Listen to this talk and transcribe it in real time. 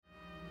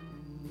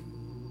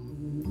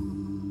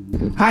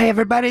Hi,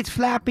 everybody. It's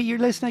Flappy. You're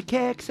listening to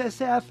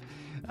KXSF.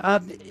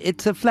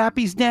 It's a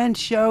Flappy's Den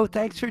show.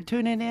 Thanks for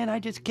tuning in. I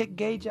just kicked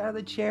Gage out of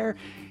the chair.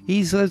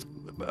 He's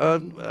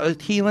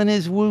healing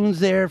his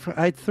wounds there.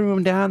 I threw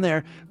him down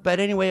there. But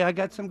anyway, I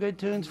got some good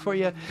tunes for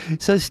you.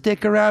 So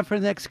stick around for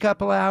the next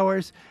couple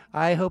hours.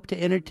 I hope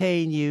to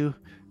entertain you.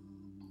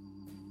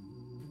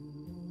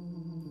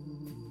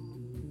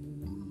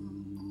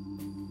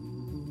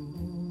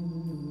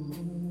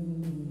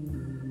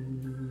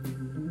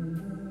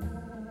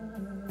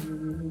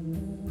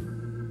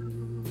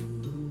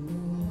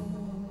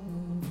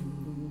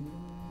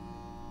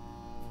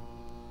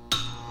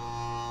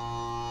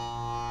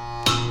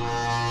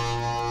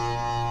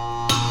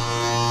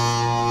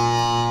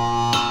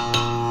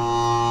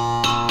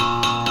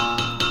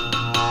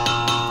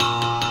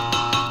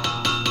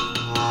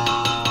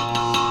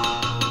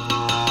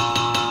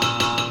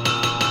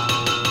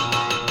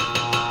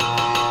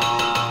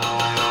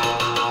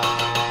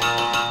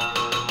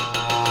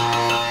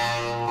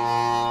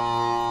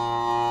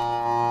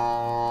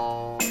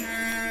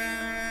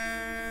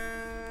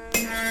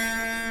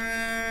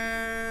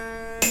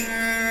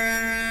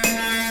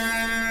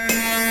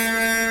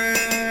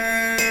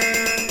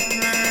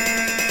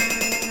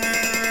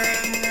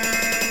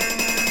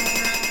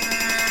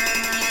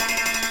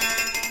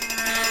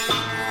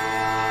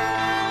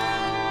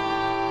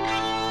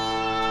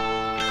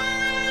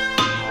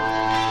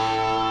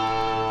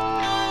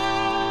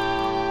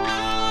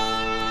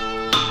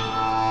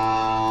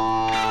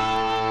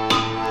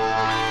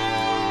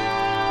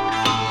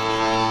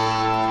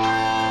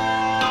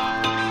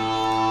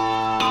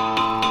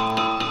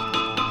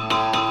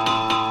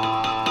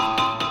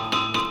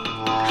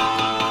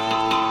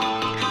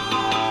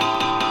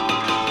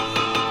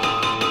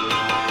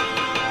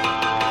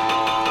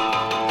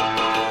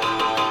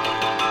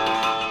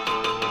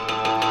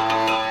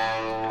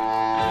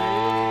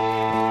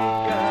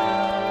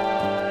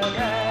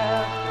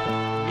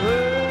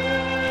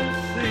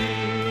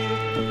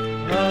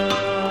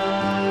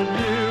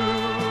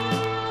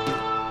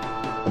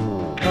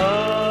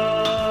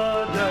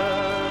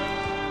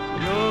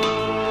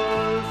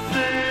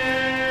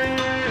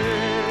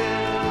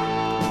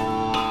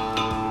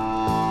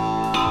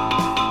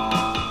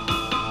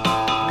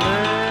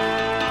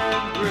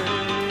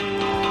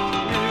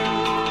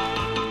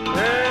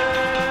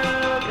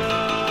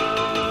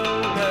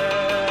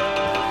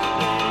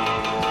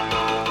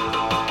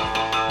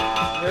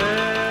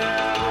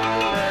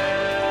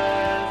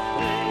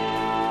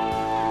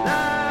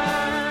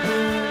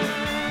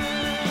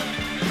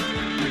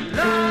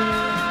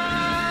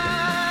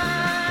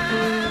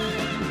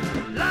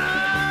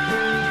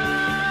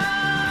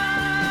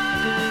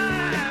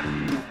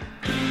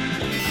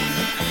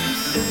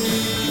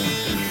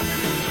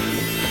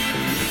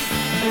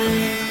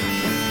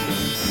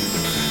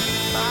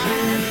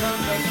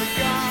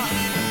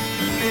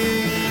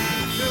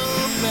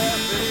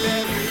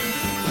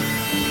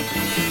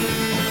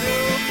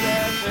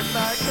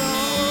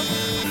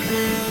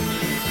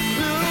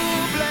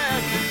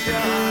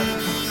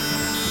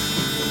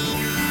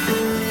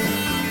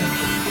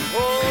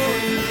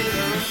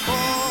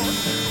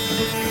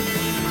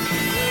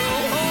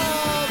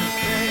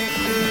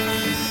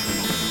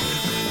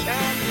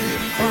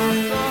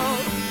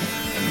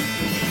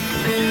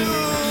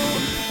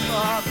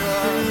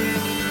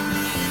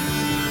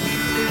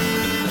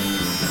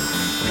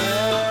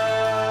 Yeah.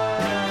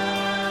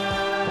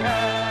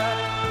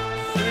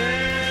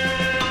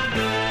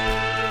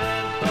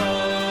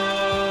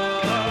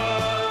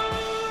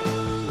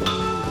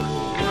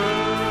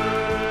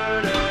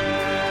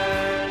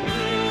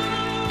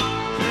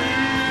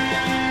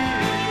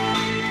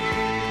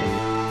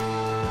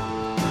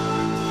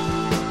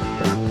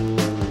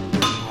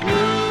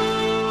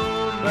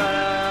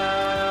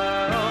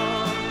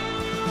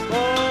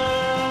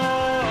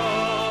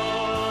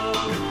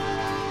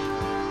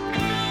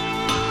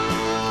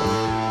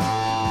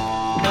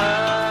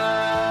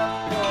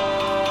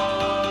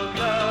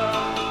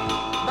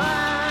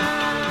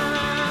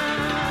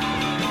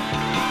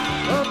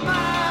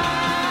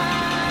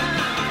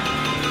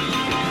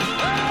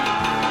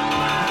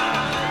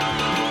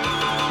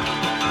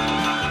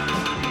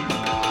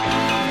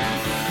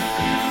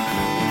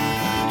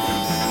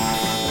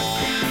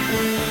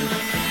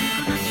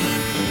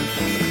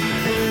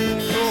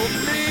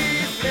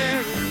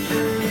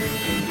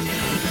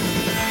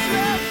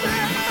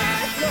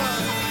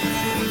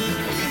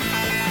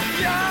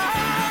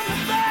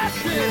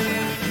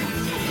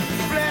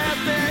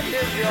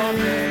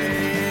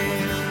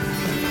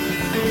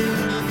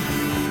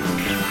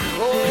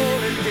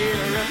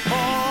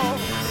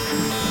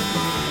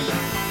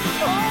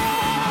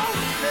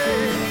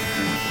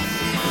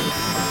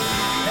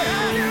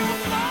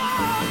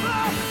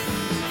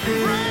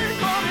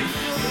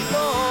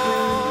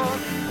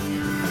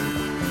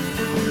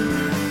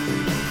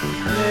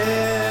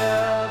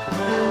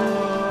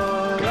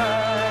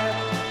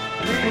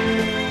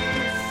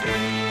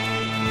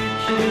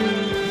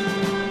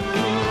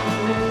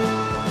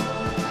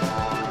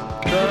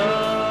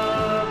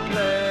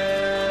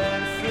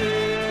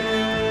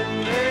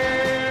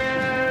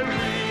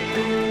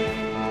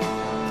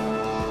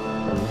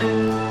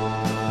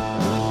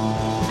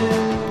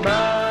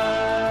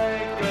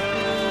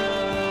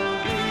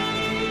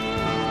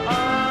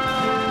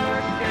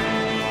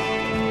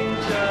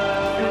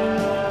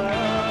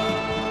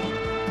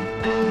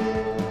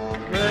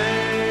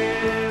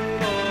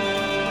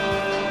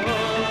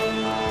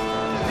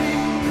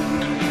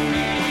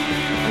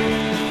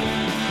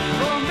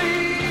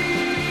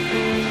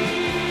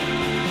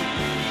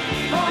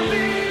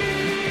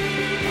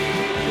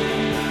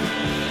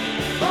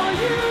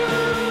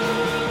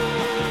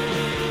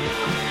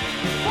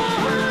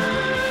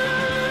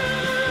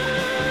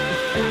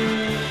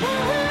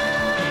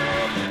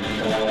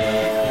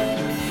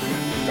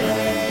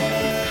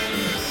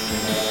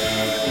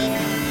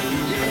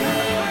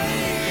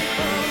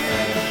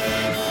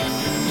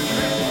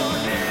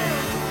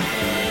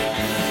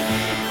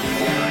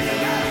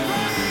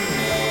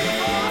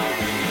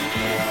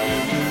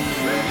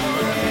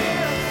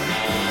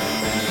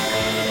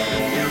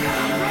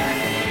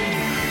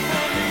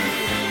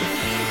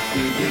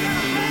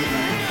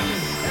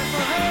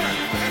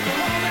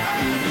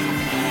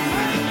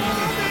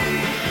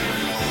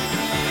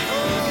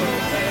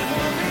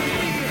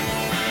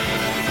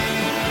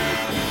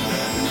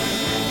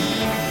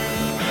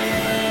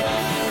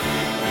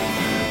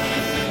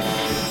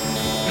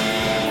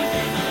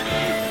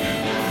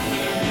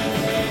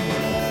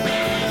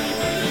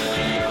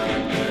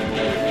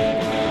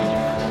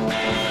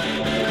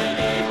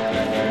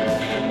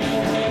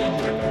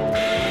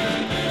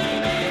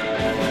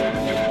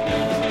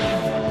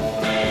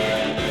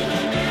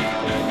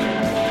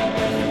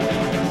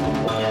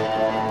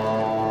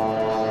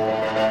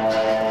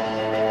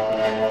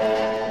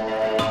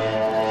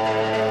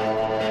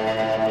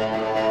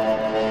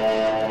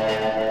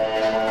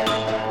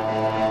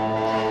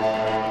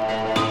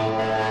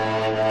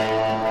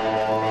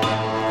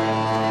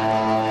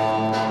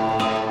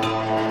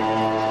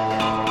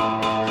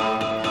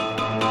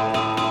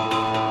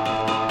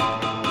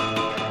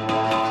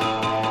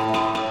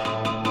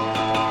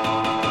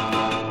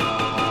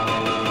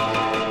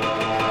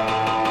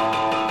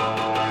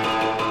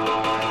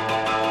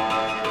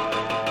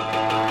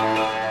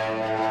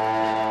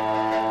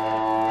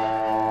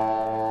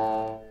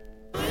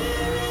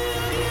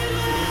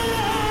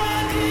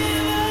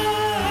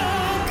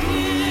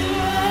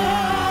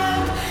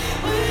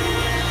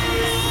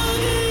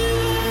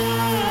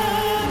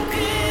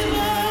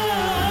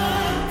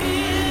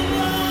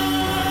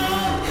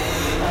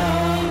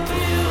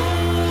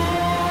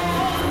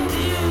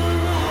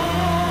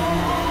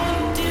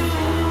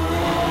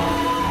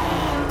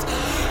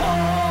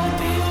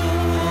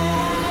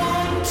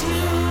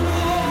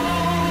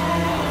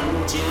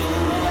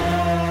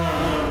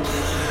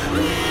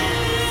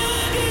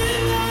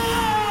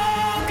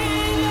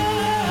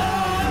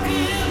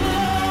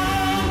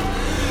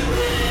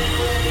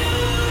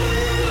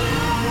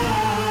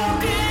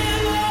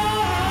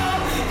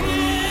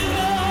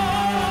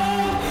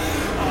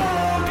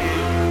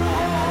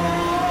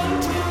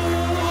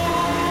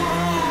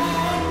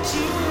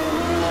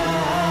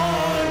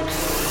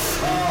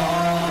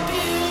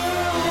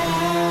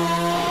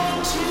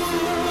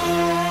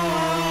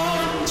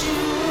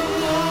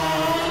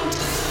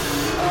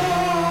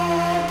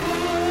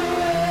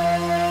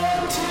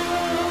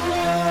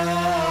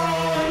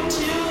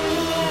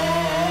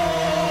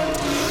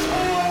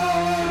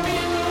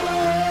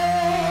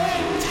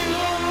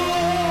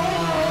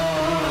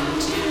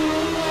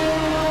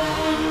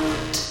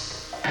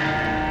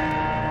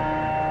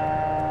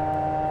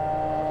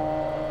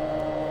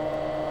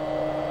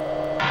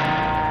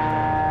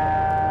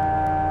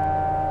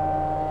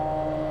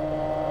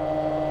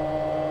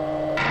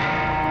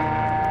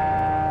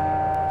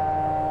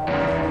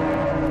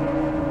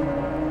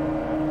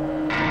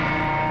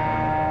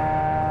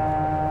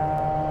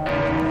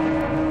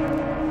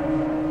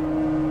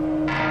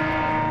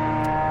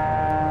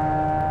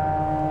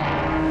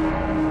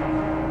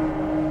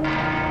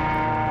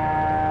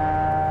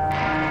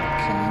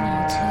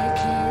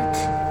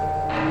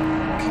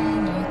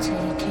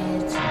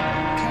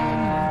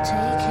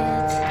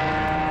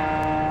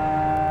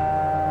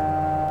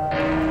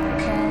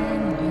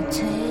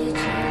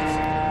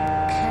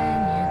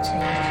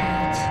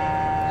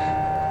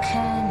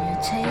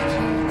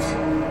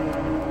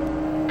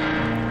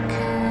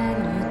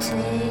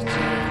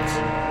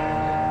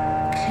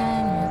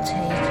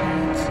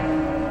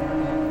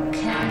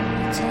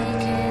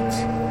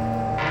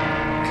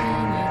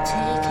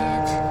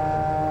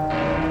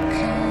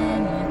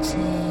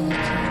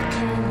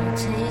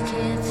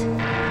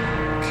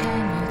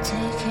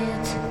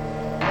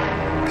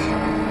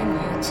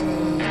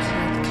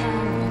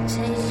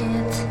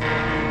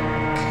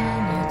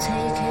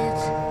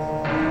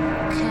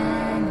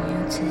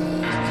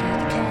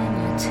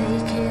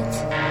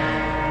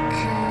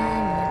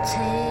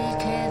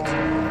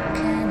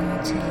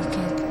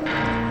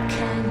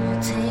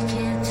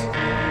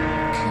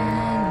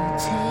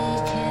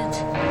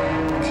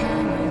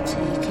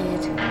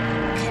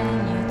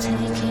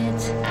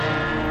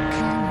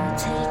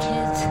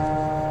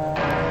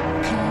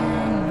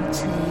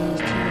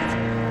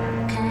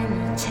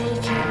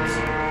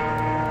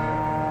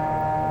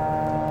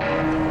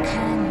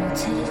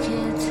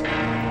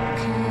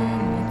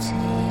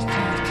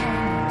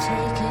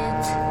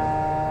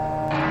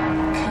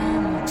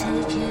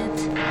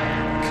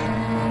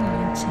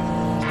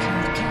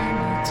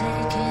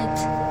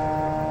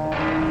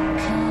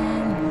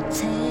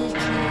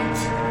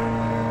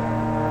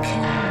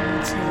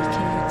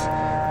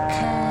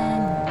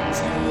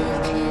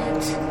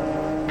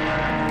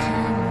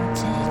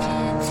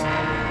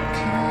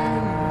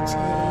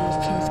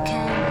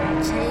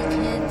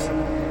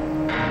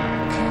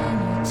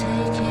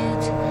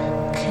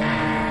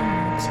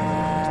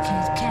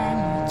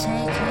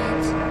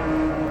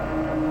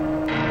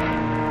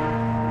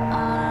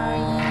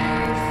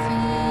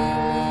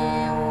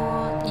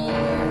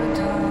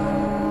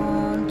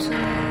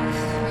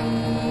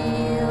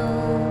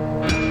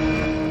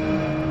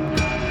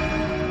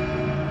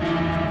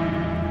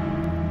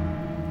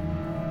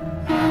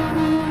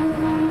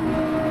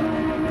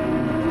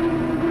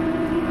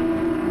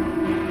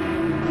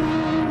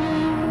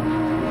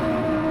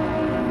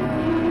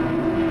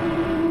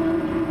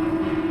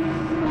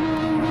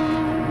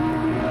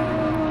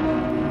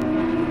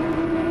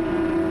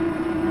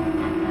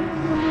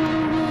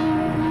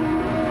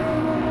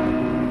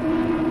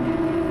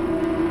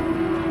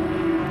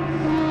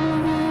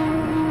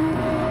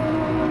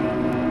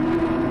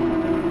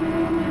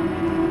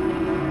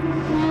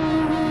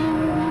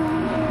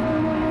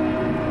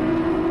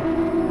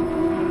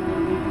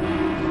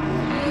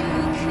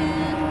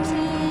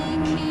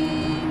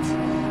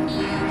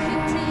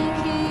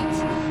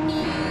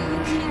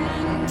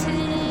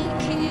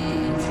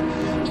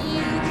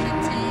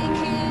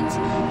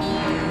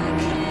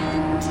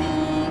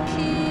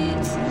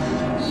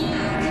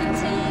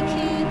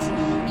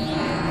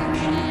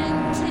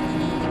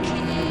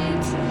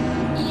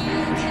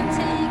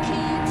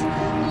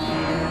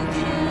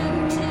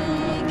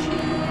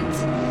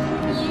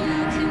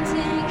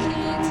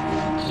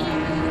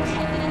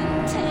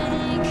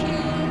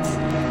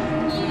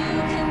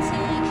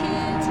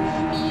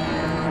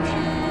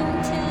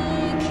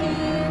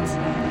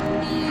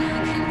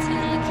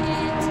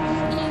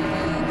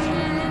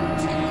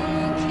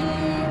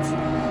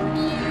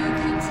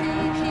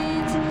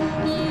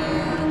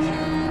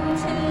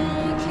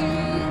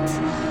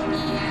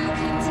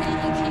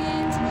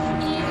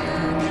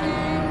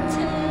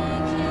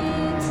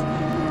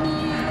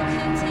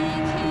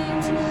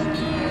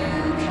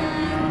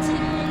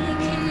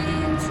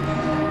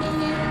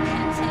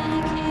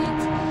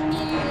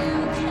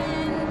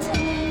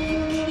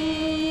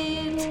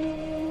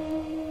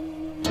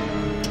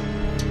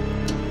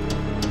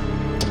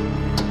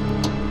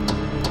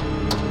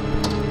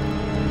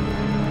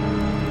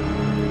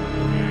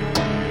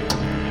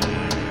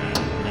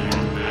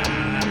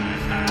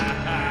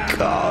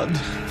 God,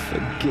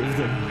 forgive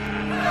them.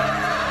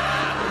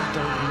 They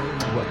don't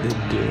know what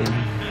they're doing.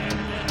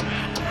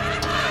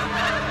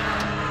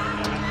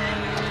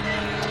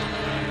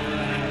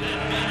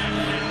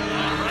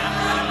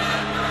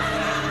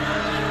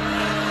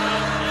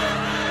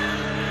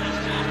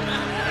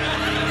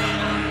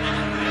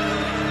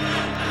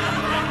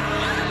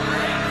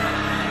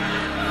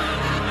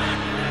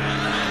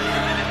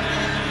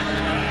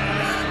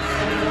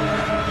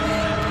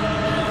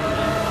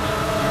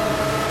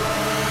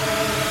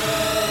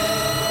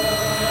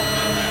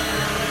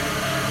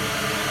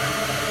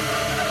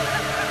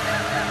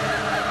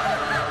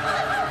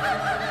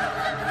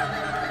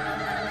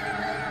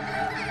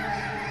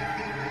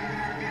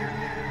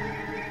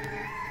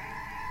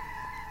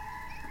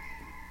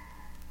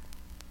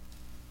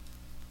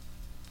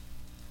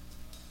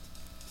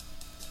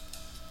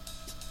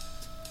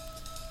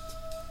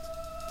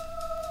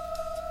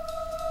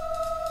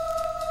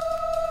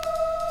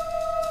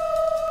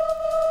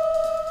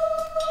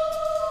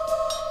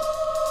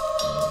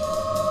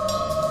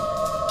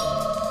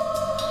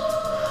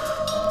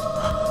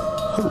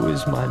 Who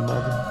is my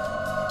mother?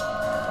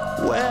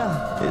 Where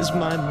is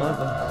my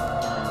mother?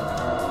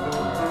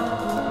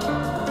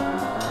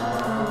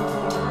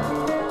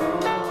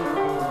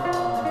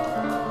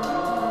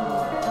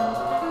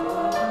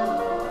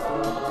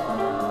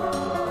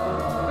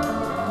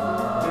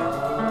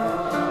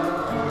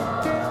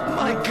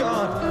 My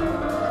God!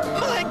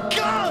 My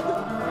God!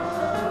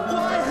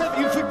 Why have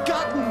you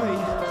forgotten me?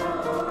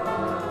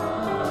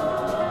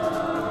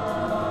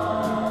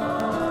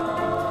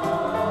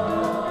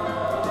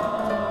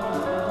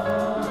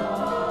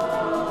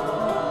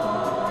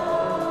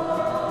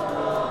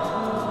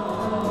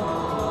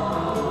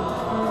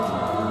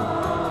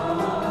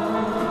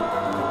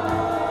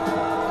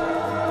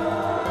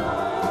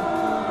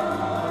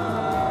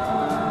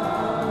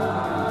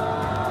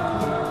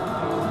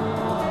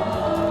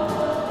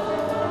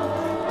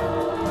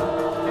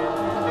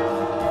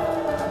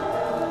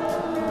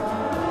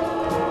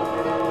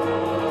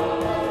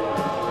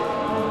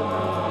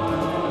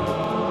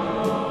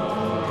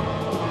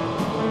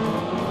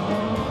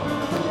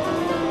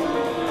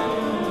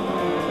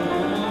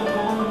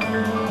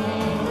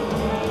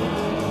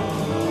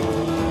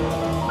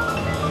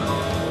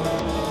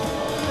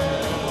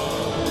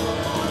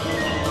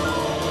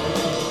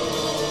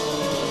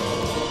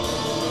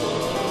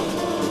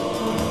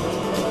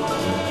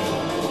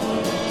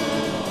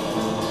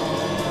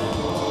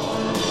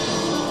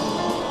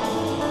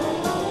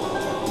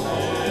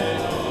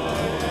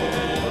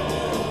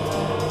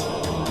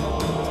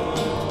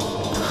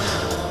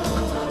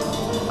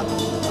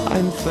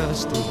 I'm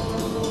thirsty.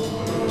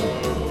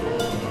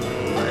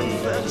 I'm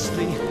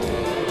thirsty.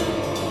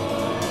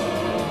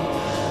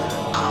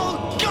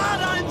 Oh God,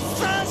 I'm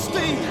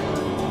thirsty!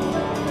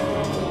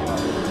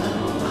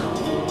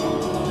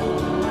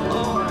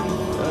 Oh, I'm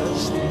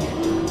thirsty.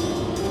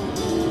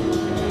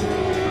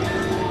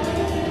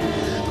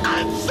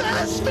 I'm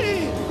thirsty!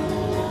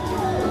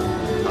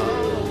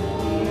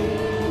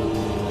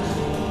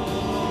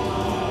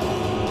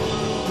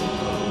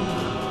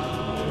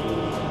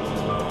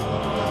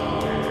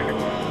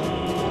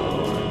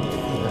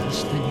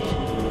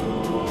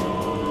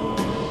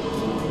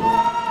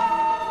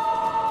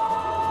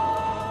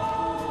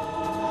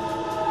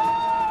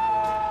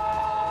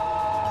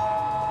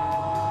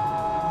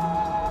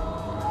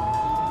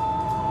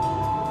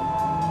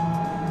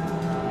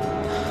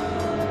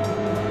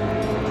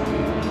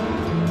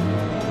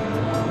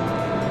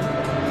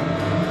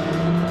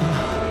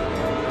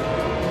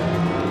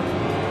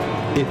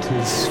 It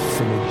is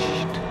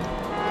finished.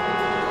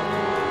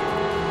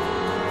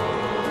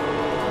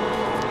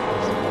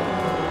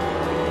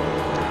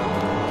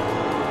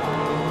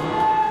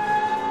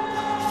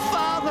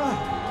 Father,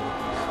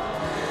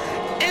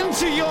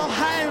 into your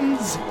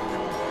hands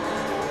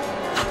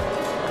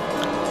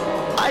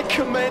I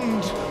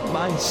commend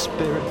my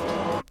spirit.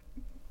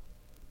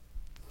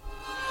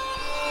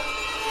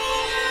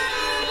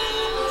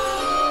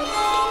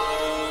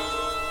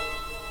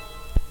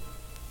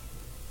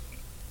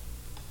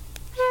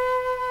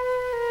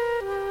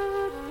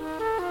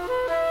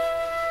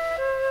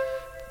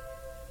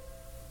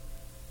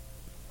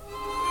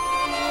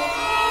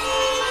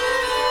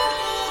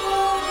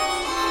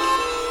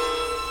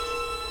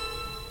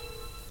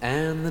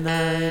 And the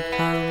night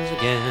comes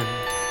again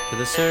to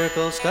the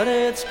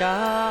circle-studded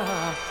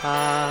sky.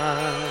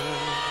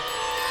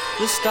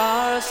 The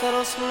stars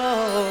settle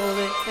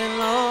slowly in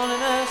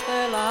loneliness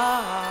they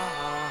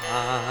lie,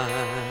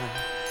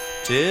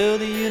 till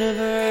the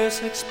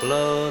universe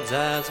explodes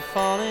as a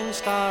falling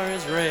star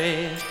is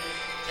raised.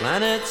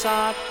 Planets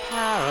are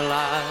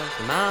paralyzed,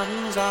 the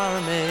mountains are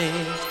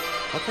amazed,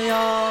 but they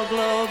all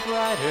glow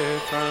brighter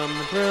from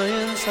the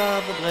brilliance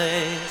of the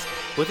blaze.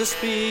 With the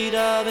speed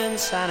of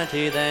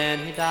insanity, then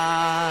he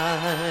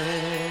dies.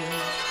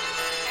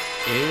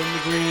 In the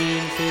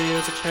green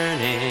fields a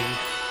churning,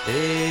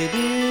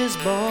 baby is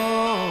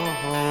born.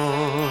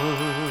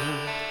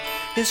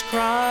 His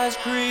cries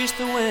grease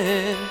the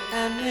wind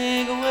and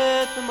mingle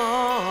with the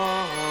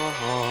morn.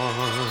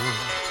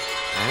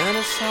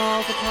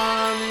 assault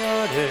upon the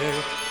order,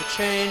 the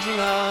changing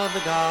of the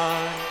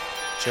guard,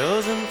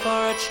 chosen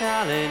for a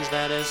challenge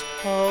that is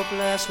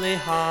hopelessly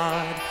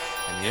hard.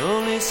 And the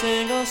only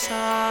single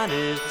sign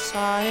is the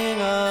sighing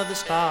of the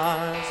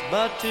stars,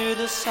 but to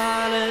the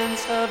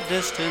silence of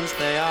distance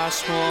they are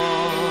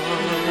sworn.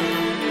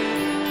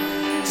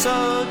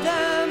 So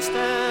dance,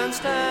 dance,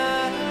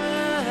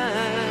 dance,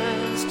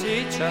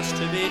 teach us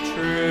to be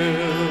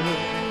true.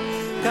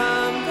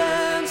 Come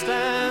dance,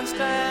 dance,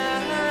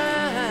 dance,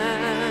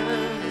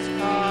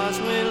 'cause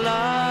we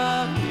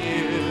love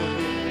you.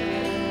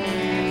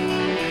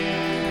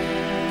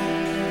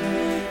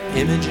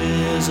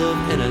 Images of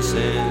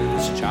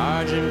innocence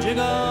charging to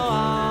go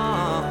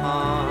on,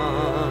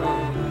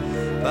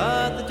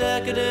 but the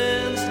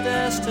decadent's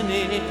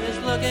destiny is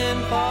looking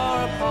for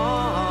a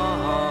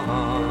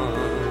pawn.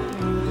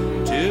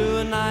 To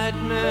a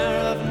nightmare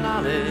of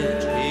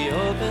knowledge he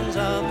opens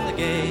up the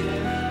gate.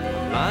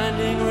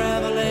 Blinding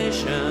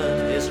revelation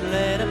is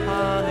laid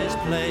upon his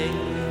plate,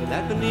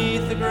 that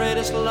beneath the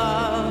greatest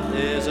love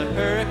is a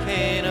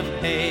hurricane of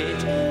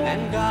hate,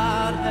 and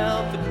God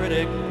help the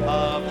critic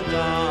of the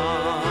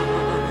dawn.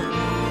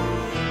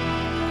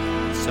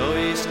 So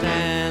he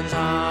stands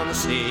on the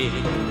sea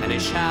and he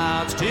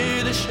shouts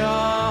to the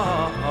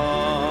shore,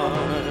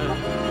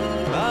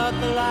 but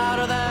the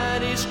louder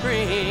that he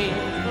screams,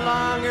 the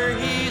longer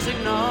he's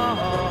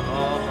ignored.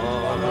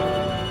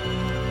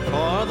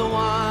 For the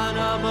wine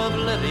of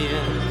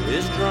oblivion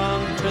is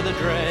drunk to the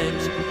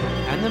dregs,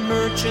 and the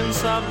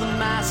merchants of the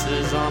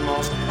masses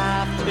almost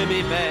have to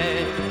be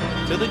begged,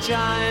 till the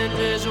giant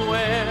is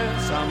aware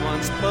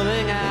someone's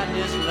pulling at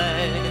his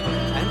leg,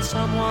 and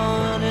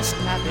someone is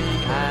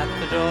tapping at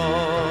the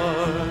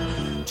door.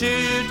 To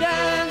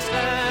dance,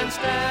 dance,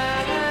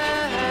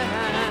 dance,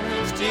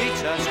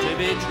 teach us to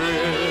be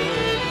true.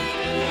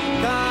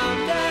 Come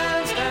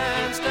dance,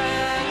 dance, dance,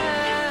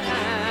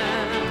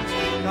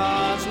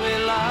 'cause we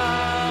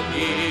love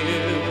you.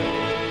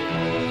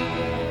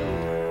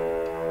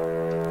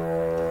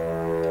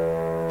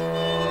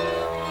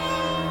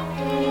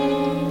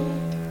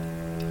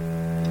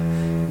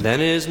 Then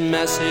his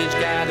message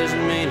gathers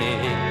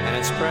meaning and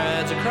it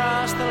spreads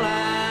across the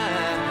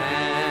land.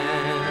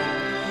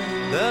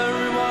 The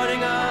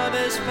rewarding of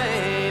his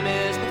fame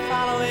is the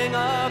following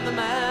of the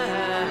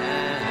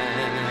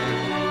man.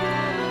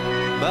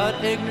 But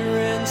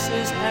ignorance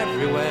is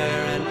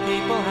everywhere and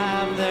people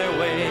have their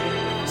way.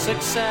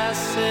 Success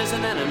is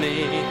an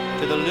enemy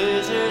to the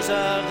losers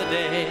of the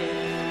day.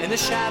 In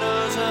the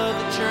shadows of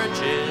the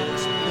churches,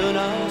 who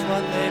knows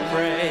what they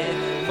pray?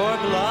 For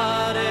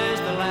blood is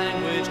the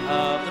language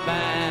of the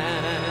band.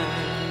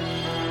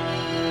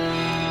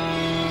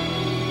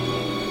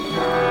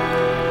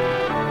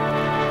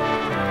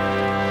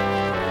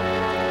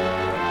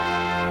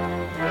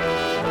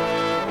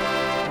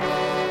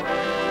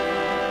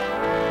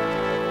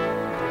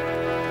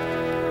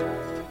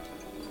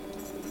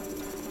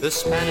 The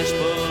Spanish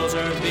bulls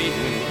are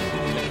beaten,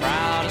 the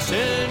crowd is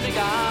soon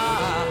begun.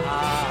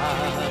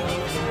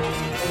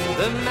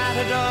 The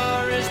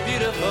matador is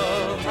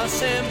beautiful, a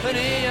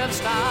symphony of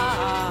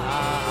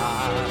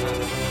stars.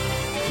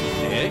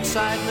 The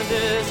excitement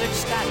is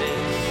ecstatic,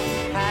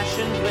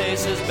 passion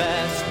places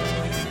best.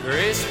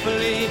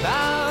 Gracefully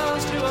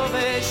bows to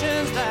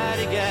ovations that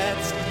he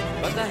gets.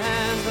 But the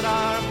hands that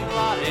are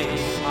applauding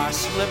are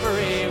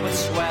slippery with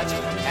sweat,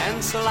 and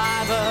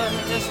saliva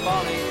is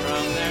falling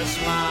from their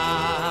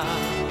smile.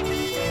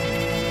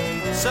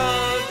 So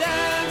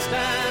dance,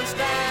 dance,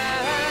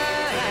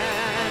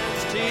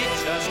 dance,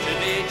 teach us to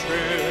be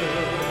true.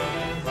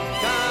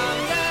 Come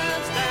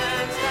dance,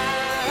 dance,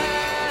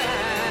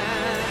 dance,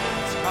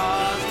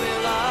 'cause we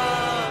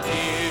love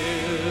you.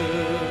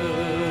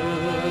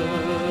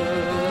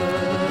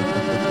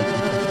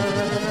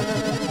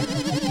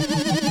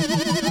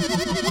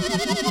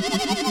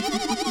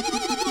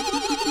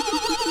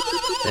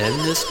 Then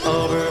this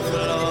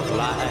overflow of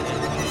life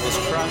is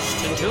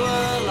crushed into a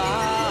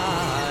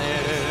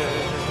liar.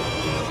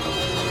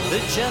 The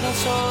gentle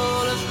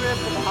soul is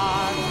ripped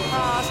apart,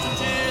 tossed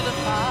into the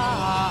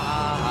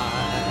fire.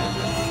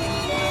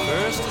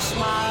 First a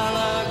smile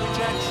of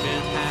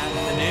rejection at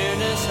the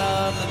nearness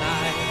of the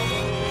night.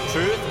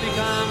 Truth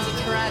becomes a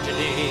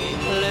tragedy,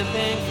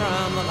 limping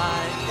from the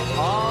light.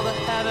 All the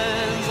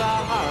heavens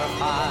are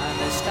horrified,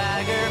 they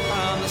stagger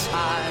from the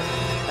side,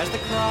 as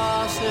the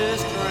cross is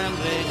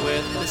trembling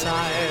with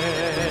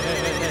desire.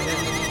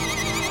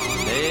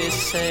 They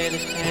say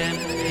they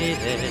can't read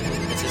it,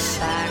 it's a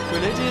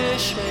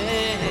sacrilegious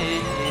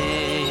shame.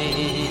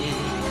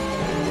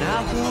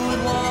 Now who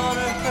would want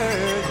to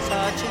hurt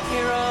such a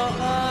hero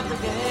of the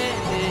game?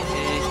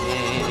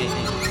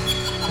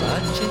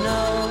 But you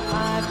know, I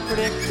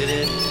predicted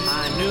it,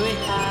 I knew he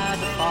had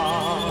to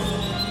fall.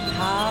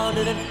 How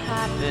did it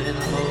happen?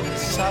 Oh, the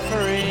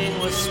suffering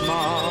was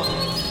small.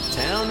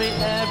 Tell me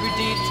every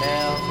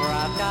detail, for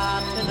I've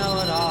got to know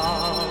it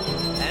all.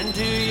 And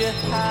do you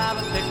have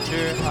a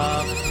picture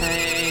of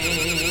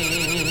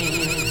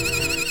pain?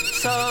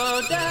 So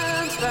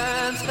dance,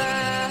 dance,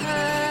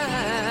 dance,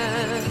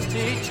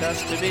 teach us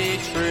to be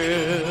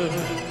true.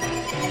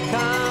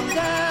 Come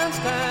dance,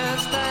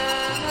 dance,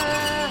 dance,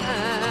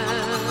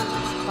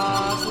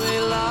 'cause we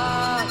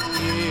love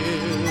you.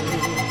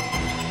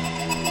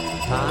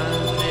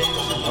 Time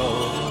takes a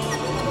hold,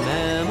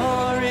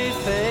 memory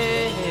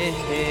fades,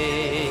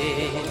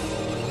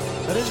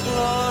 but his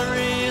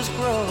glory is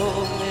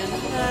grown in the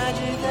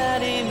magic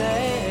that he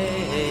made.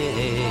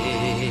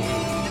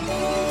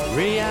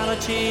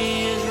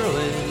 Reality is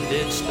ruined,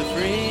 it's the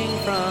freeing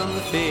from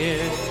the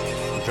fear.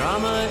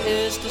 Drama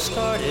is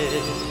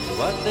discarded,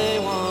 what they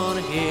want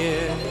to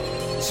hear.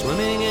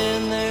 Swimming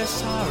in their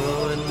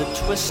sorrow and the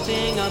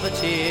twisting of a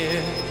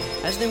tear,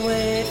 as they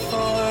wait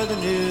for the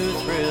new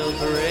thrill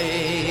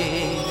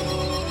parade.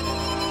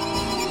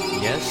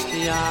 Yes,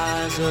 the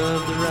eyes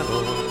of the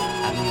rebel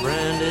have been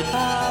branded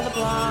by the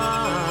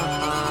blind.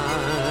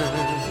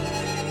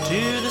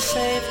 To the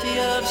safety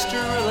of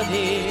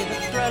sterility, the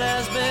threat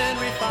has been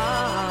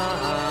refined.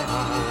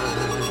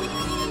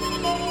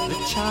 The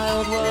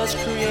child was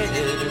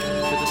created, to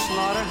the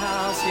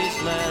slaughterhouse he's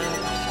led.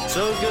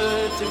 So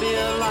good to be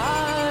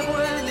alive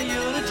when the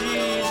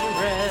eulogies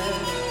are read.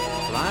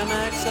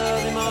 Climax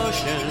of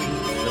emotion,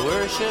 the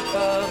worship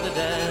of the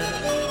dead,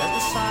 as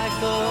the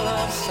cycle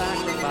of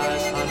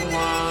sacrifice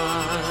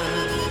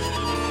unwinds.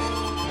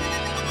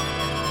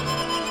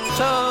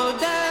 So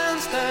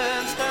dance,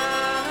 dance,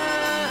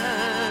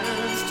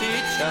 dance,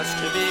 teach us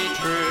to be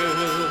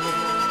true.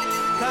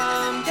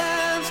 Come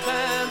dance,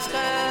 dance,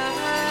 dance,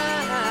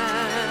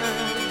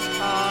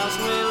 'cause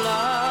we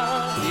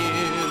love you.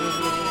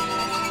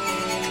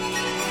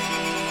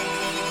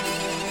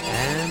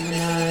 And the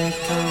night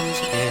comes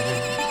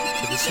again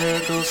to the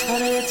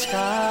circle-studded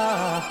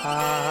sky.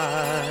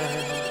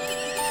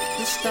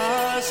 The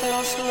stars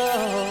settle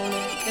slowly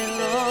in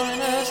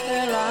loneliness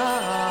they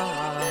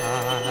lie,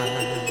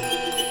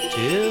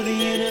 till the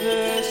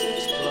universe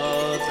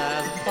explodes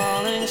as the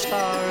falling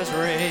stars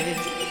rage.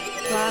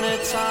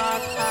 Planets are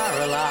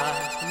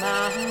paralyzed,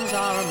 mountains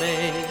are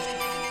amazed,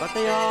 but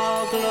they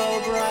all glow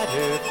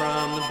brighter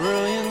from the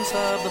brilliance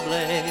of the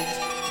blaze.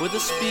 With the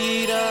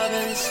speed of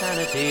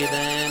insanity,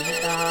 then he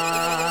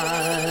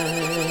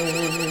dies.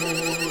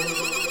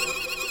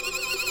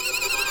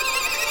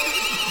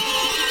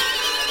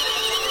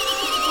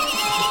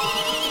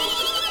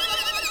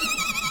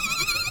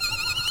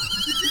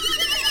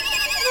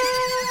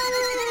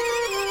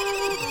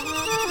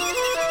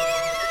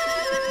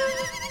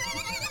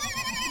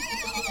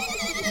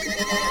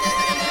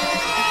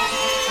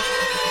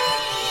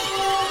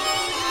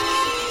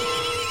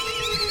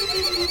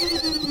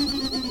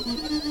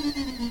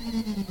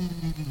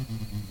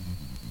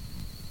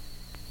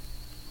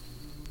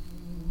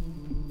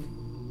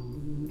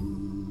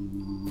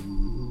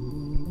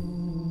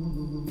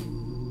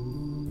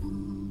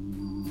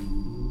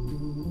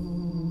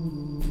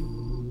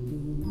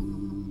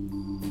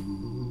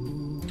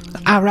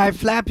 All right,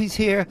 Flappy's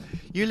here.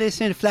 You're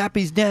listening to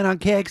Flappy's Den on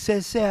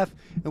KXSF,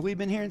 and we've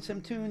been hearing some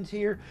tunes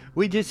here.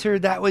 We just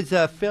heard, that was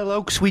Phil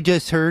Oakes we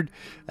just heard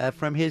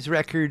from his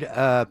record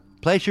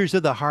Pleasures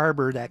of the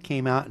Harbor that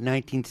came out in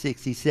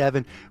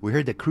 1967. We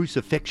heard the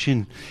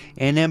Crucifixion.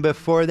 And then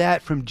before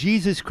that, from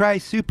Jesus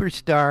Christ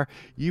Superstar,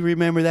 you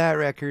remember that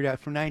record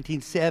from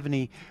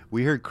 1970.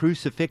 We heard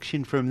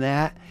Crucifixion from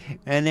that.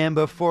 And then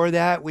before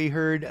that, we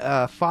heard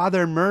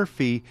Father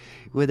Murphy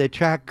with a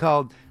track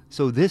called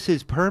So This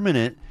Is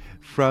Permanent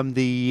from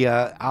the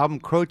album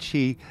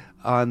Croce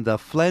on the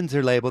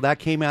Flenser label. That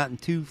came out in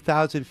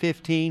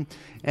 2015.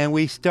 And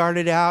we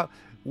started out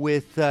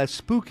with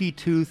Spooky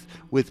Tooth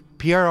with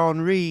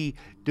Pierre-Henri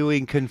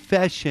doing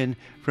Confession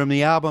from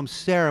the album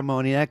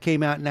Ceremony. That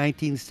came out in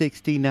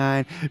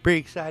 1969. Pretty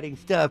exciting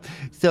stuff.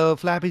 So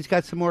Flappy's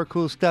got some more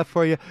cool stuff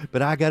for you,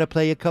 but I got to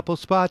play a couple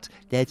spots.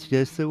 That's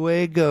just the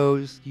way it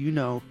goes, you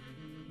know.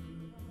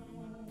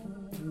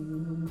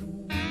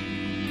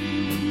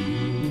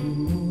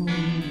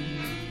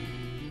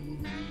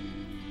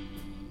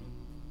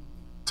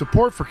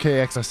 Support for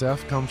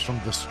KXSF comes from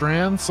The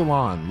Strand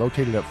Salon,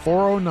 located at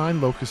 409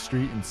 Locust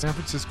Street in San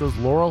Francisco's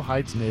Laurel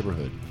Heights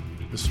neighborhood.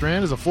 The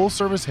Strand is a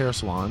full-service hair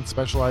salon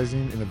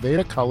specializing in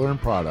Aveda color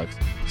and products,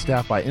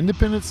 staffed by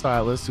independent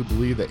stylists who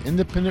believe that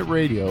independent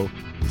radio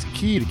is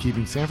key to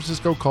keeping San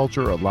Francisco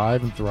culture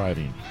alive and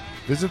thriving.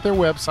 Visit their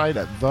website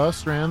at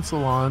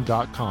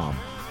thestrandsalon.com.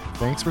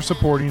 Thanks for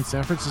supporting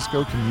San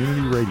Francisco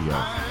Community Radio.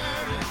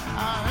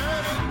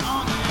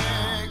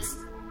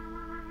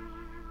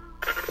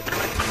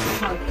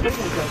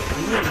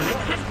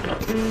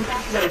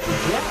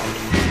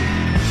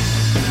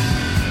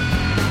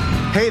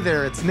 Hey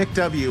there, it's Nick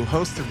W.,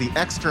 host of The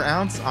Extra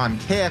Ounce on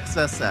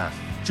KXSF.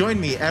 Join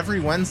me every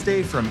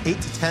Wednesday from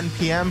 8 to 10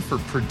 p.m. for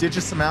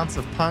prodigious amounts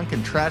of punk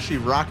and trashy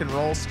rock and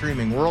roll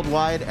streaming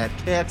worldwide at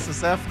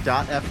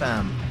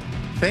KXSF.FM.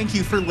 Thank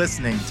you for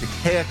listening to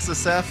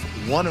KXSF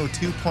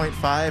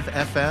 102.5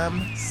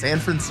 FM, San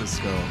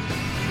Francisco.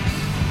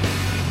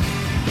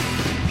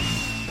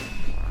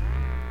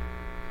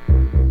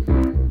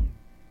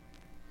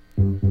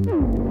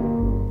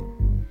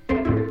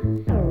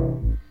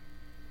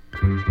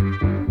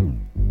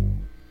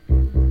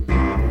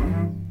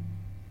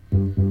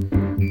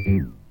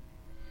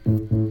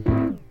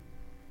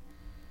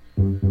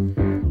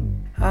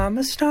 I'm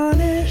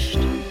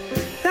astonished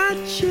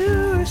that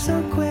you're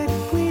so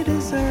quickly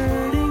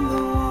deserting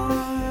the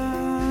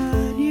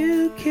one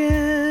you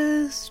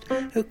kissed,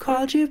 who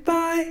called you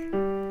by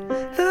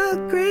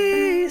the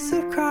grace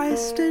of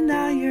Christ, and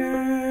now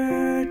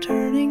you're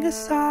turning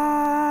aside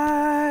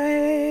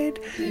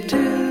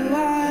to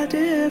a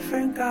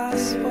different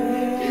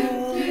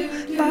gospel.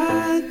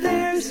 But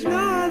there's no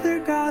other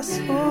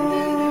gospel.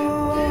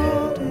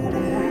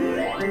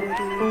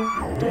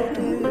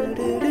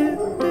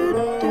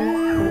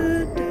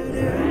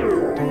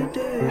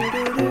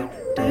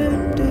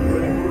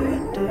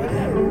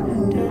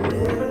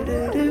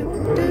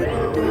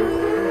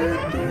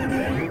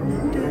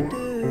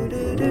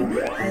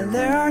 And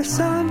there are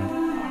some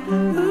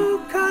who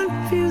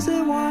confuse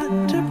and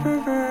want to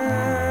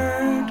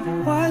pervert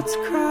what's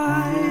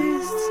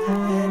Christ's.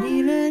 And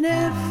even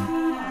if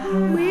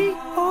we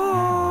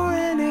are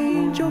an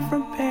angel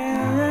from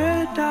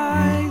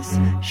paradise,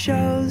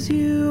 shows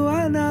you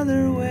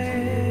another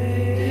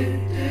way.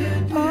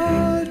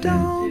 Oh,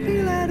 don't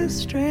be led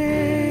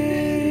astray.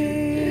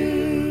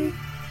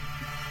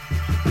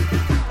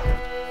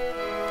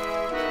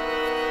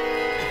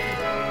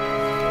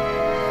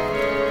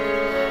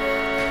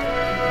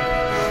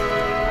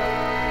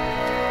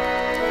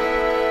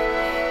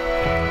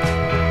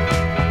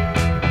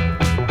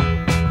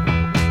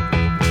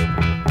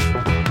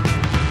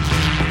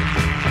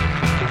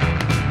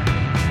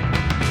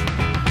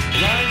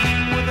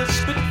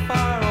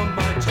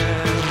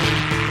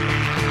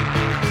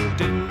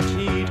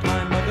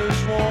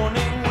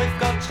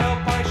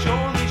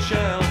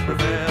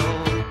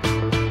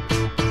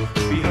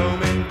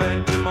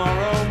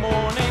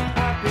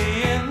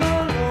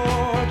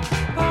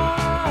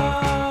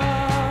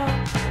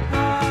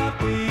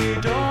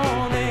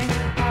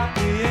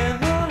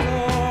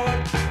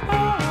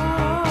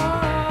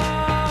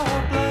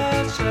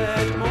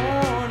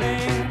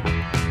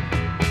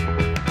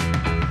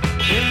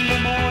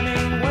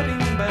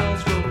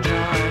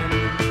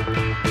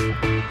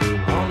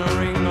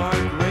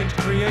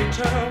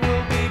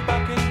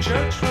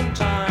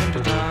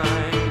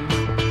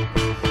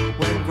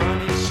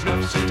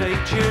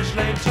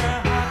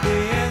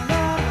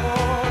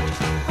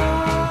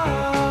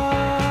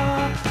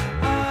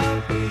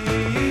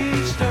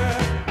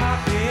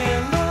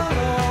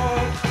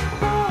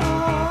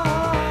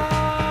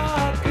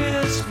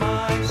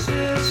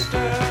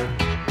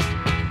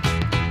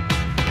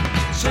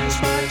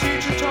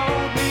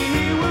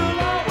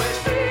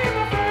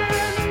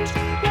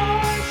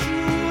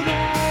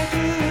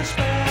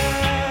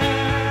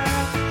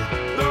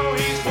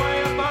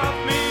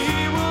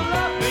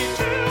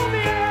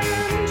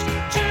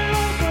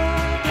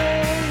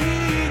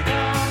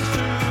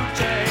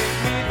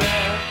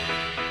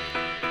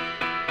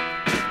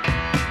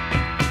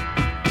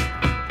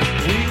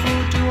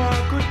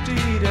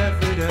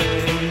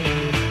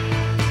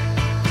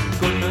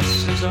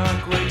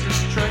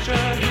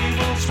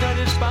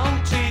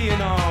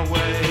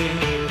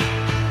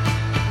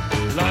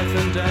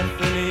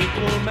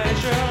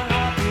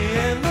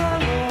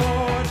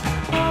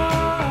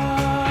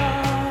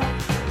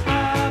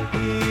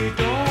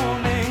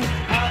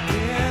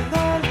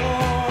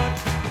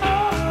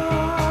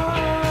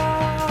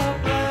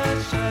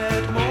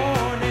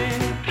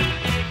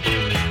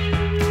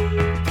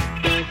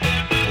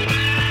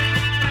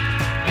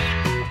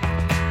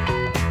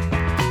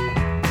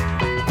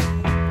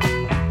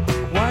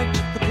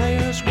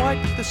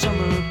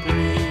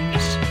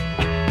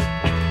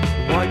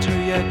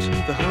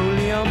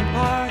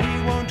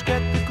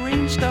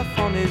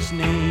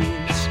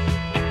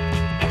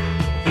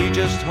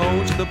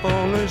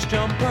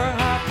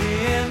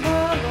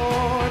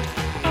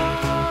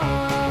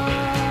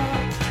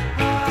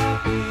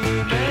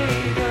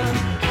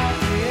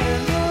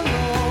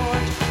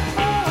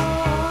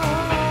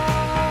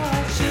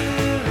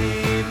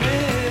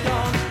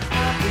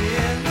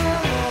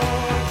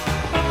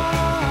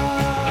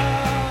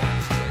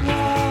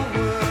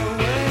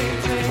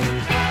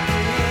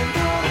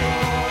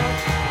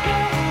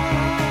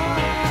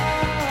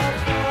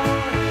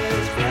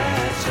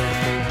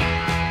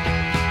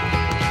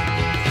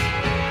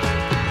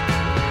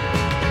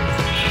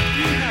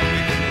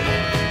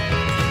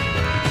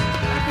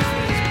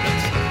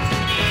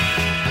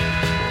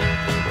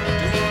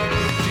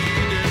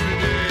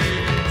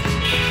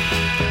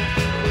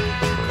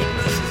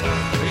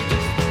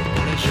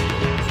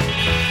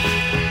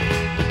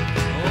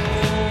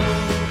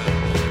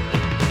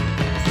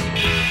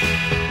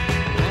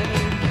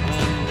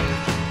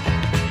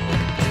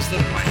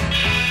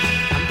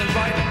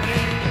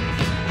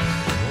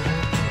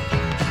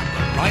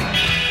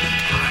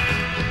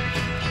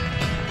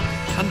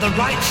 The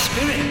right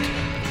spirit,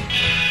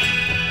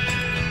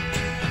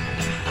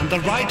 and the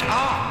right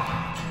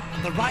arm,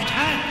 and the right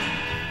hand,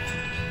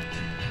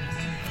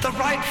 the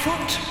right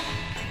foot,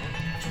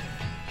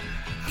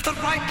 and the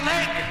right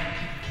leg,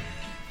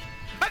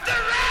 and the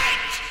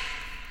right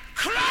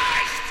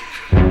Christ!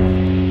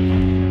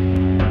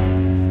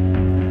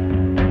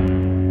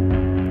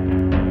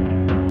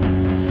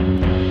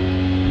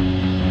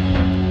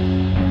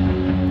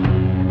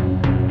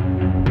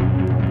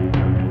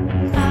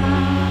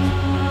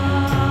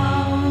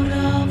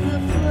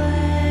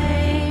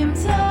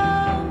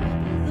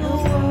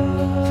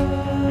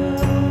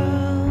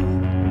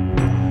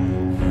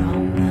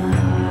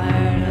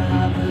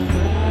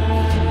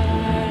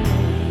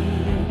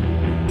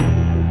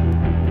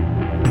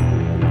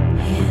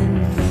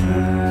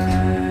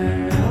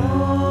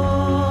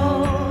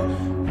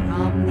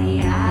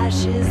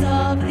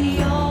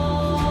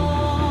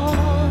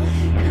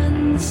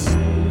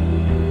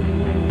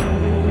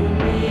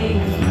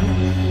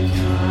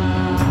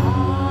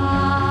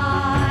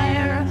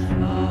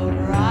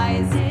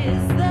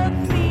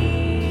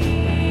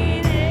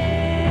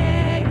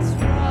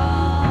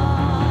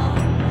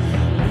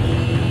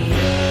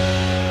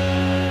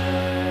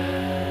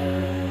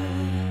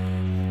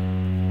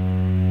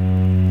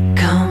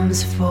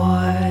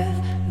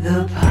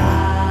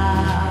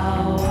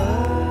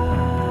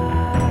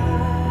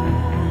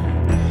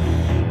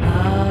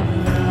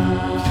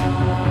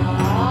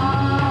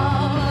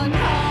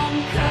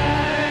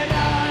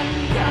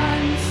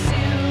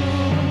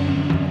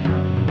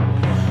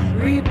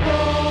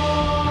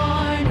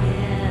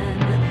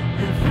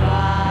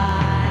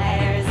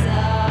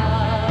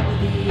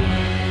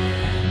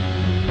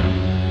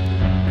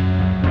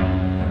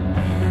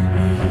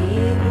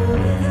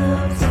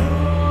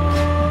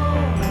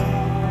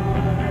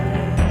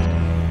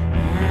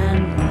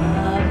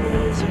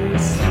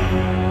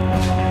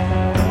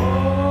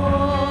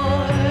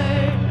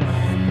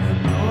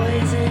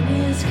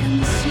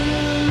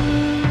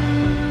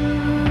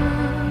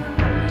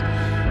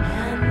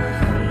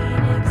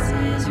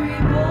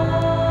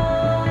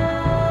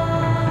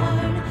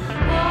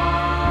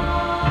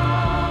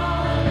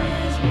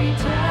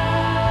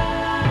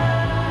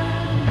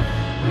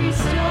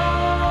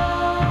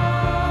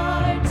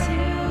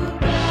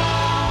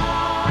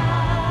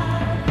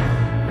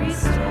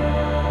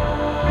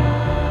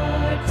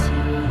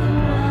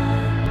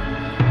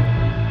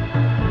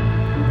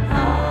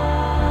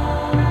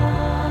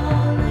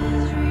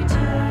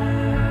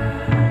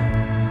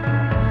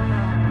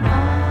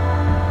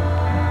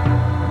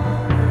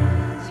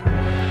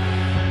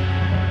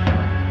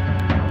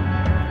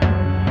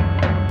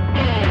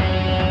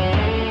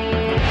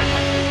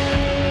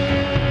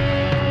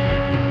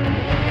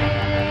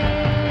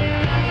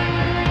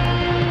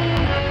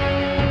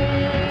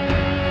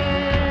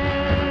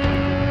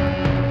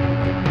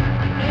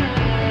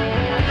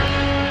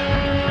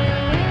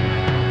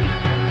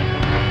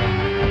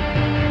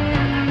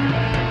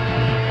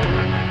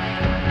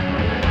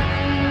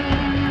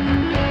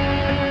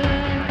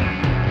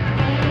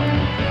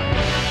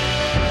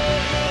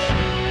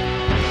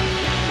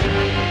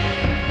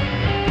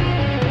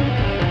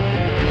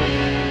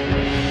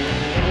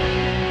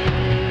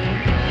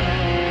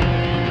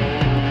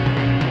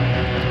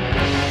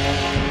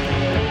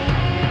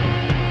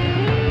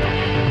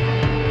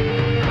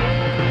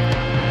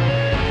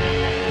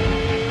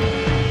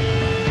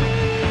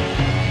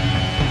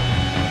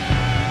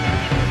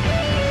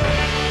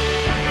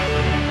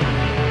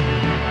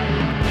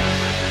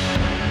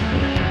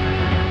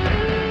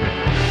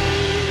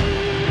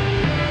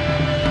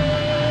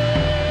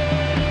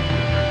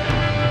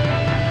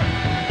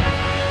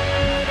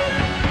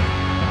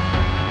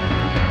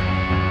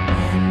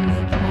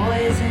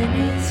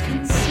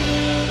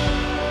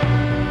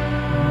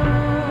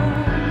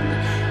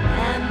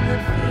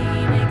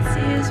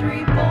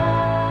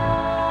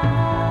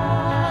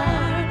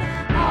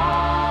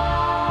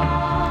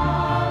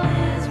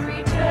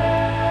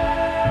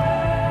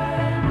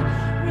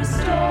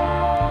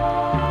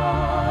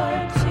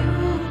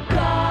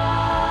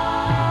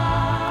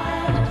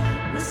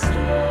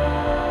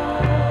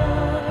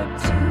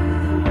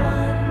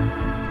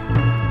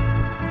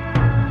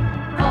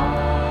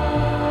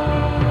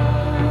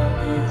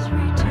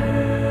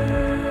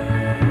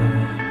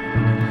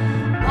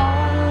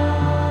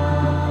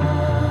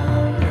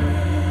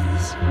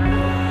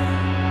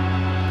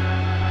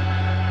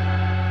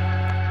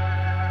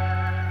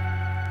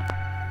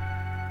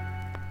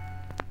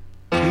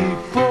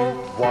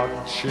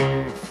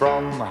 watching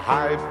from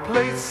high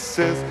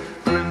places,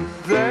 print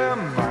their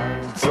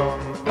minds on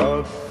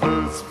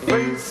others'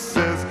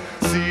 faces,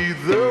 see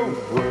the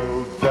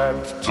world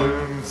that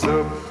turns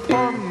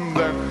upon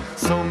them,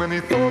 so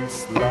many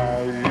thoughts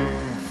lying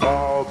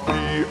far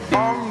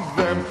beyond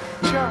them.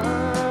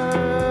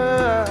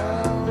 Child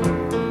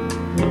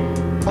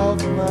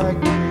of my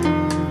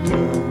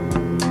kingdom,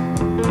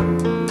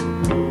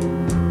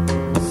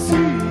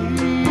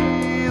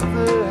 see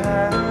the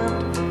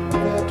hand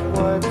that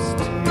wipes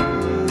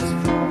tears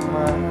from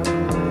my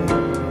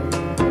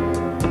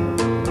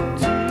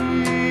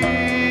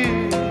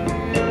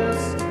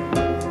tears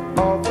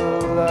of a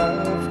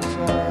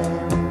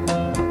lifetime.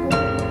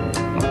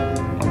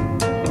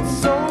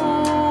 So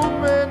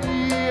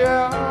many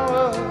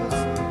hours,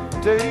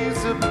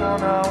 days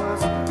upon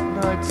hours,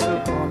 nights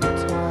upon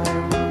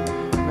time,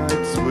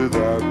 nights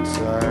without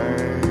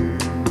time.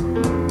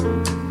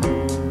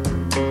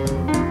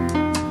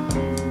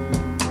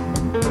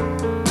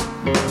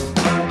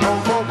 No,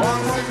 for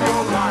once in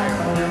your life,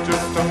 you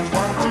just don't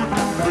want to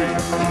be free,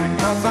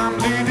 because I'm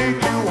leading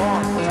you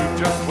on to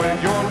just where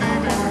you're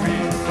leading me.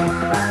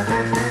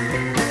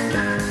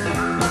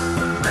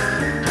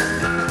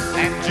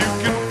 And you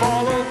can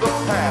follow the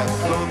path,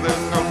 though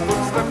there's no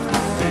footsteps to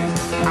see.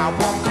 I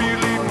won't be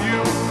leaving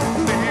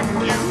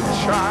you,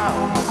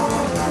 child.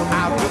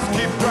 I'll just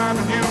keep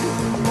driving you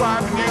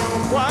wild.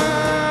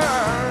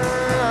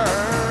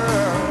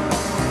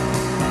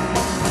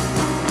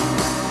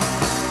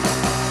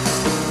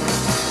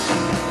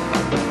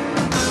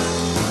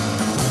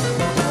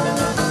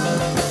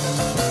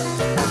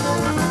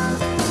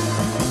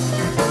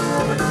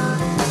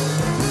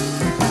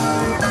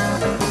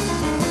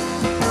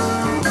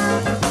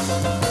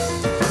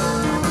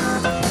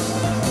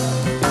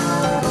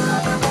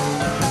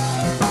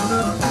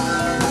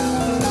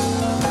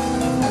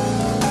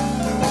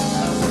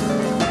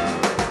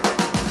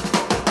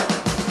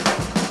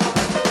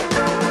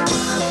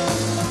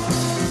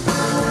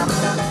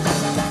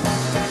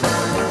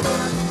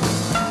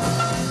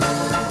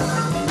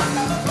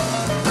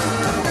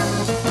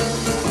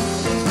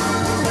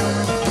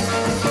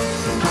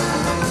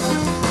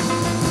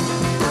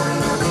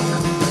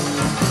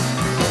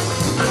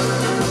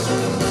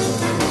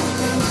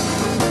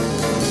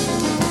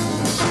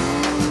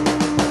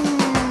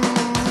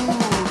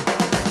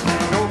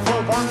 No,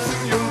 for once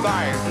in your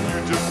life, you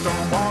just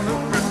don't want to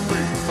be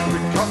free,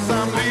 because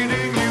I'm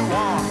leading you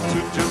on to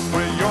just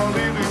where you're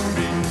leading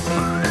me.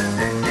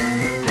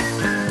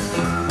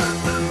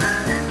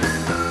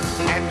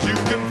 And you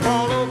can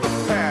follow the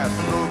path,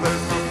 though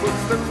there's no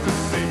footsteps to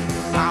see.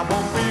 I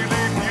won't be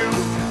leaving you,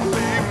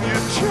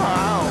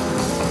 child.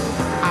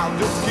 I'll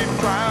just keep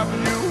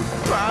driving you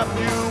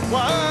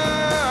wild.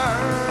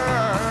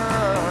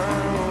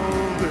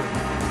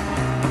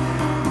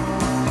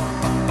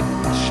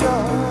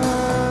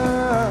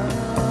 Child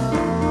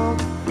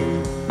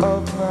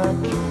of my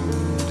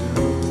kingdom,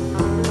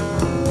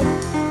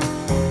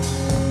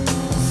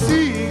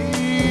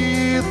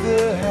 see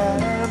the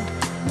hand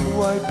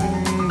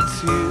wiping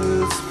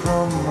tears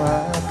from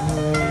my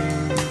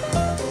brain,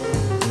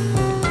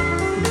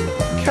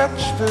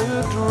 catch the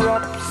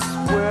drops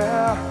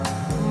where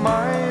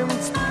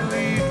minds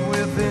bleed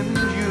within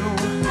you,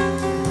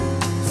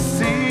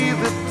 see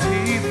the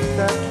teeth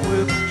that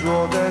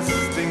withdraw their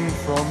sting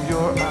from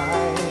your eyes.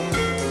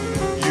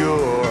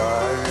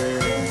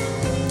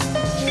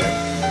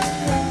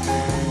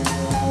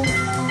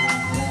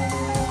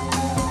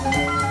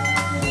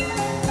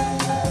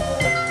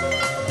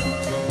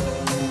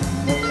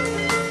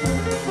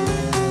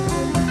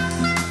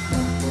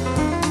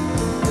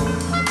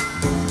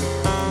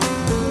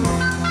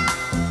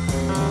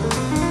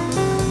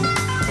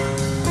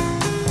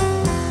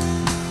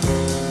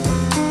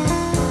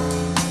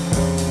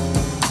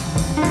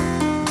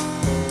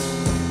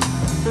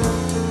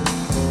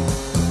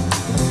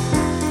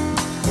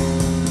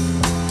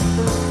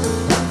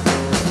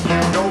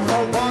 No,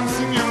 for once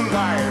in your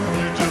life,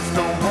 you just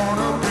don't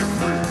wanna be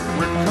free,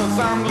 because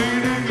I'm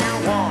leading you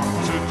on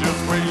to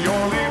just where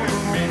you're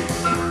leading me.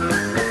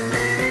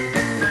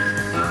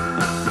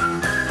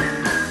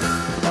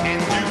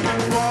 And you can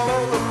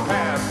follow the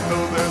path,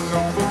 though there's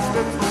no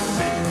footsteps to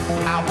see.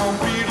 I won't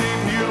be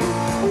leaving you,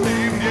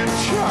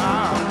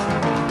 child.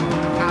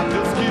 I'll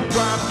just keep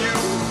driving you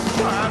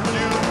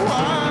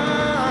wild.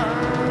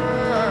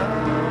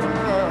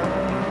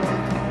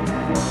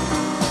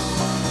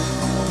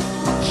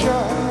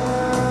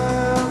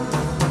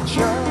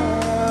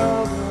 Child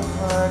of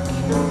my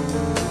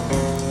kingdom,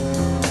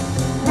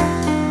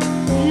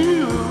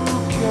 you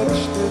catch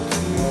the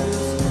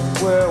tears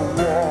where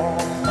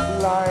warm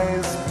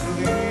lies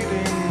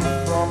bleeding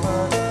from a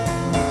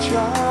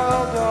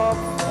child of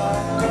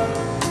fire.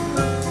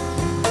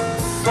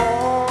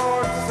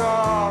 Swords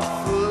are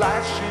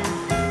flashing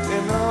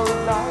in a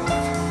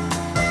light,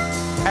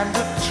 and a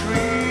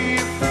tree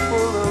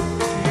full of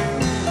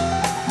tears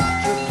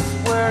drips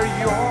where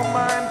your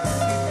mind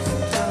seeps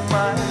to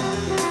mine,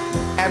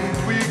 and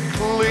we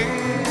cling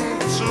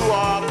to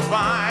our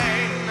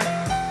vine.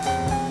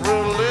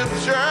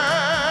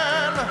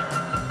 Religion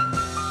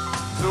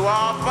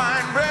I'll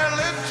find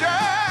religion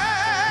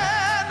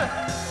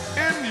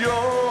in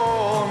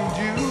your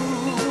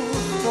due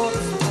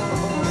thoughts.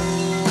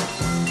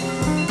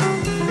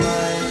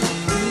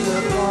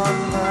 Upon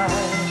my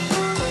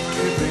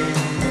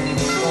giving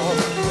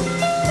thought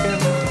in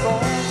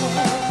thought,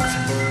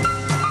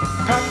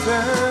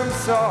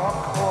 patterns are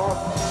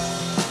caught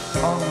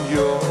on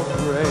your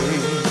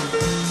brain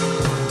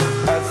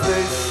as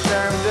they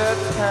stand at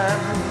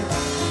hand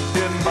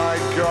in my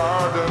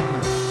garden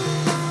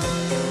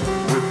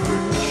with the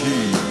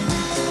key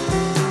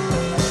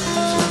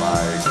to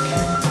my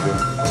kingdom.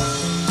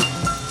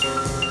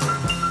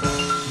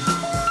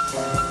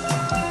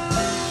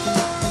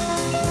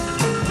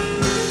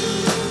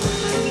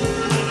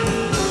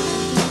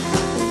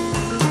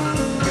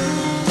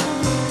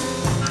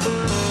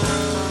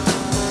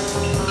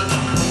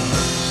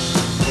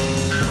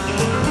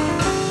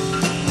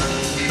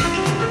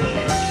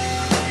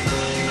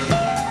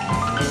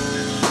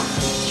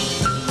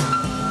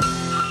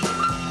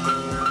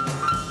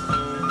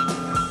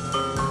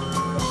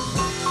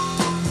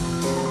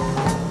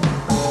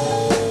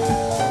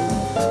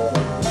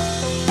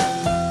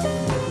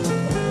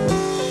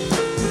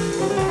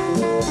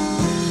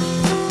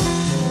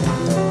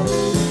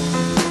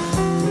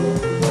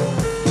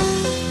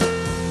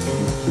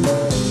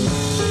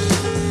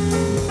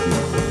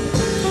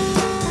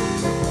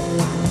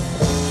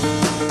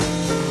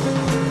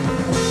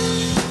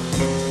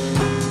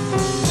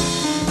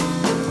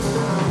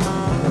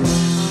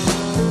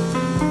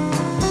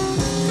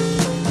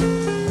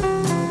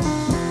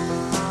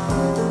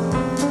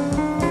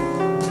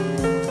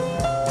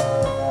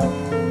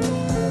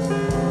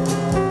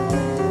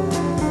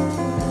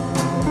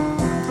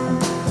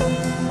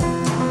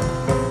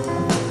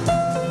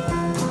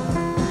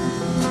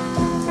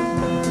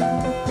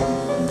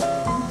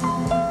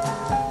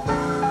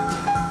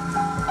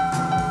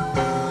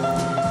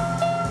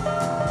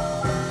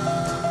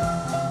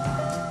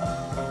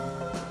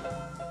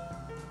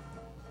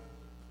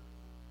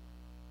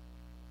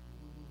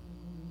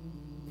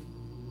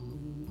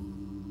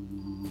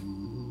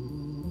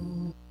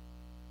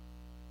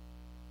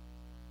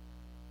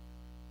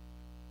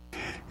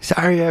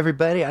 Sorry,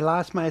 everybody. I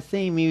lost my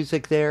theme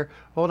music there.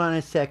 Hold on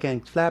a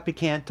second. Flappy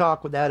can't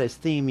talk without his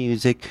theme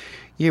music.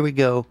 Here we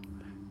go.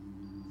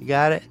 You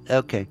got it?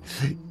 Okay.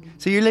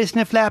 So you're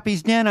listening to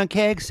Flappy's Den on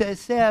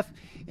KXSF,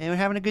 and we're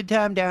having a good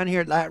time down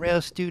here at Light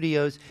Rail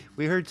Studios.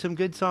 We heard some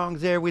good songs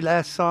there.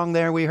 Last song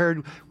there we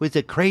heard was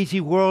The Crazy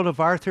World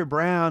of Arthur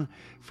Brown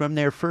from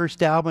their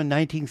first album,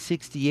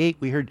 1968.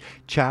 We heard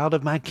Child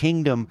of My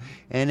Kingdom.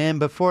 And then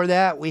before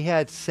that, we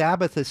had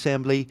Sabbath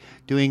Assembly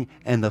doing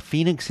And the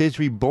Phoenix is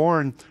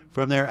Reborn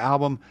from their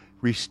album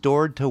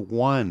Restored to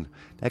One.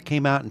 That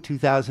came out in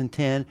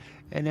 2010.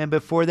 And then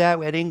before that,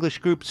 we had English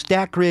group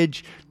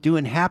Stackridge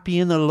doing Happy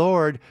in the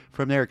Lord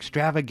from their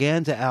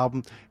Extravaganza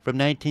album from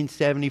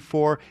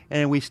 1974.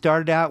 And then we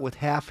started out with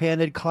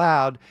Half-Handed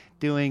Cloud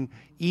doing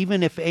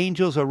Even If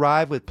Angels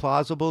Arrive with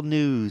Plausible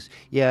News.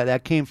 Yeah,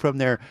 that came from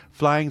their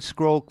Flying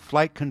Scroll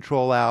Flight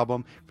Control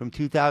album from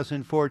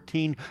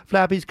 2014.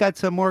 Flappy's got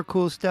some more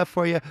cool stuff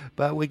for you,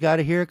 but we got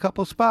to hear a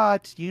couple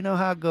spots. You know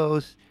how it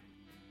goes.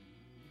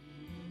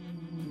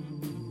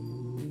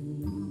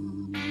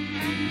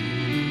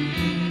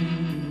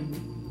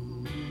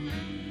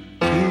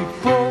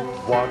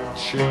 People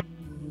watching.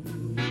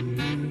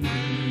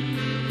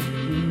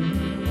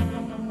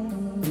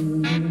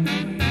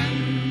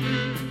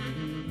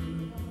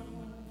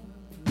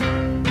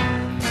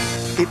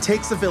 It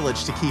takes a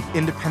village to keep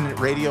independent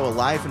radio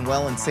alive and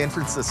well in San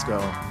Francisco.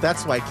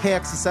 That's why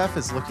KXSF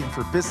is looking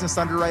for business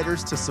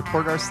underwriters to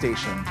support our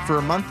station. For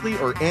a monthly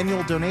or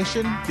annual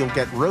donation, you'll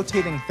get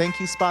rotating thank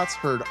you spots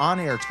heard on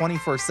air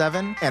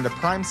 24/7 and a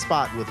prime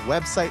spot with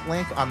website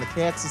link on the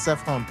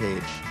KXSF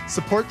homepage.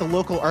 Support the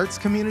local arts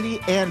community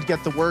and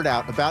get the word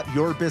out about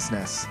your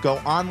business. Go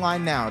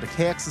online now to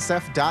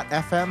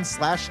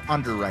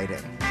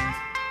kxsf.fm/underwriting.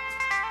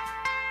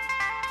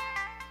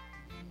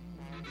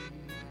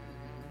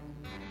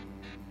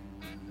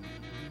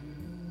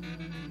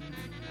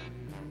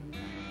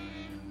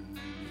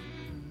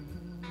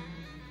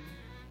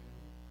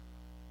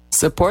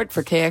 Support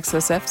for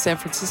KXSF San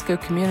Francisco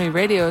Community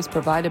Radio is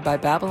provided by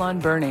Babylon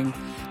Burning,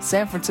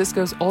 San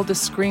Francisco's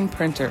oldest screen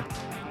printer.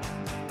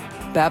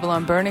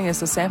 Babylon Burning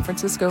is a San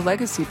Francisco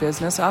legacy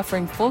business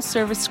offering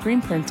full-service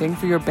screen printing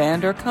for your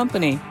band or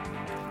company.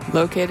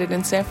 Located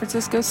in San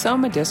Francisco's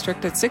Soma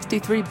District at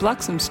 63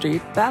 Bluxom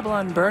Street,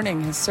 Babylon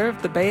Burning has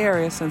served the Bay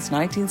Area since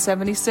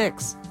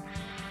 1976.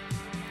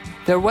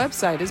 Their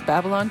website is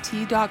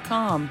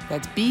babylontee.com.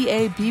 That's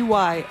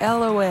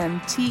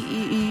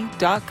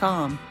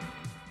BABYLONTEE.com.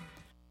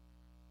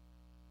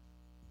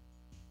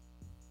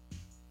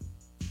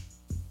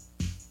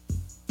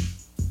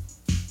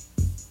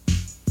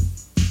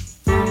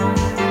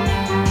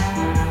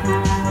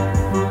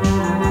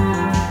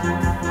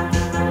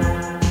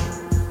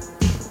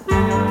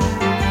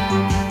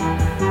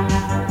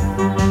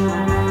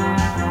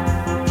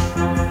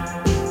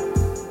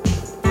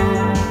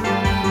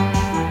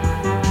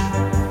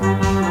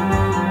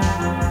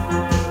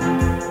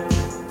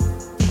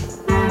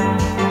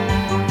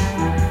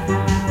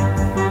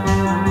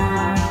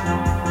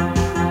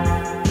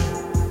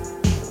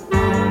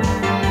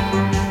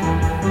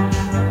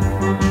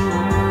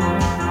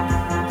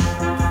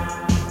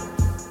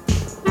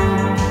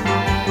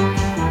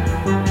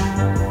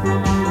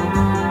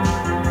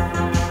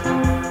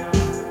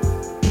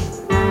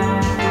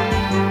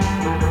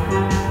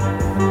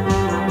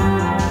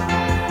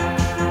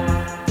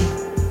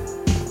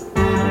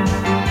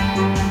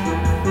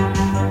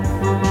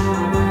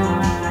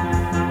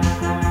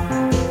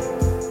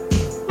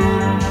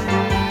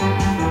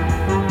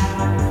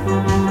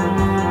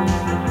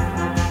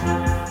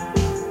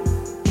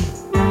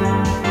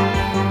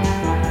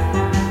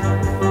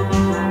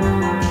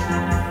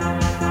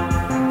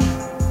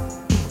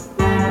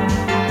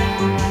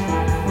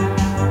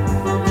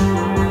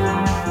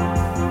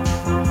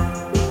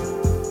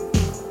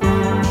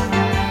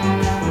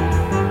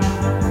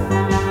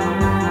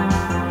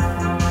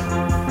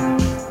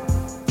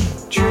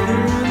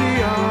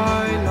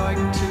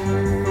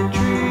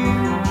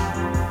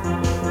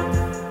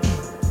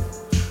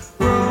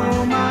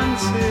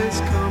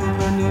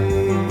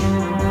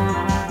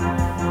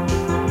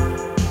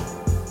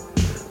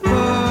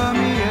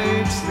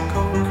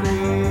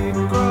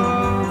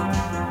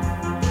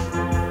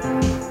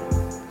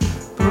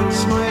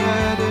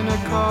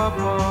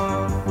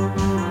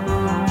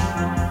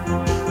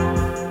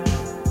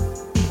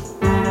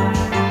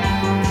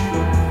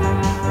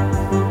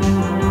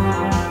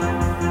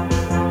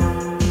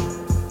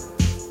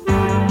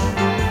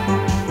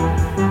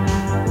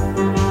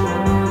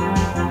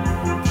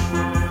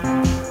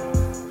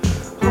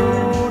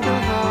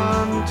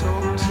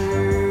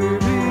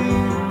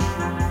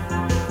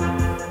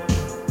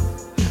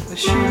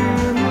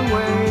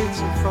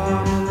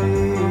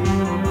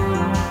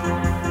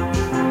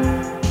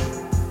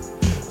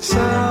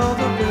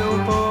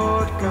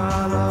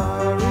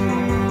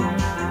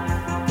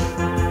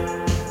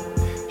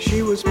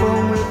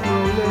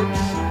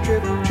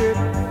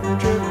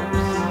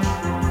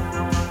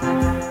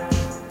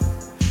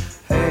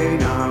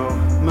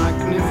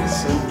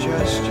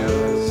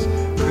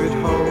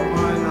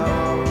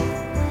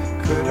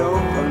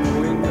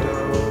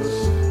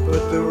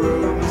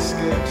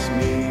 escapes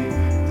me.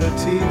 The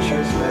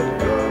teachers let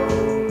go.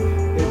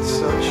 It's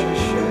such a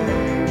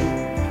shame,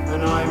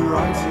 and I'm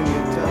writing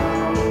it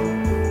down.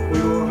 We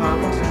will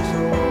have to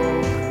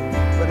talk,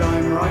 but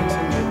I'm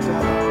writing it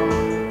down.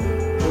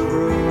 The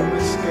room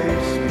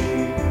escapes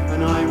me,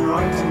 and I'm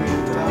writing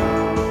it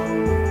down.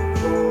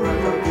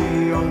 Forever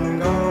be on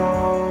guard.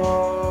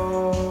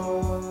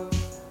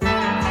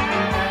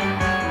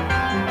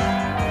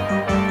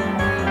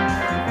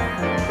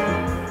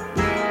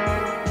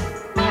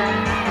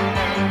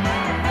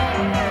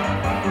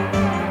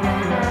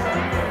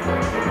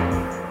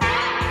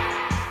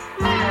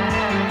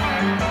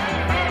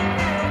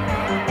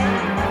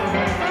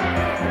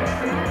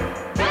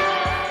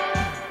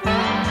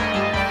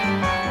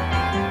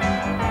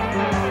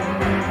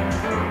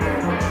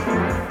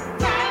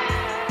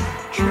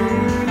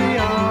 Truly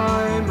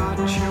I'm at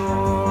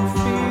your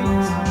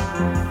feet,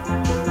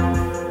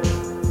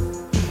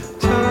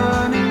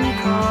 turning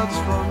cards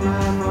from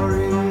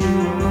memory.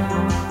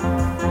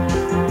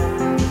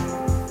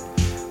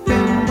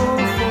 Bimbo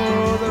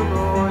for the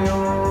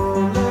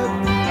royal lip.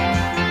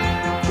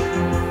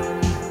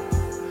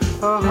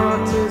 Her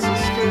heart is a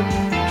skip,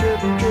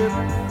 drip, drip,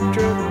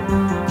 drip.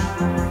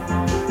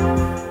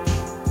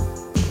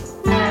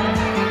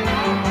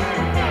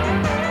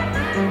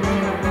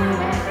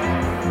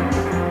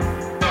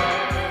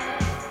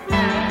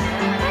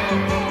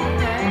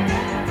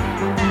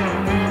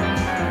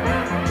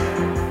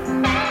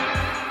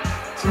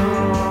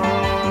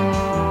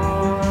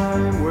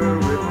 Time will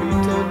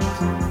repeat it.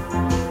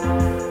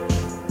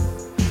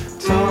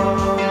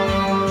 Time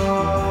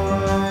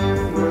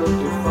will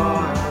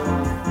defile.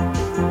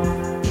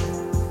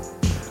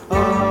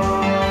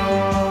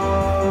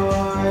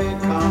 I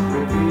can't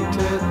repeat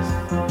it.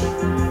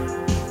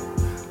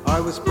 I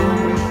was born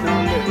with no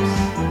lips.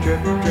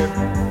 Drip, drip,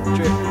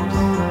 drips.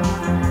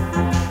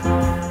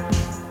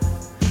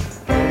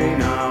 Hey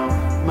now,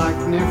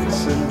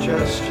 magnificent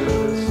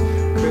gestures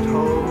could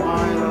hold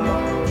my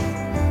love,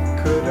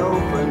 could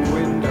open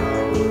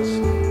windows,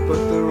 but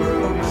the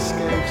room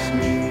escapes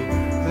me.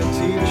 The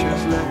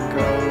teachers let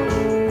go.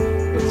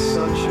 It's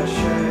such a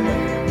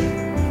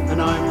shame,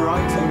 and I'm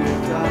writing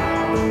it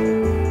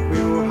down. We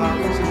will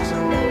have to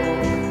talk,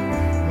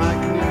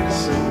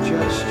 magnificent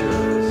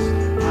gestures,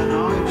 and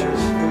I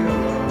just feel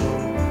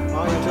low. I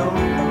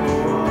don't know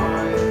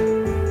why.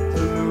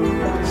 The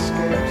mood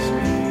escapes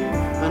me,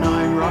 and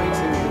I'm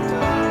writing it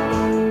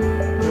down.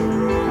 The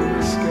room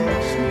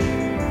escapes me,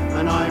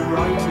 and I'm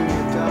writing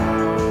it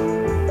down.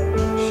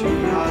 She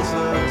has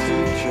her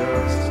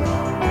teachers.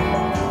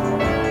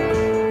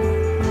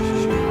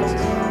 She has her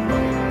teachers.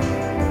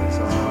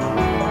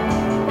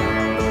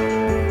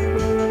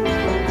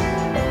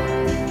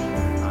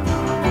 And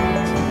I'm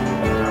writing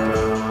it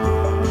down.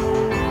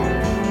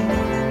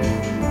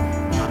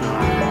 And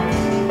I'm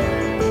writing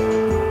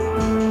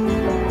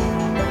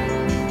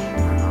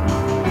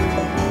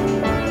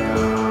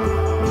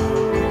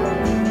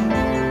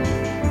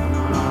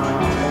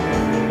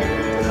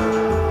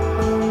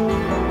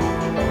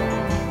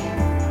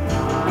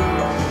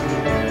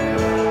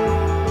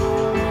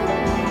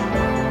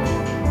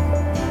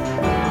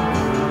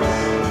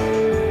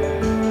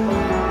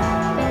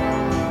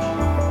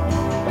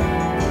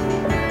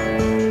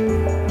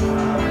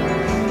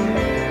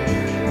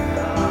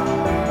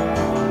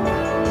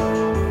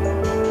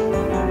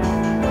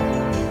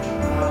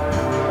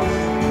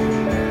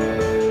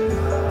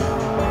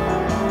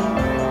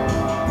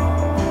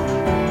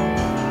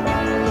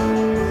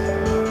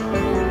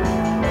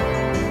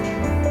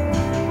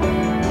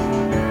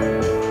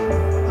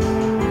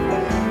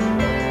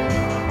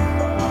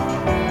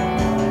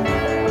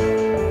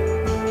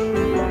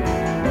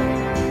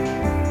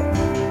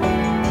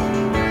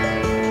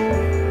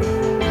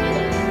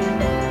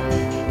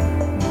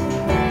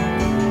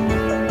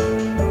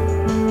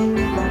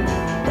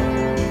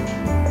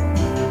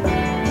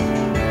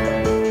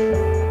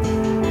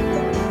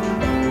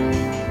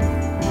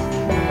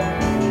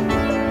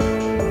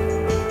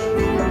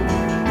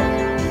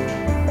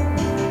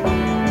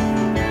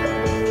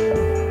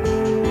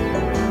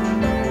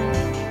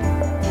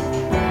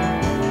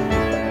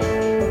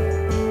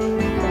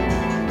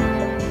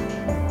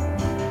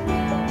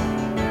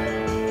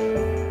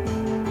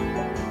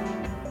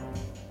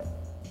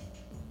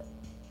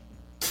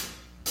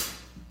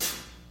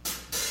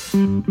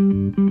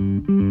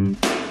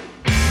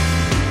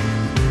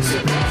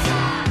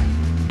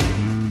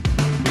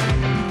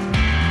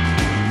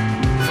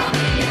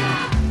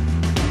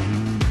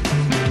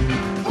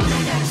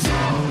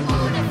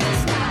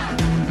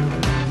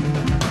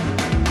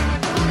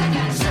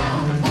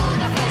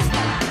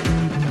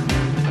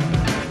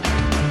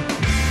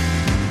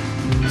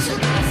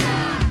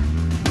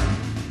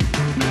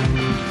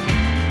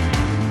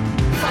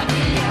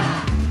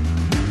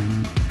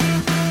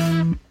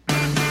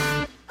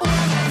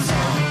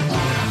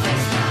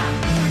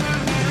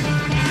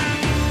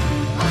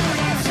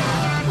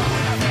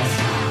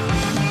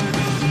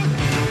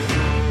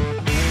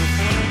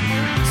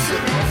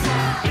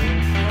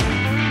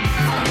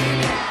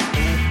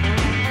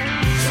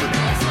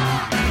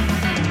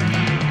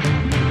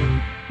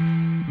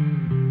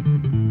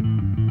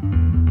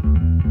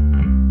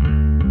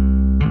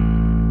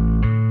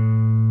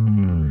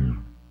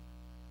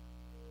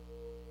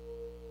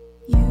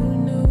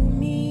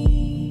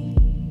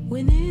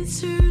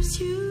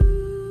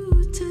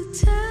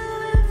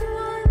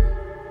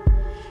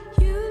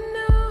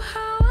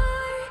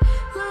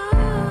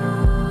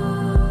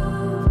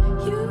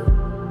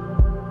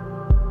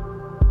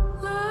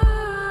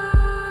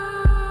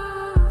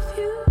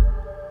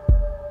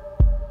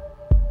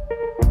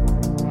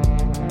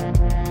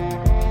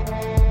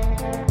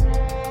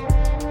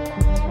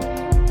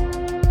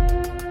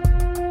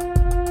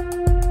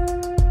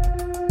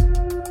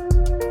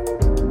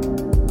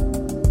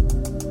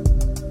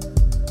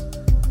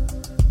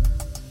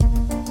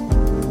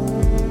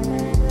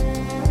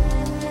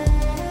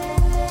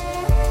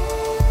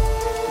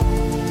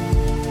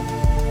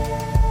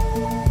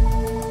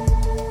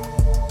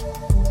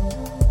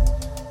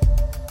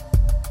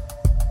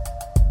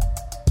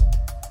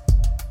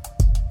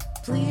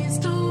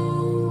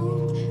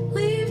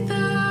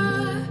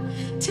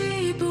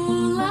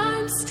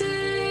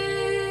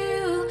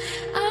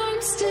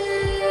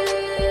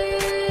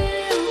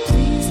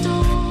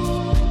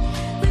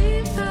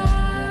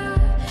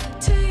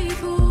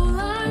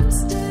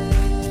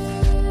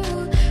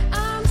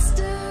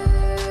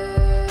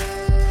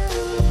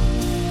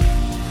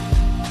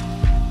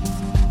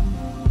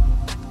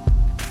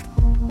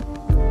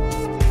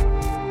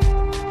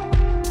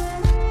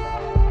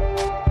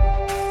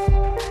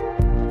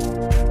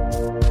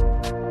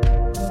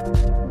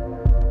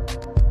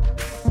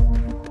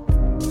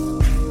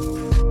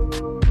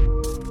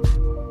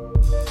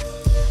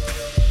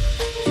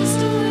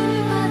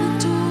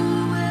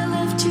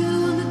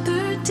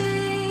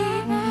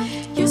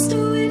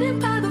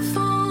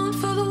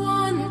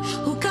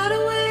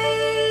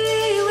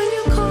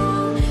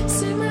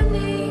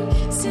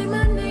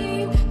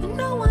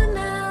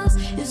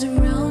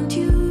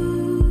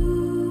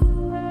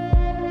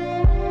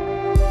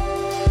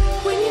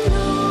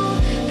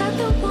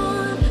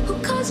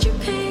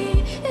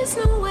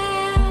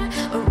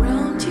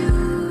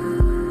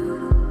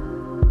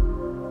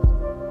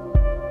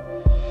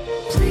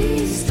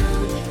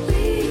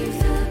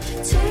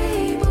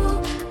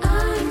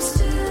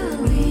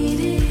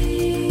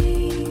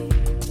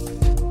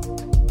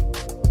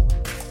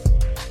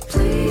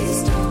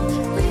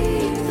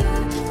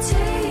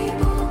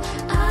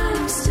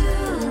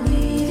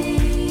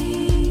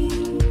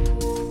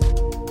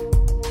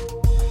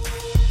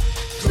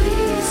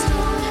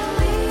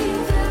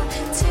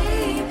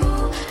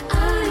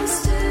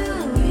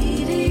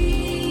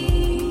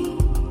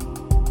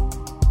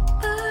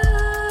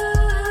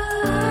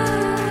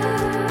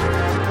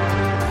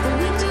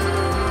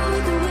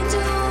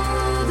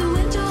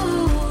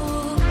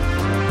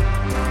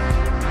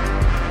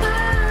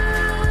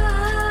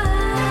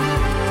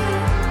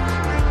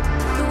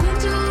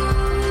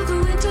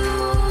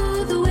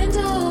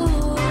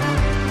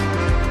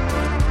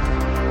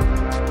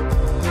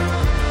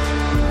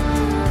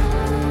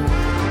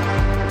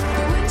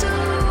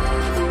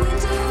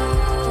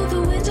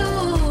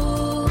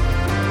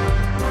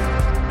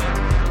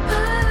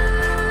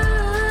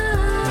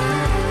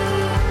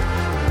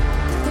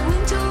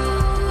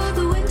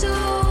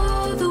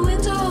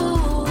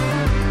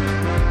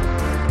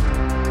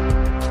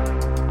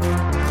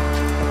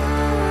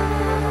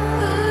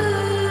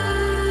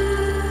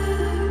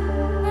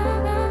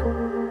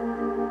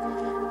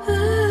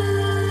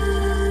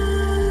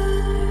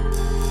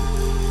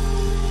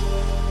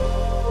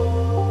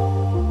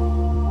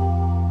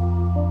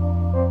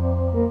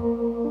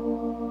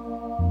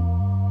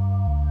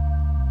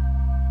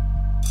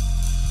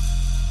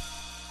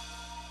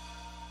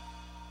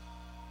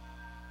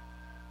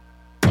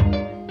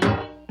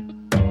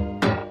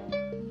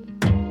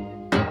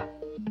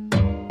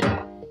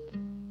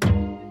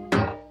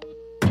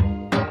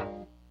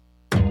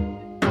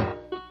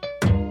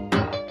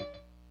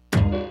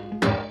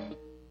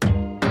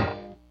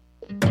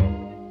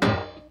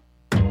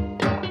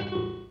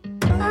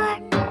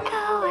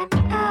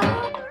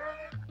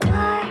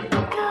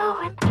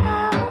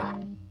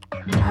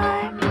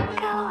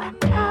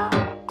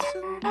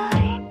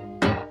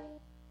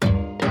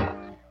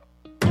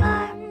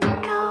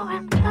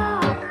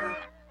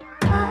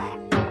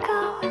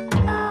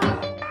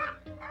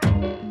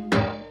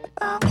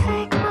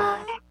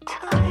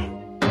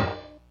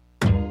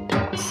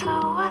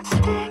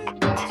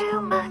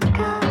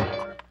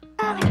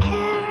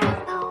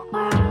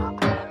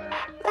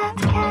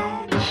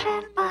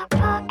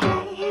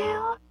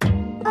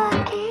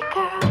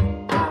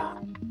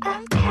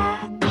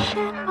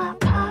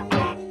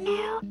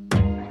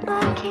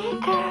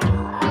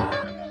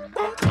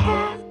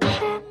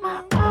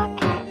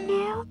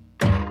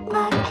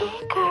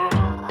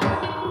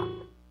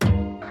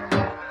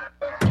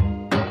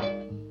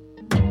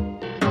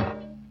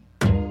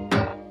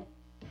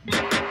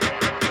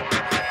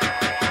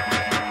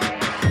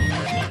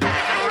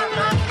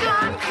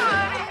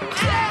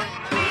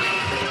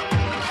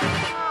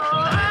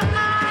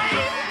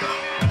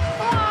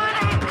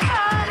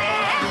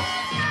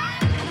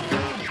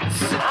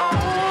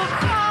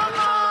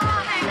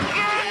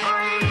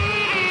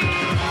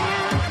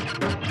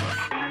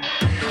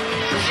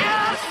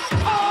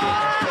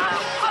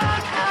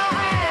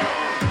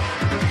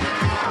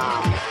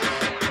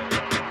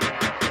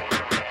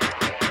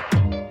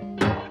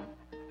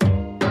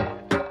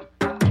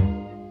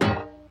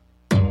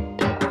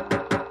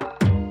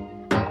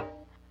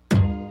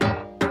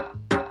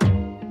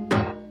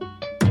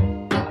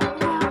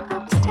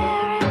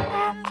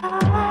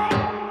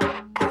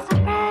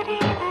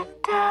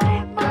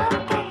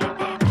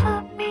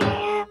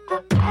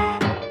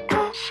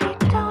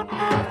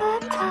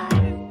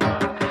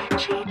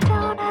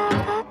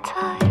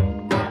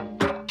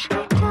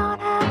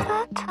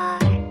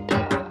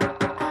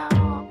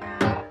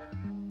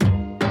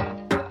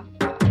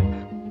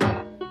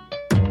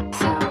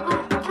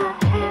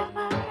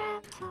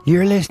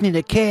You're listening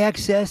to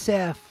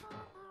KXSF.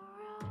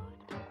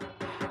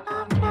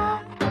 I'm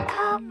not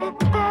coming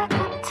back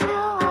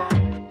until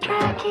I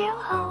drag you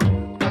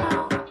home.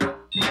 No.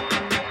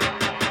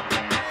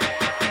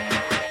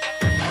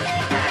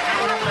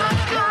 My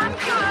gun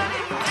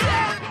couldn't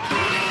take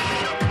me,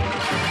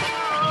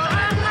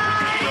 and I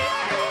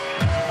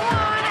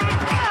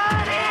wouldn't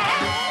cut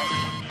it.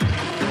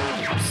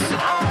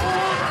 So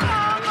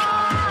come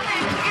on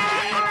and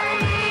get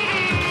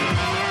greedy,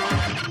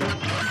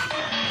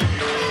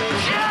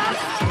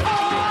 just for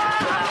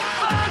a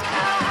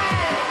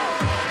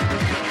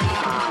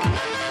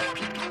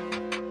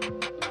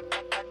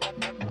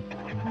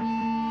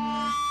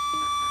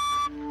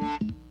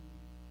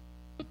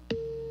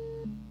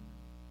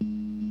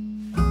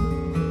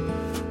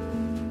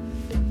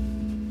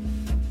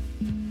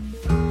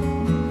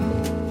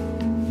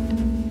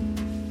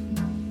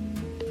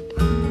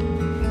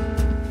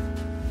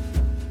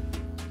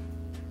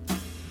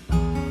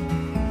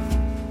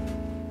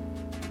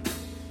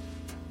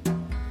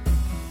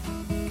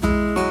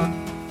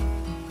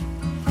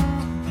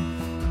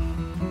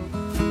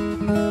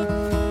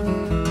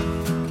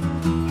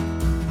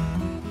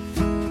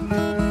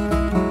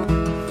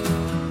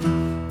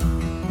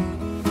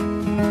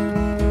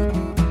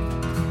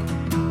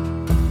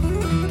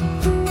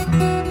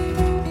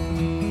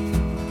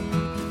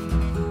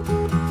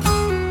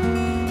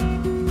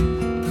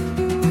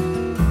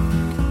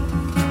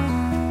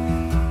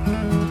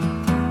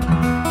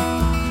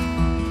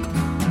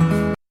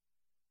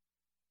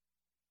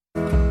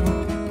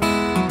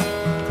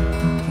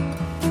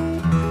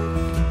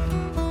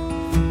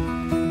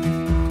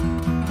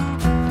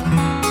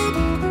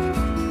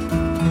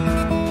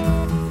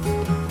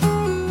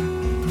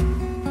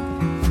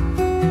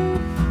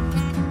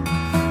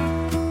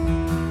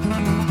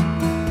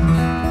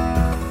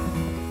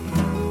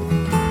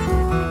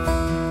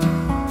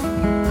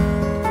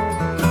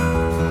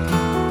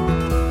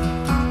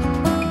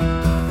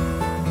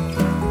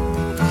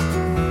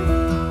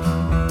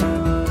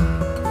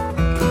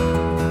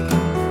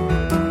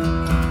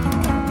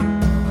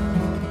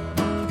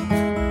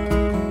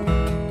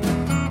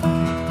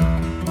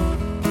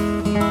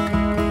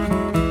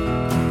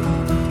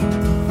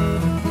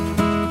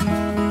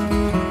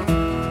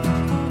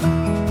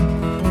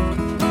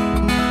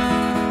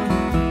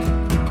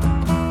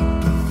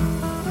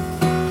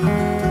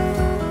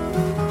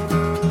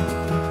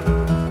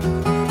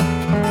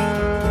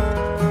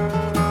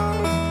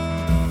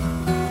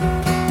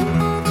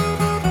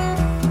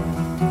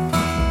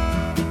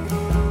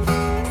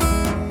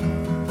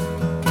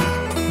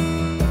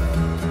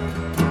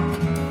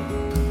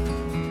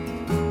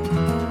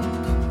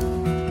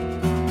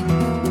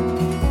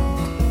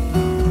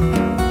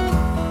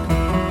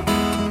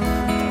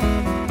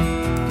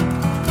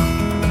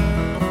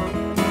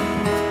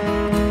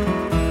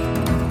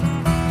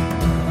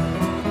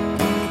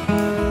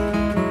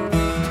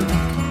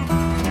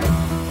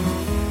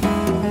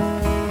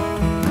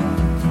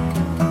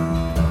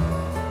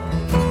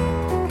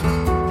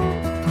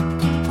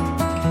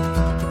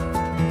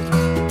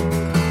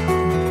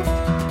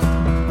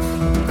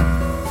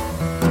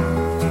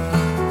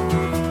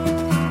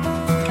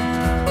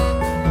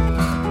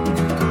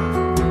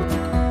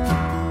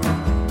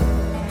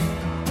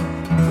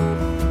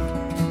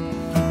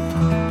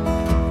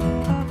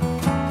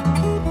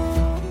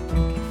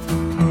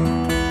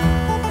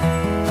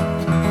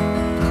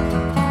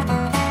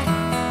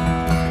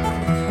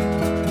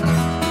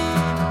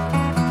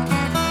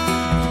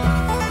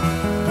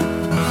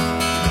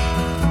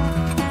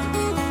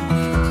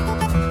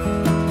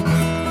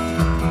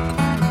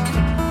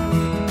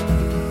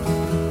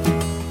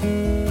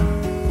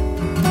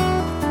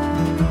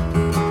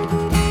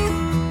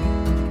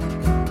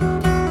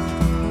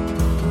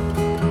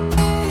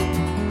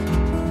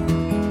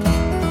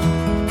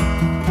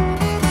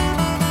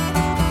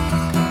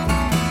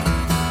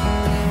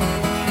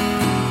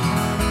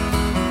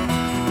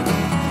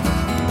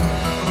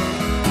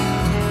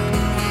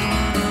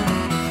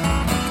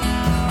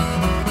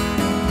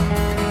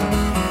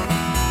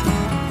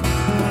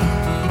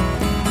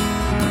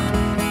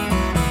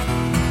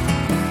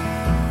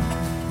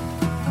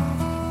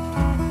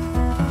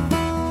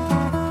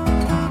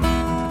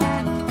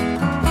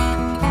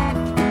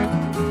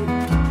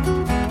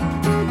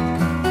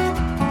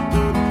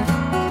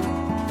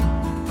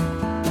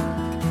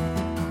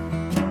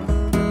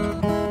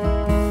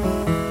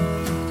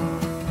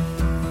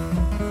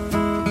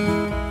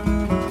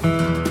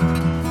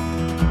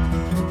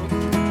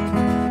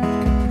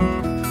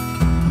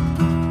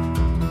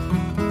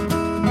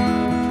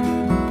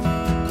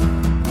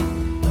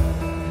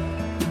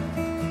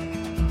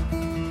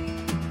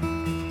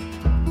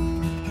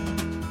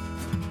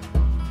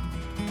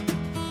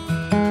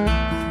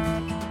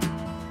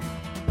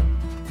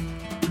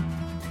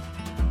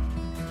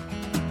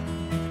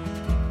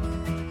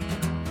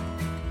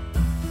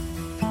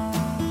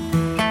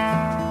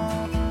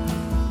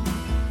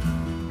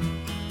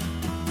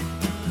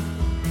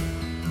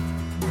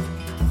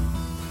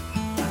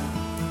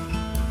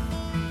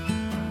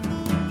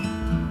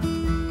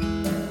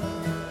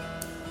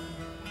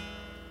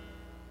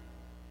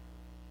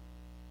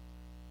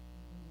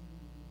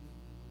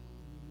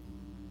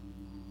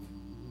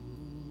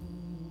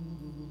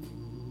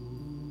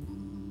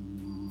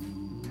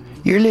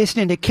You're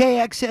listening to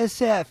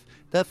KXSF,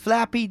 the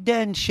Flappy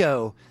Den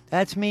Show.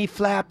 That's me,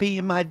 Flappy,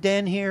 in my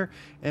den here,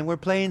 and we're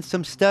playing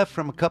some stuff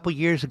from a couple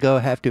years ago, I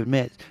have to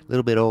admit. A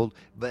little bit old,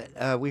 but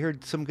we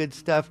heard some good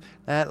stuff.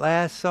 That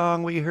last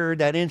song we heard,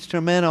 that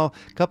instrumental,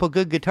 a couple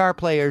good guitar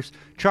players.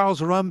 Charles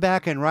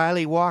Rumback and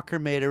Riley Walker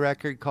made a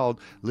record called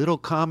Little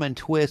Common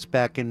Twist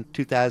back in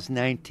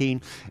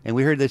 2019, and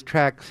we heard this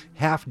track,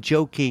 Half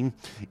Joking.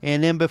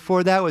 And then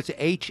before that was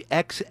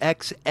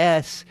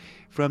HXXS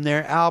from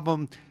their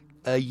album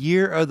A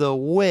Year of the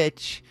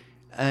Witch,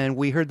 and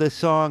we heard the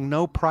song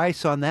No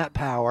Price on That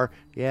Power.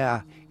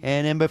 Yeah.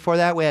 And then before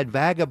that we had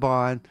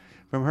Vagabond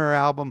from her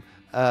album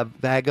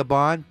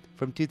Vagabond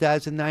from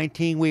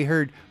 2019. We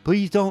heard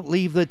Please Don't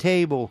Leave the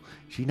Table,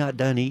 She's Not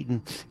Done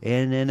Eating.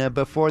 And then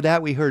before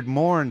that we heard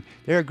Mourn.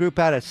 They're a group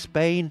out of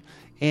Spain,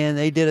 and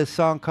they did a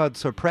song called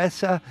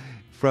Sorpresa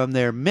from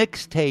their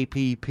mixtape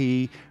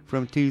EP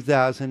from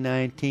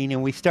 2019.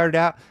 And we started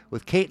out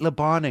with Kate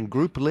LeBon and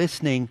Group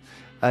Listening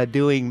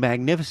doing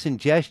Magnificent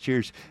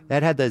Gestures.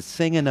 That had the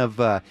singing of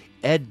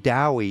Ed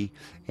Dowie,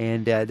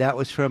 and that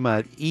was from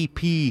an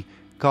EP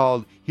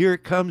called Here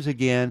It Comes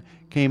Again,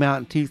 came out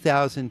in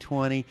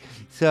 2020.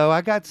 So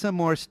I got some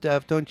more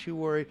stuff, don't you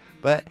worry,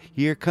 but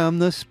here come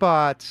the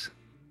spots.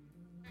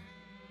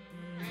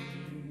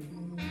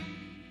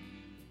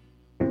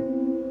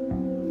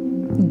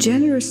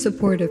 Generous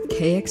support of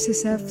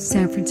KXSF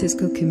San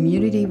Francisco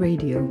Community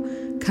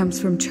Radio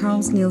comes from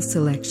Charles Neal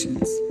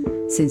Selections.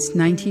 Since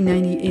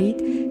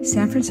 1998,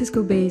 San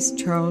Francisco-based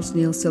Charles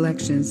Neal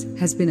Selections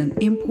has been an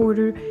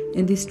importer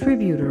and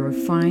distributor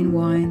of fine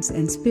wines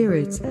and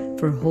spirits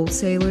for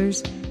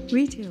wholesalers,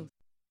 retail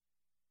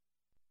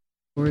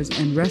stores,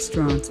 and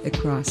restaurants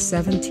across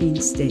 17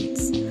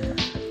 states.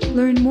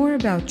 Learn more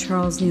about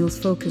Charles Neal's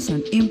focus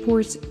on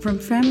imports from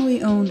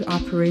family-owned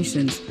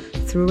operations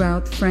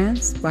throughout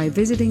France by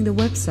visiting the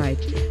website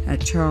at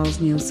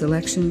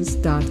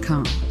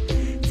charlesnealselections.com.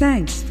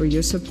 Thanks for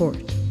your support.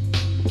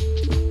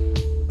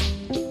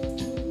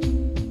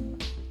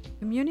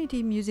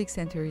 Community Music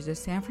Center is a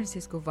San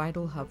Francisco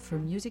vital hub for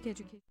music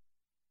education.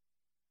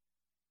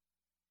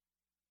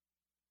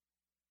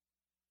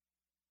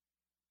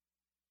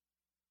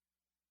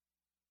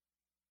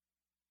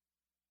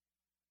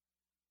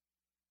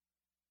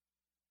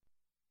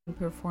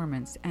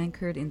 Performance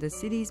anchored in the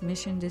city's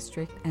Mission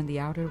District and the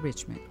Outer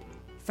Richmond.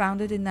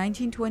 Founded in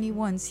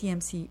 1921,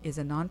 CMC is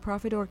a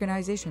nonprofit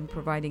organization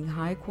providing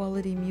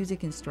high-quality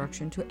music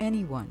instruction to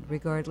anyone,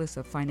 regardless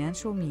of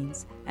financial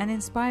means, and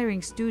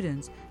inspiring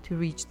students to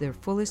reach their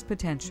fullest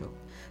potential.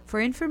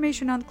 For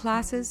information on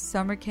classes,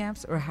 summer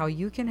camps, or how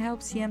you can help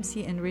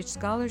CMC enrich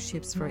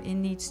scholarships for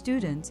in-need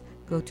students,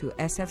 go to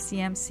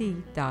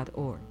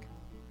sfcmc.org.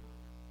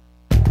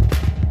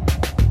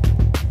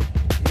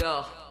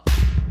 Yeah.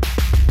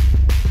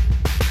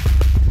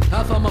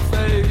 I found my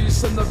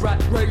face in the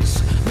rat race,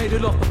 made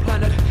it off the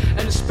planet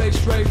and the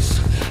space race.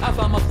 I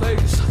found my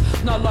face,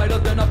 not lighter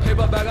than a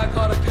paper bag, I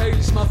caught a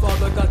case. My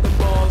father got the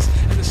balls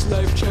in the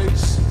slave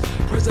chase,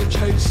 prison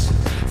chase,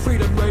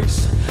 freedom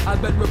race.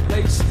 I've been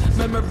replaced,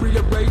 memory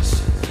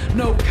erased,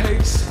 no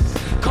case.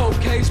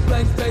 Cold case,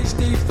 blank face,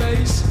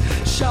 deface.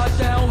 Shot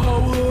down,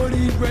 whole hood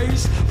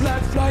erased.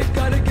 Black flight,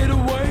 gotta get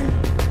away.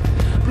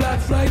 Black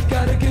flight,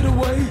 gotta get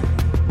away.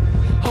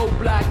 Whole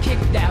block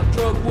kicked out,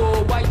 drug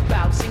war,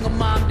 wipeout. Single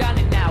mom down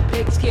and now,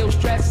 pig skill,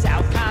 stress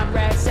out.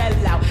 Comrade sell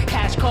out,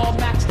 cash call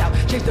maxed out.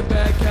 Chase the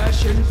bag,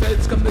 cash in,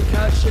 feds come to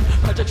cash in.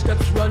 Project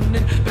steps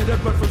running, better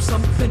run from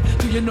something.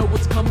 Do you know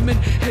what's coming?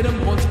 Hit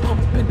 'em once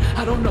pumping.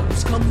 I don't know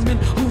who's coming,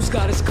 who's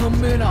got us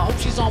coming. I hope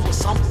she's on with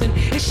something.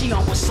 Is she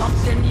on with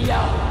something? Yo.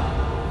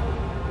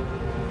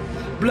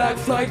 Black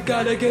flight,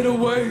 gotta get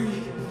away.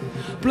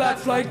 Black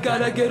flight,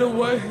 gotta get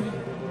away.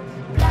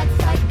 Black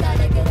flight,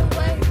 gotta get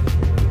away.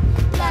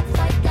 Black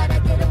flight, gotta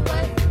get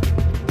away.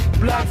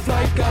 Black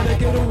flight, gotta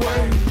get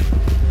away.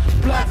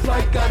 Black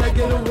flight, gotta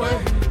get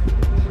away.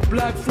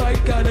 Black flight,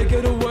 gotta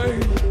get away.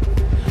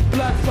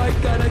 Black flight,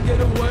 gotta get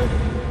away.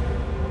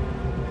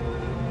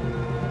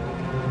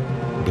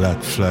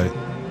 Black flight,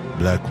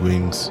 black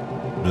wings,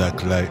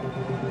 black light,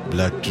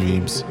 black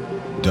dreams,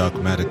 dark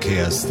matter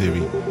chaos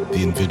theory,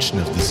 the invention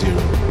of the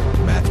zero,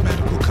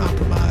 mathematical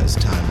compromise,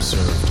 time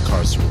served,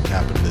 carceral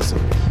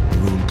capitalism,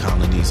 maroon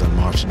colonies on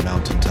Martian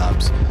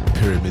mountaintops,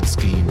 pyramid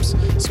schemes,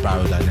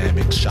 spiral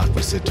dynamics,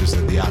 chakra centers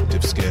and the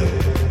octave scale,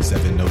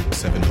 7 notes,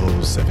 7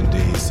 holes, 7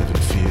 days, 7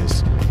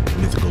 fears,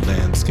 mythical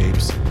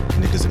landscapes,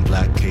 niggas in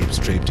black capes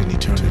draped in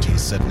eternity,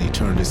 suddenly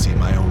turned to see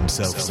my own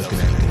self looking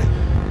at me,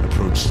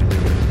 approach the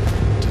mirror,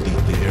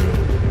 delete the error,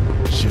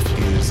 shift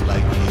gears,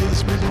 light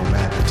years, mineral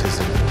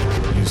magnetism,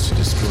 used to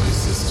destroy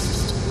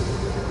systems.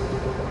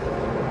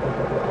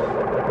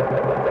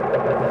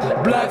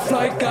 Black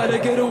flight, gotta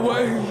get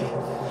away.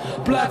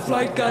 Black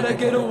flight, gotta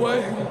get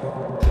away.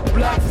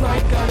 Black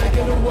flight, gotta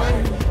get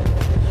away.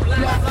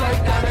 Black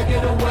flight, gotta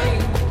get away.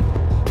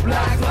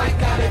 Black flight,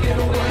 gotta get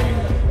away.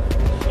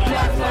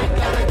 Black flight,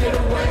 gotta get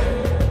away.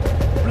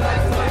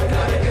 Black flight,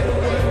 gotta get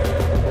away.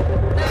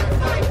 Black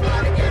flight,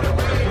 gotta get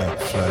away. Black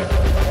flight.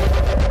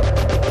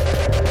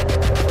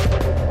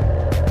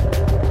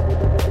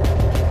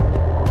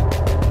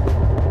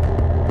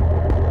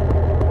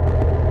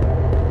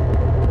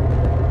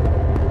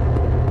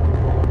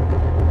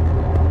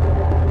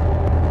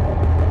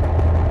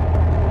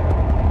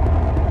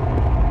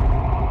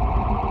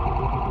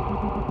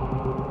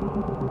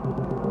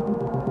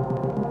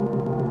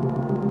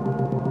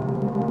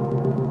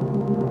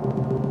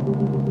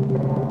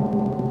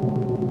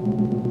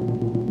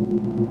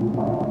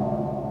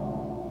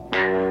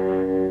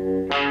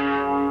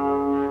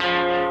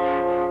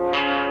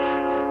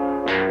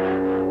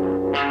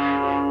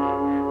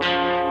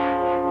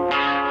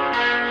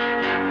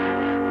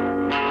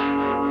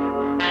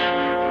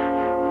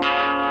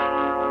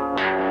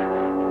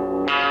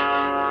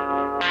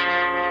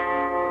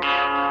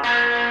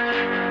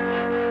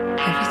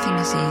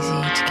 is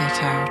easy to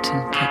get out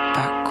and put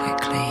back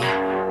quickly.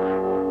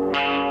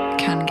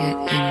 Can get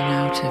in and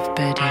out of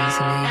bed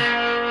easily.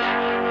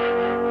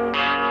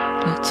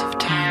 Lots of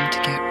time to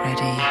get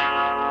ready.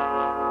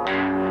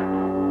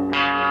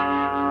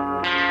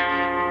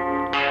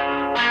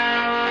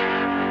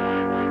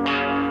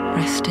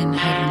 Rest in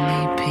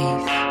heavenly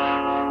peace.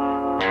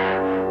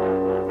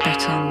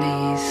 Bet on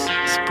these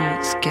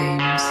sports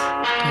games.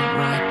 Don't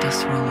ride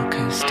this roller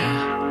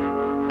coaster.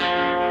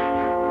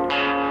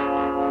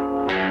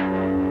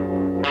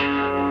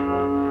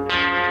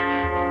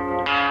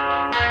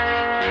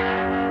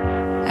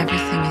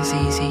 Everything is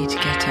easy to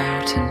get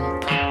out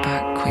and put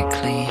back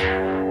quickly.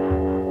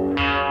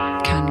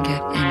 Can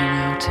get in and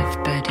out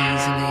of bed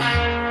easily.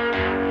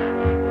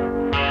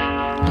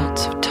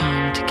 Lots of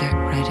time to get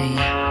ready.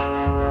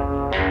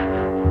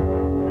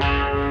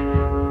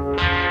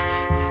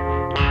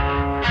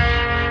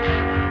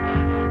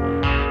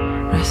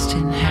 Rest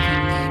in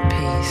heavenly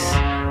peace.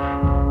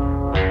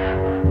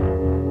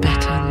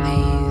 Bet on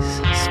these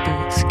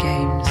sports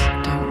games.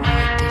 Don't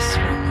ride this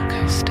roller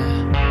coaster.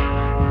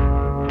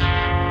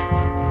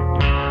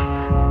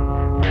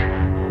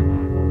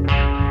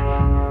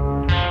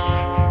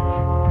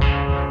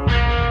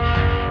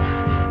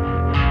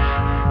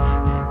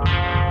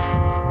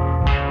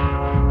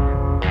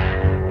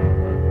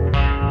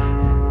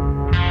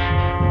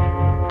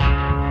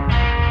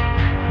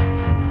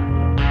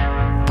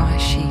 Buy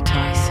sheet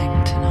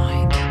icing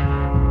tonight.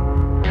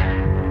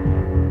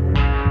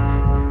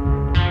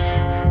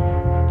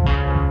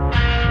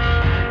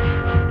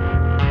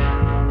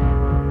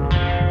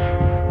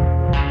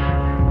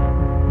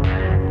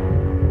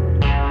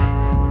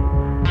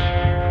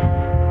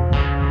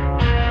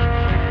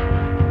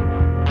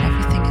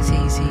 Everything is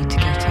easy to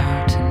get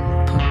out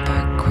and put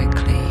back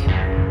quickly.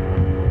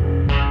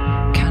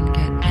 Can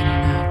get in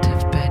and out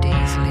of bed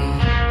easily.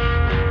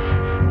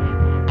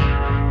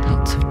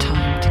 Lots of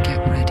time to get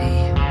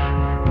ready.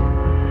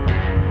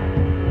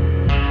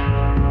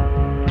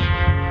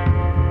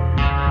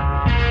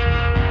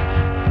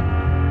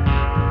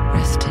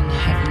 Rest in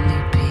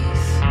heavenly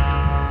peace.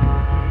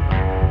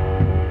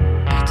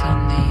 Bet on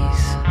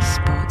these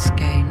sports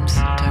games.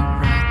 Don't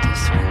ride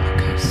this roller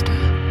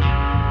coaster.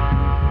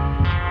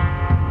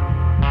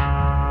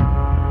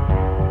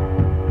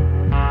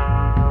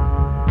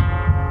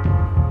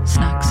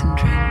 Snacks and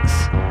drinks,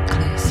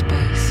 clear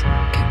space,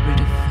 get rid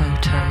of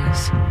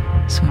photos,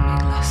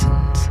 swimming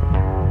lessons,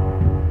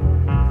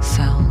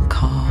 sell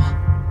car.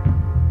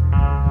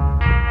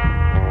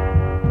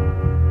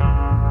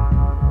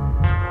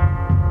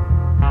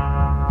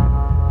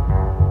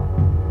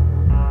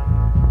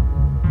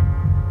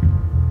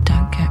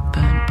 Don't get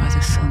burnt by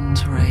the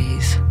sun's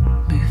rays.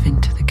 Move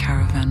into the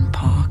caravan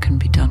park and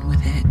be done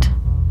with it.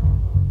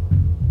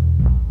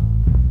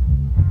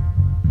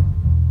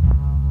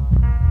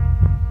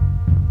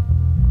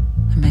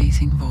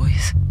 Amazing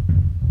voice,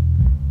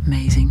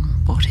 amazing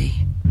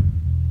body.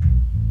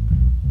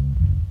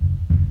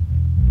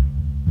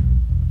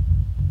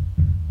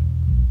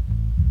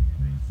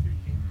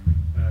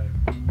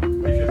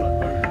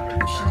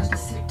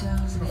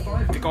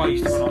 The guy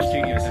used to run our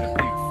studios in a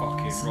big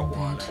fucking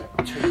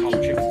Rottweiler. 2 whole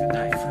chickens a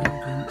day.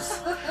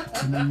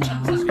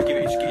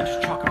 You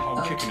just chuck a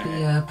whole chicken in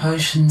it.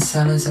 Potion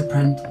seller's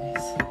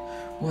apprentice.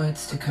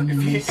 Words to come in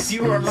this If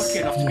you were unlucky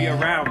space, enough to be yeah.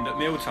 around at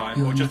mealtime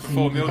You're or just nothing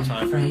before but a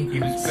mealtime, he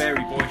was fragrance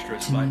very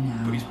boisterous, to me like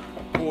now. put his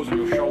paws on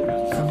your shoulders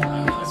and For stuff.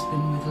 my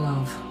husband with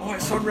love. Oh,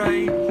 it's on Ray.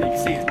 You can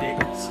see his dick.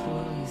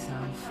 Spoil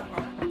yourself.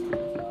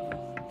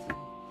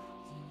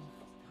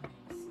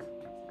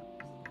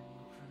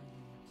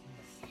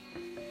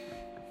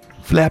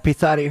 Flappy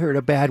thought he heard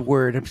a bad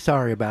word. I'm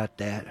sorry about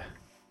that.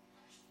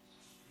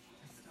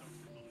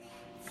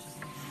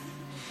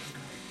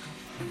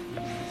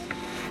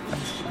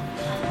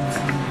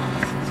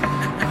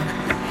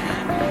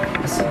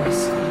 I saw a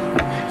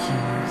squeak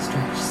cue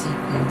stretch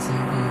sequence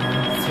over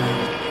your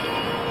feet.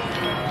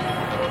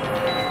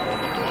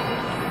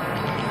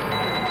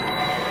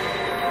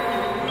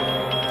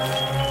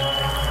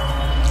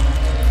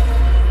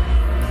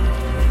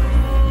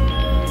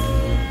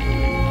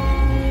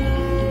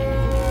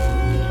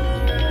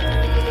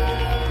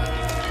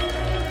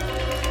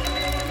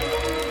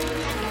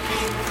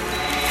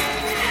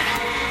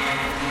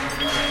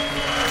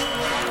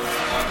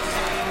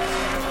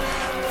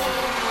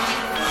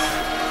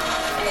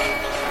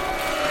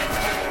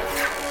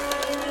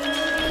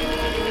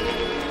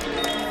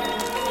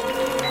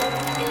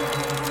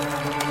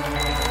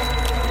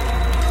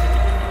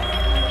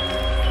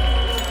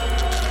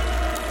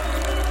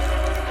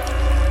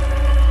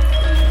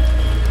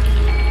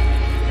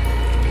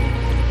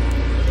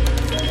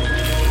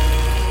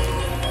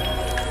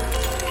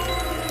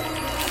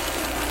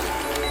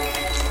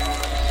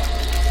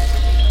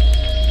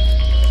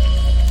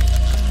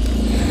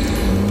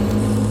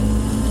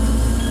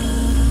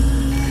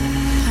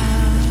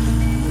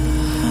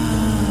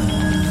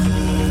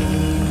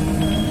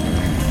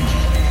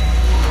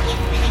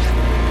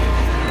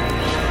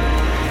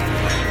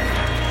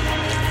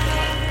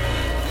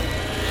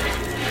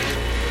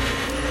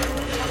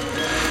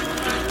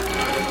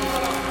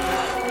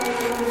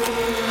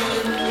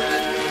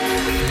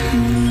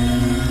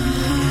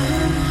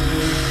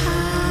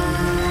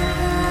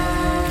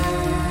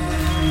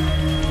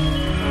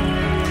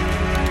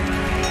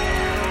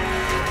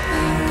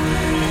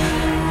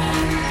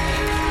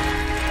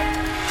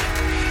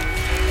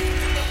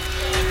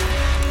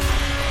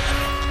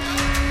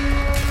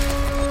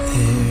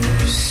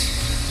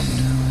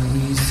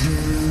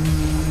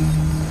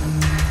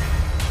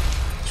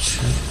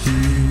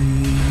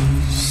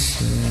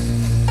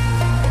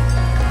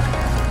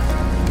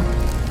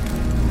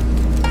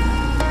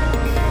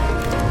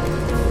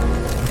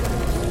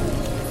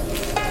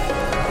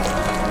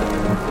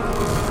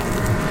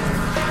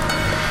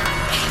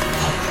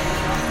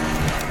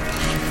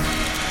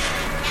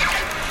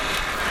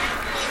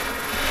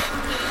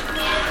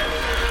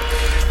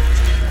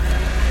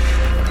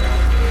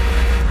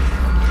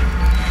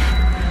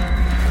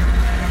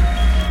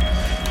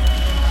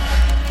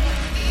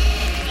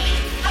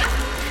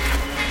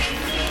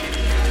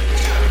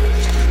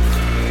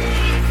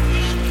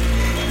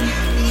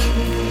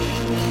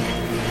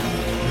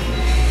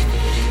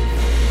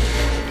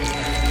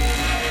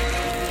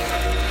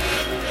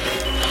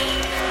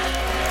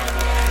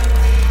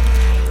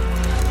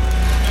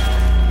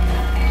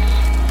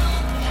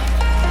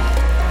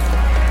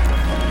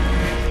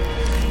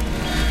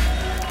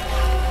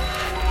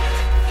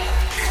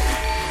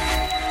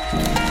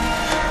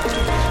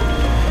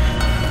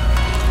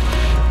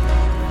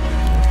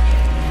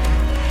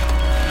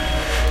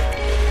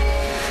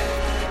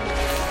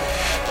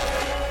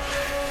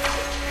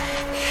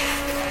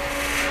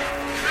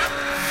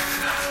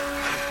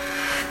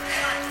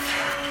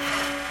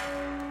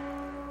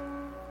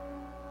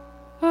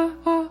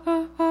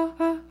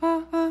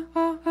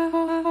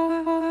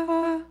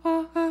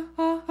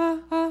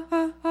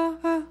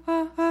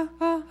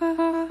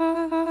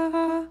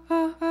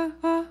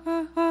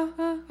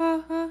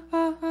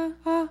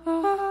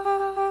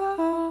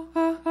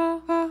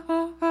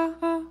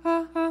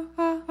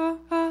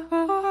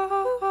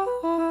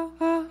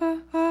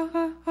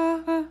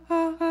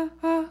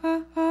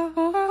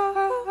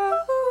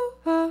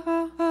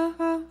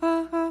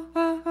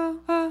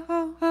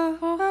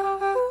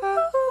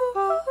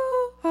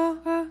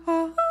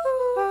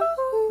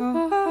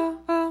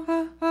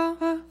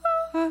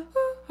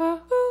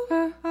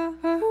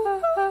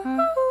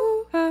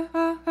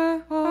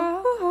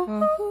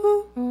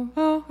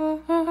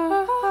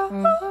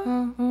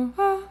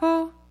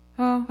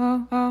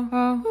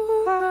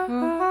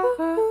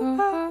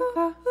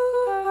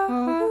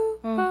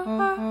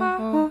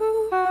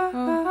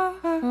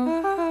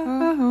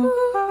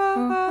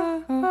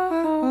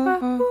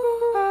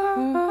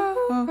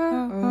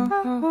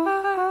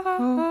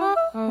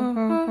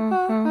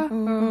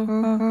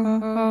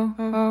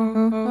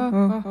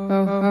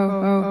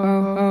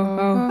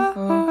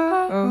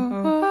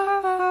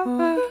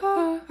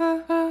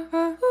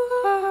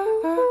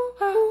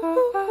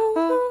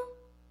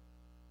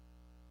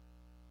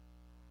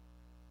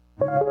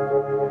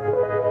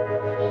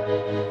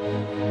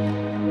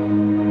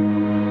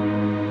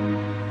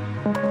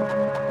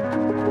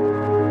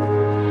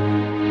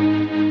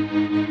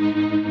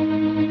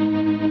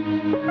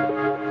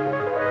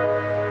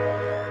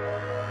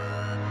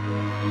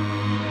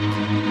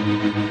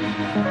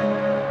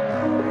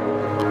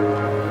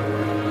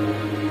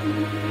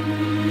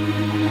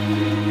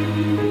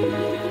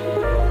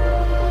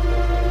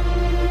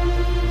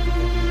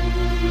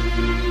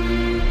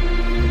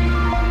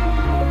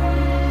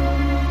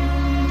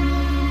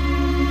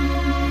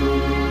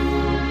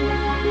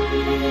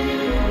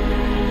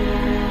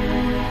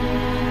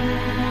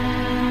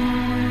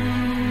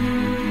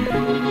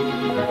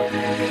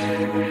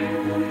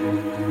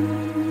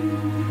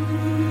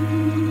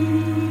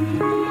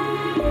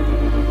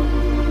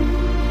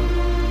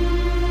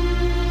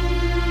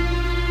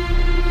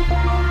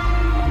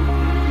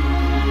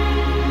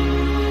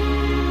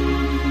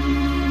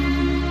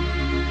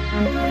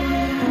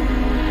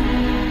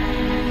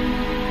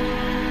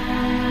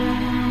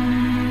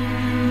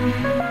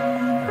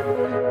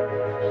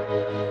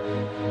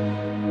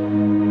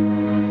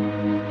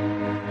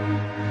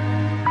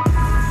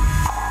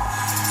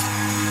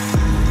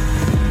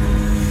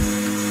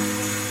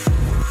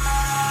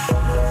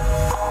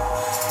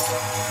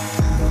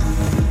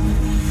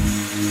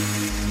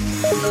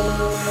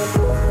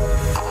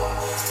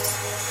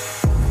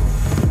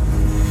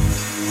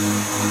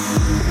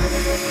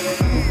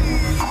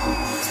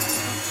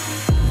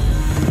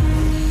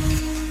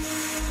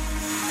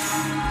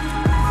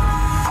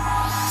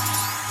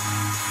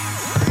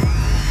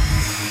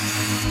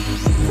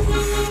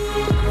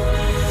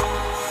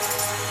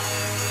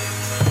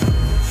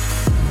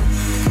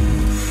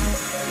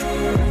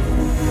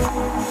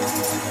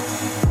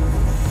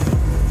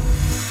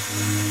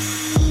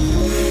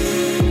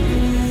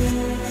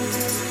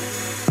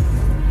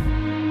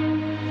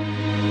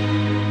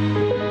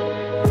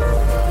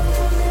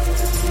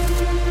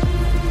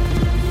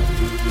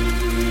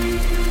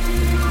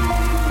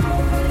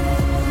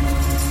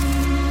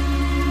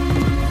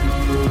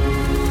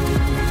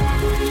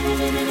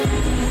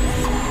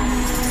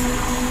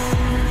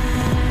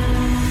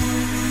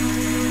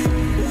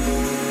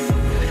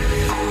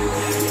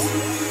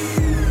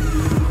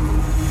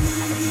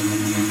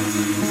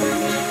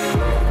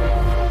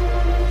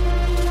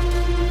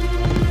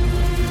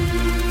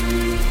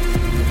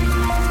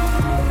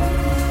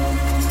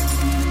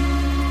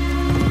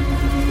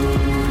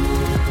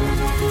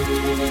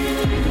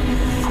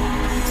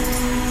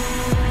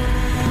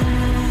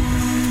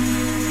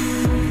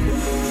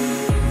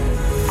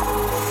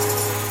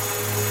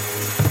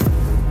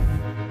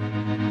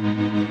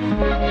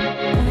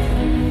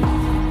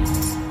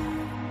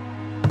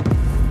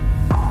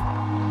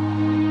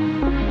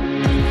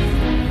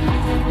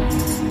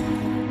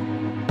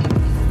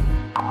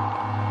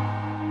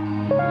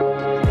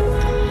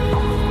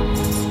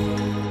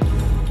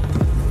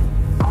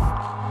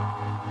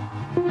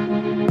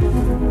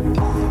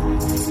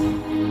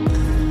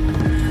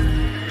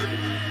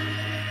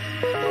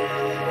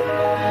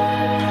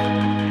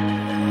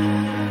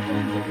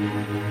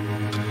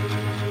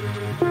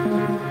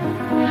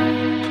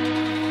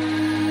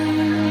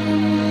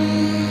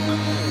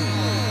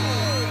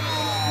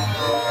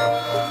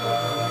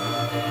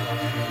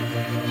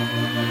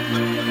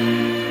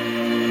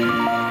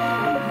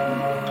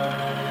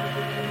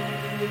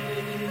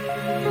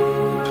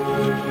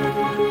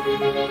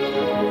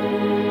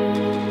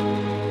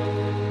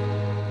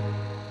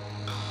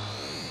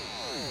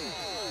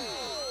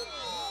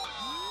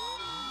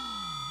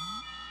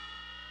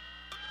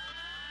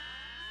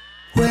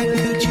 Where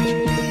could you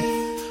be,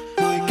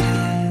 my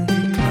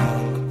candy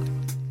clock?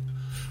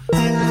 I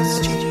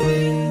lost you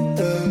in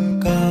the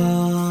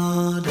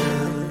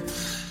garden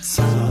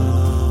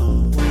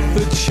somewhere.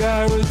 The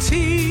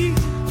charity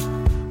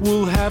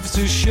will have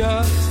to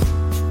shut.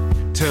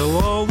 Tell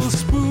all the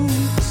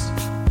spooks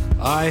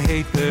I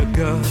hate their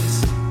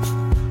guts.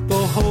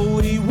 The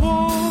holy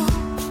war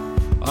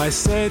I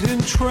set in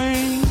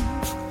train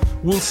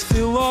will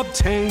still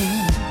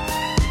obtain.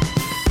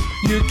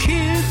 Your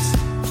kids,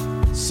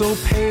 so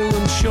pale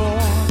and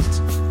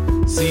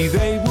short, see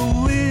they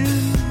will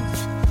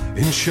live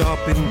in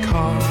shopping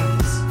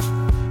carts,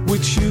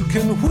 which you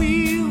can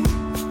wheel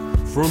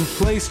from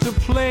place to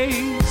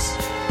place,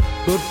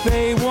 but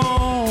they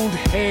won't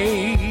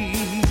hate.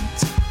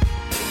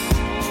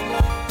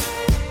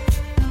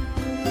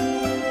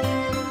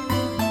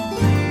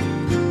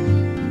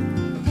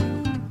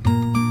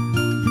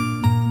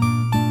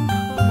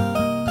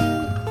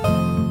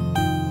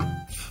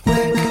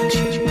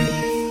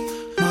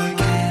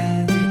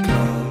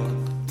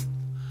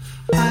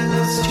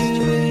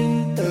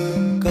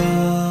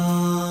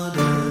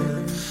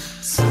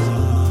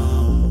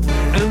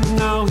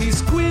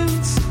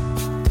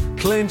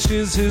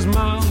 Clenches his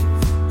mouth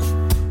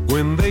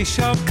when they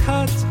shout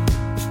cut.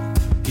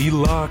 He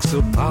locks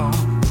about.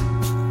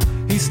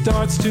 He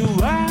starts to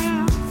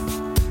laugh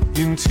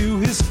into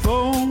his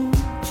phone,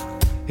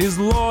 his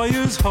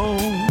lawyer's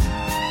home.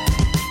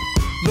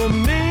 The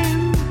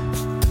men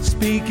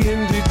speak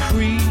in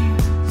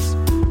decrees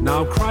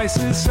Now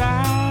crisis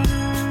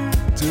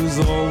actors,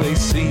 all they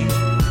see,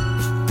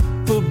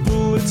 the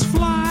bullets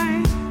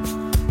fly,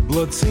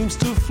 blood seems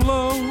to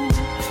flow,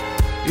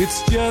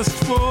 it's just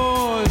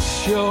for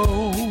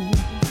show.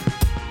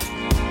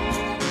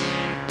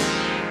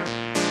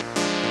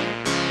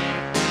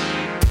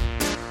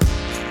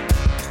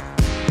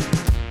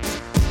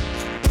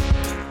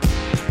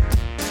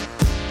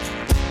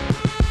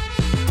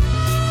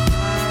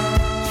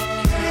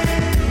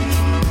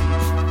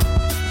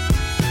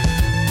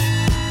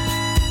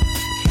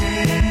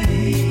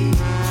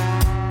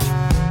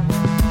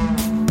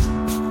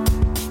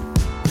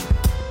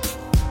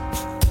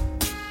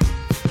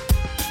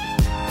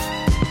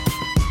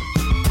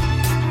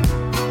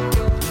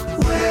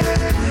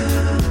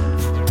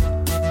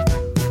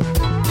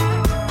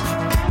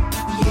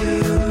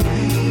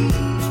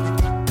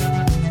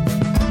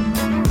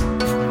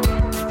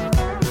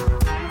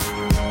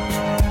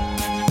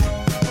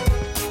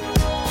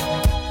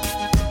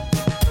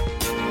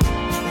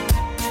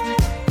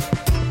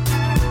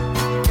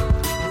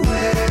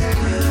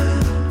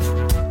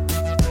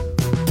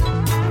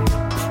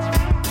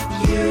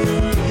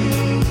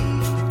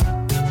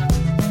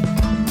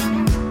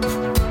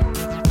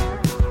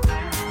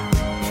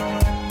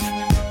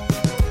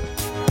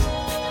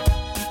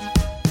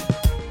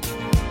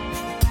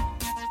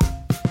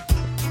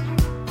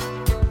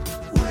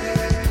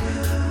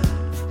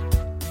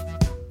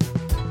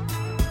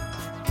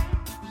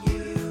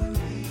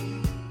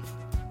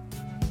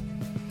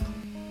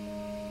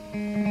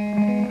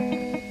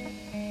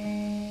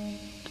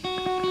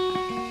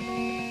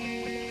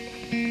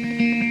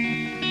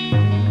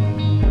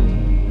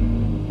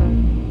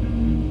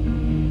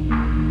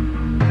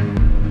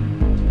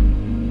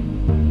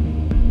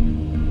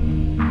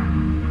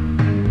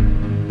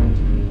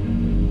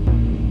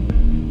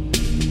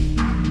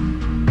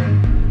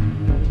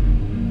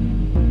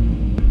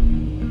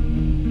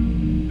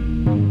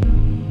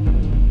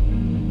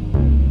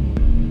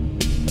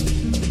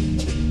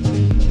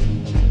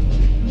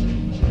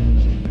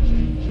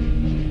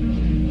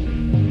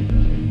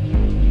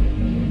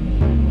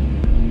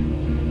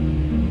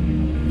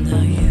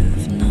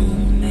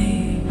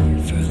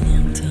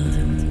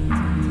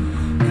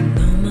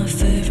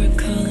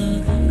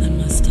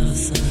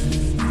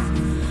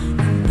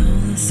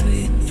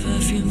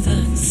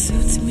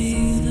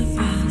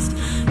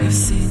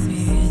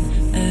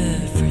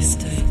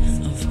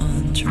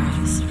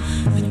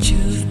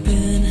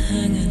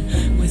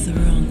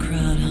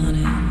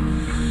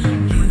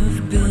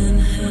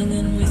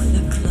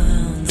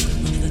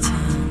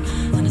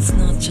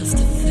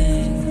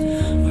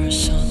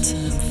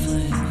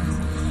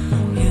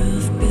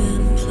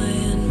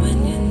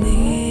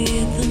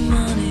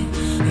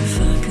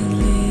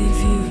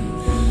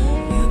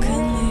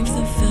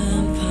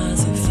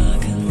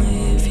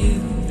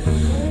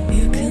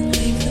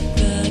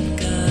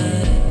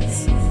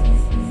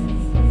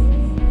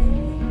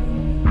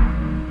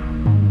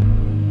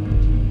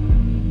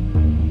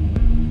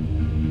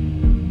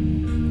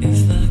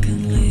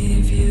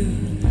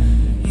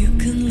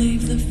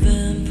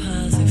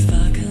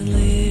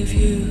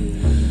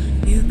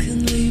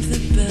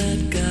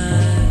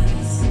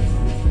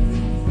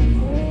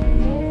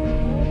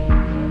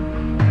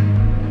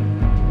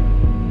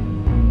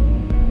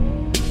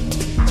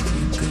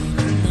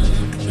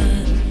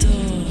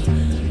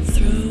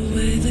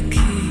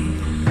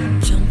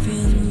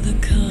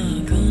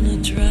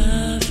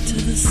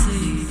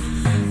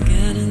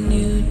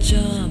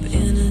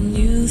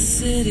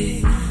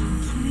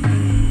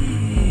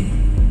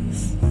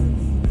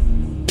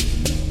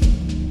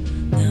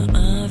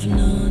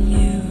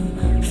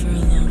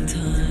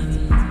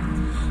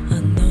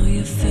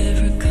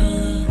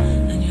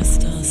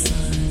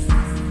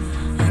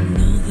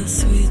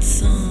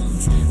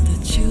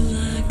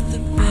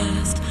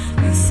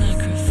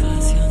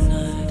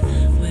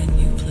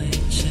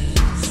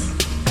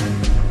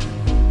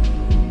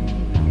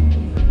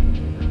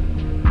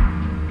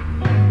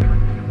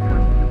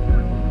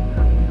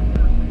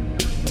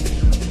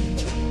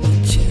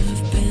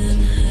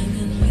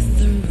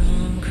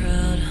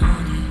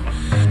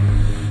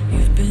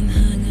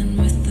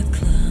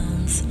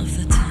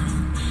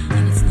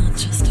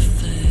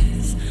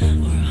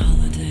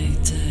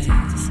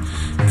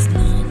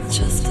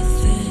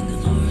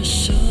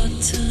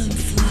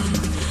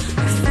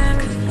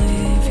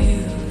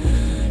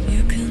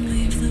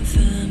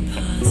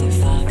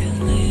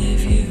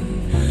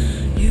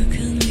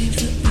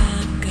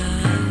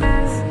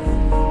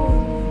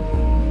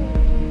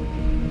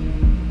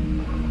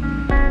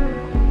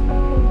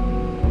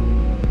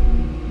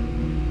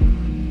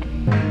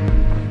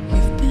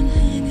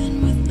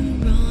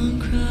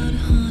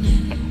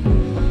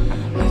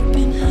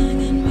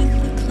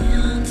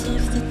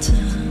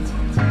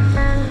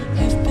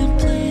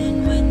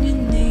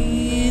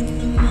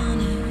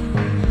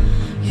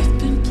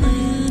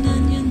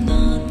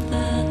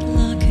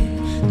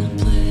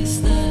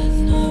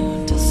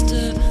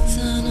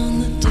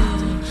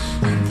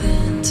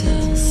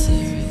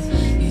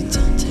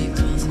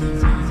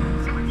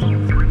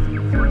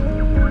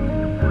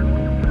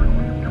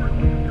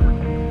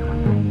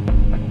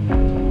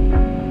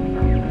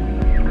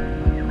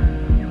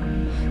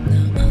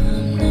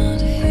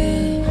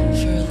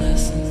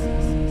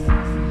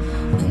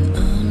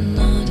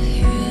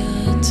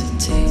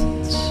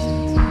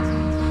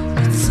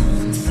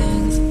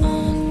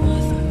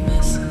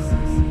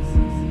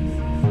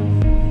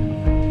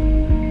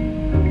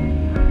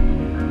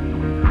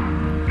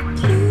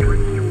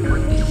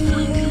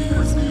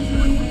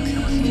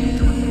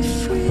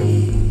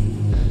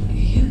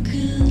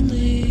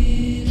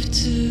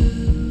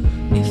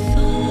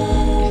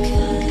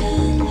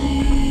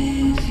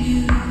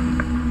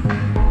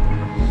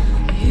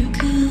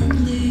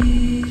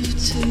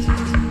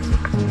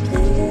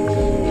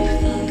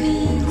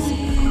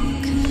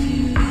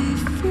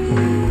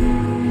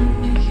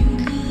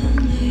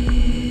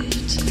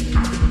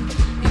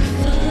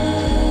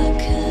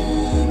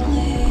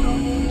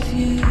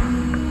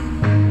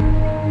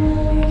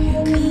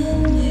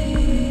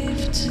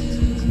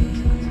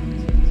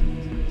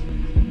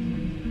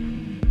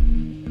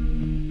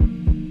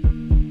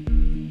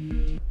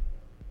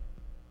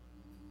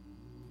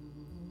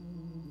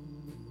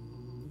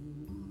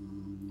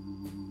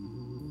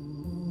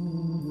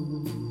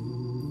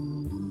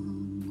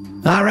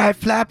 All right,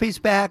 Flappy's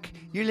back.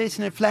 You're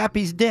listening to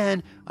Flappy's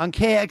Den on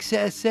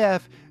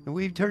KXSF, and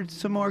we've heard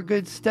some more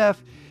good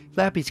stuff.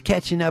 Flappy's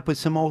catching up with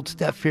some old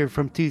stuff here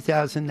from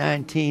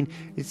 2019.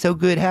 It's so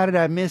good. How did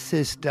I miss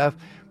this stuff?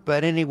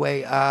 But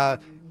anyway,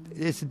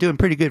 this is doing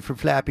pretty good for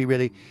Flappy,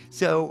 really.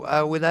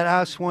 So with that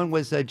last one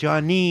was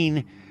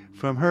Johnine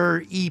from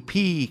her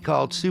EP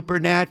called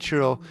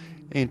Supernatural.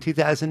 In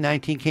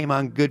 2019 came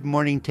on Good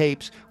Morning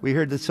Tapes. We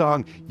heard the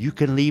song You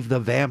Can Leave the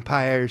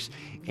Vampires.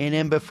 And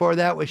then before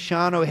that was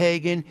Sean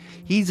O'Hagan.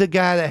 He's a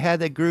guy that had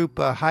the group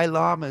High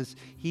Llamas.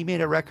 He made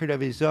a record of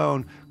his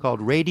own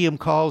called Radium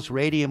Calls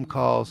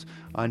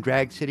on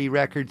Drag City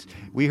Records.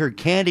 We heard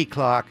Candy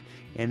Clock,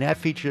 and that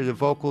featured the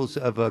vocals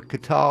of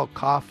Catal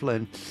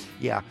Coughlin.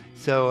 Yeah,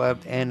 so,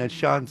 and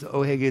Sean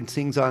O'Hagan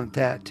sings on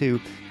that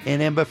too. And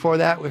then before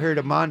that we heard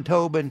Amon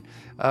Tobin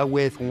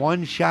with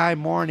One Shy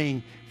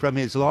Morning from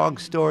his Long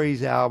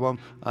Stories album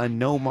on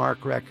No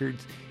Mark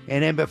Records.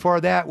 And then before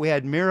that we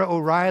had Mira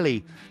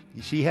O'Reilly.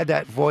 She had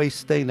that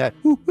voice thing, that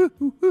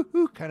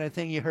kind of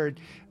thing you heard.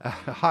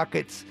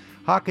 Hockett's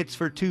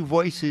for Two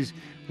Voices.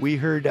 We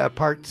heard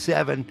part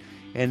 7,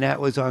 and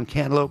that was on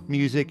Cantaloupe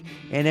Music.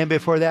 And then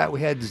before that,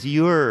 we had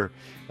Zur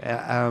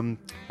out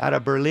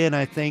of Berlin,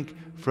 I think,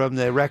 from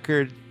the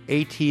record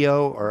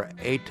ATO or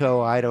ATO,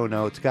 I don't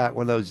know. It's got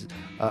one of those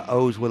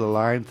O's with a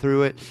line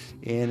through it,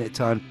 and it's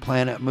on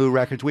Planet Moo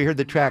Records. We heard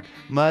the track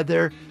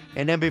Mother.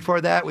 And then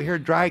before that, we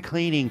heard Dry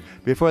Cleaning,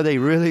 before they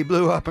really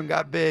blew up and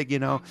got big, you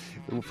know.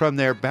 From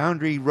their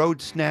Boundary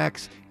Road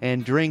Snacks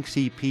and Drinks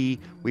EP,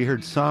 we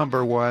heard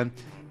Somber One.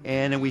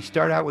 And then we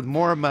start out with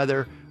more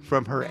Mother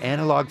from her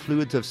Analog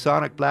Fluids of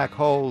Sonic Black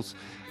Holes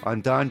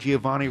on Don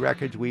Giovanni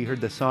Records. We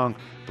heard the song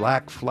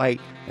Black Flight,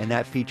 and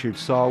that featured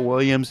Saul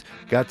Williams.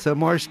 Got some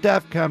more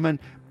stuff coming,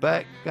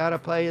 but gotta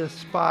play the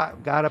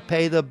spot, gotta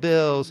pay the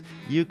bills.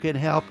 You can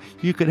help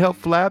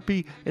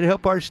Flappy and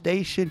help our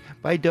station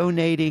by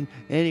donating.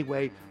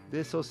 Anyway,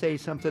 this will say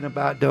something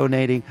about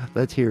donating.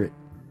 Let's hear it.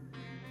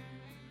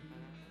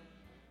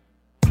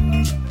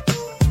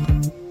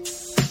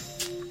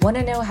 Want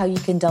to know how you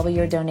can double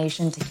your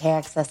donation to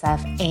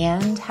KXSF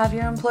and have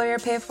your employer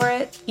pay for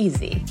it?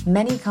 Easy.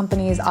 Many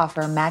companies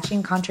offer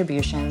matching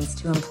contributions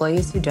to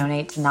employees who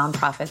donate to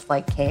nonprofits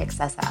like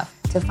KXSF.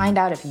 To find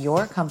out if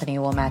your company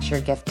will match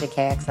your gift to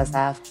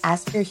KXSF,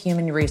 ask your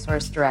human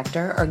resource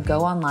director or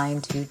go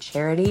online to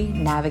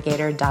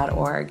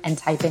charitynavigator.org and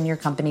type in your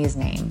company's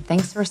name.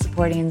 Thanks for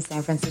supporting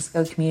San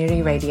Francisco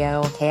Community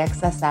Radio,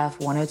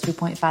 KXSF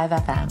 102.5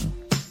 FM.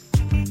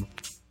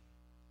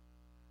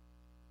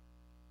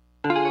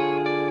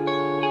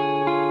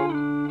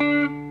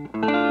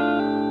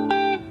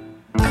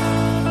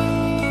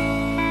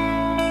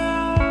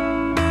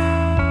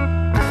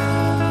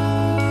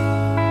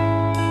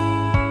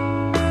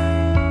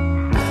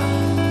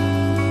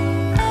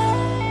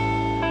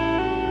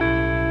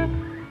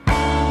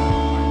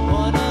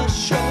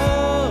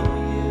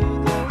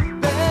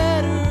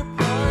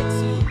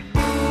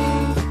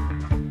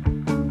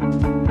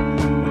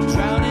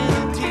 Drowning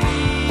in tears.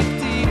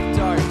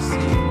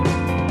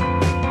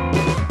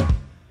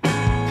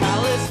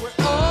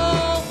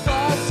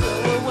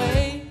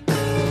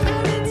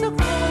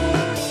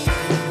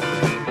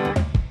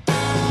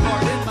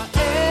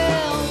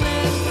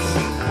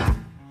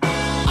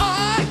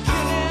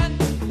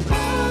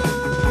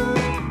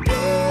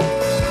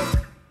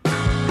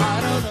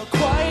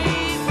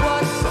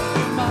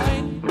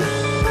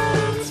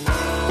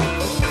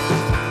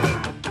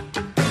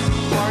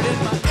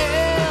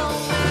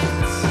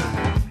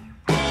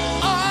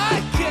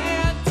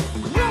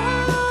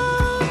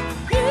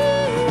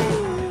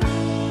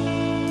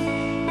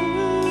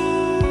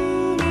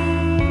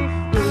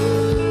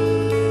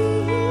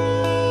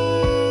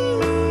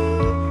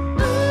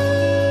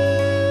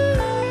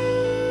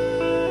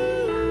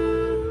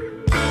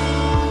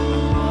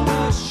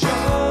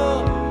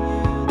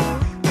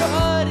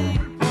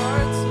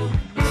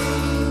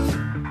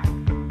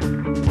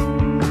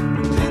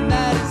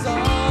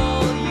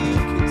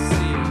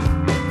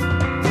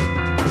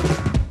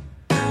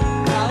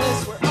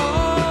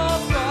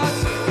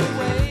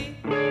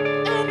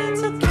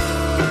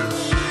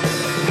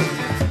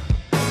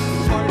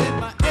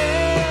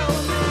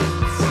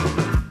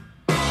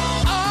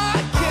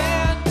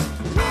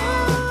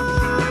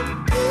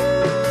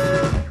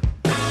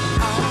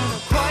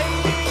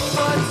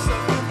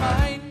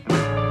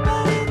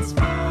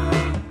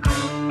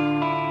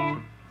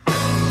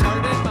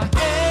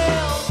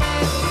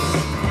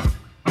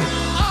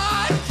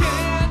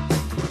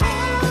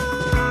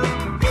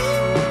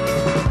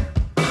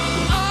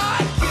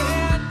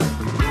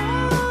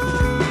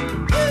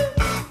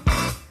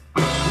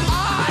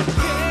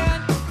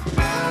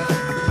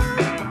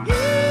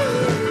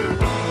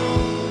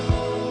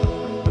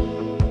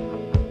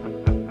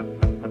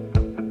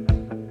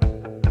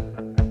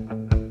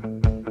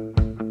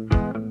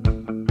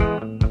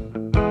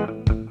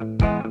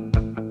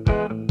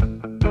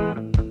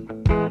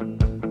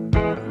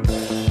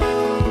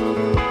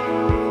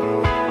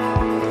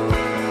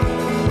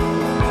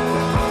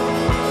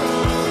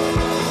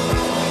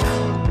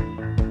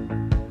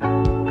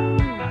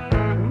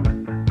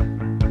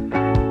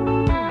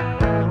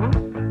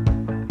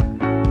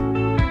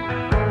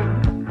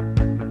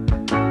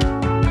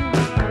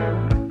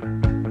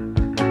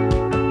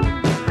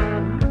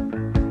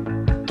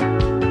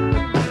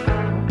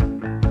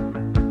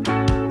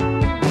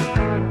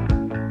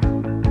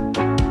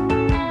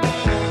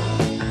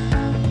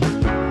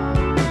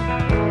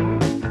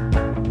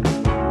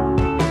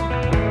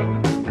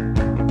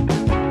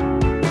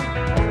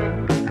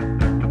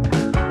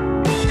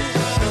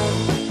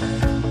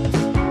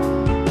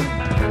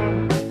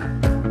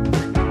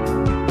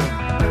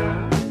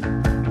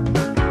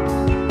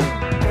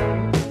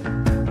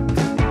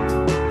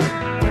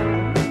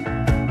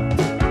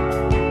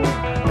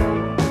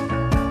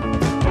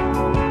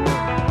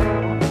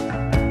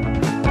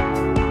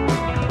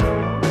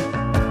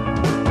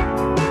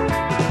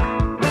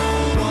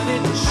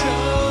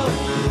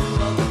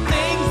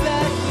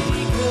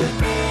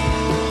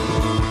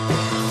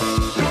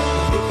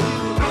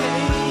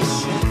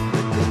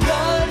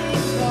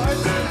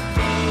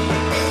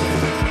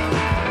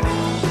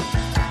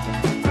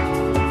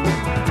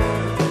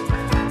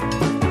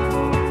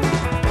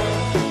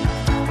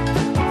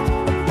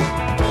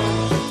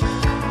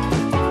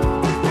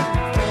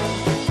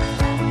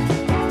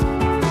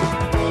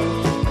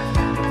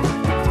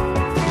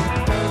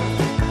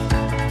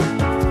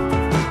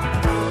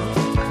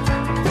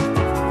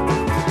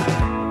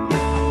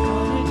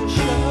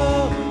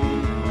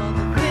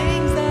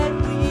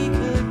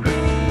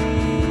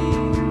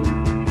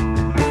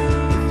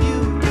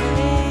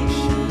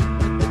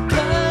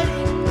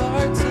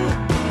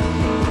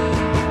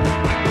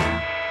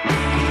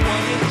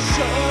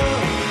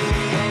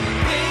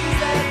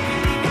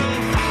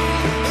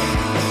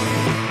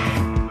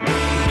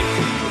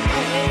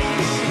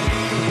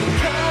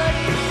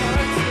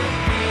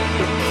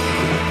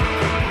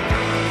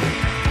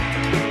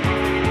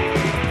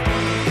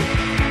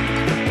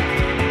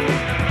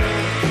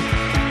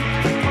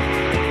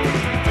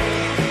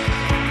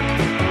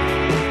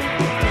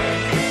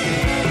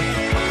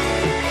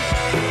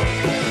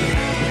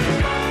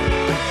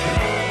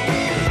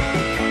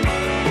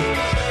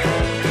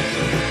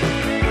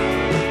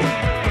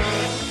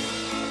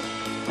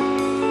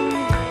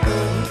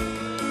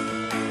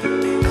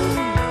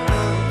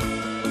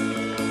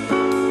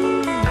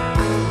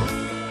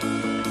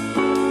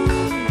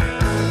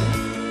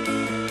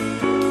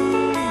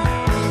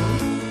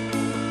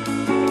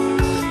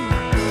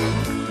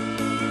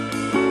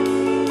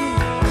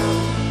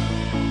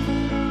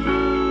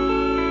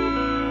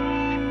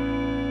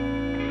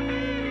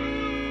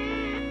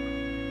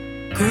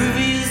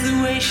 Groovy is the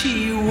way she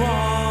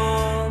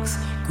walks.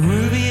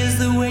 Groovy is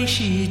the way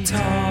she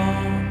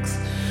talks.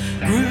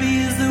 Groovy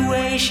is the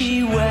way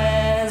she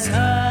wears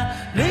her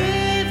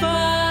Levi's.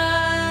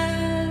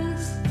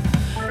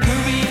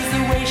 Groovy is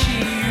the way she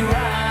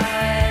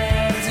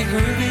rides a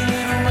groovy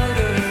little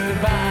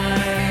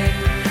motorbike.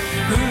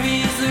 Groovy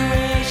is the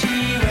way she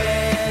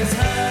wears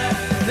her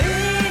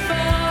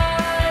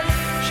Levi's.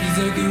 She's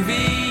a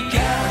groovy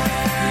gal,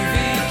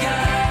 groovy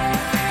gal,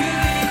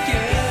 groovy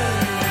girl,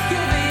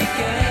 groovy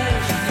girl.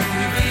 She's a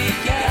groovy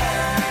gal,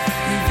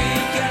 groovy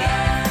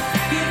gal,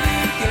 groovy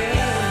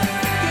girl,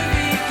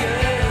 groovy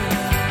girl.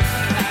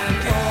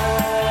 And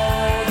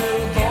all the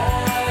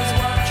boys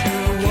watch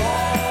her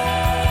walk,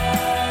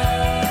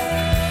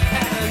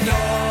 and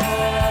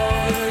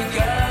all the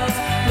girls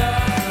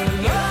love her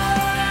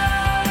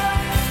love.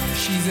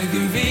 She's a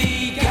groovy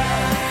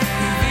gal,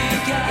 groovy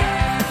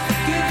gal,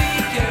 groovy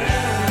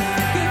girl,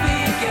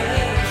 groovy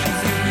girl.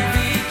 She's a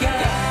groovy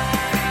gal,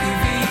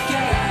 groovy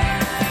gal,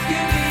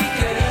 groovy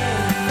girl,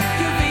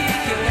 groovy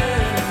girl.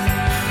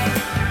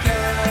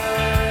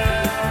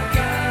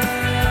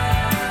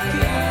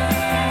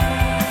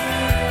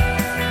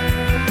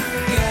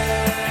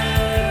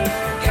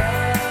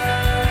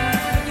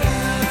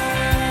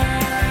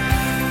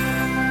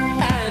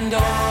 And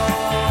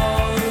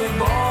all the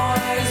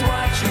boys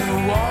watch her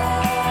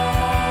walk,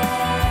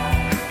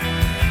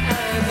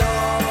 and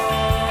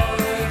all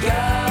the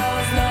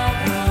girls love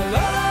her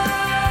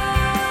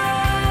love.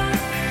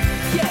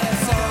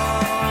 Yes,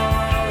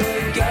 all the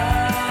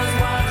girls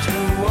watch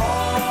her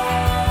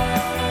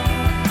walk,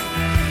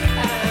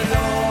 and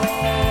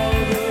all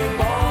the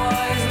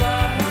boys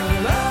love her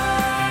love.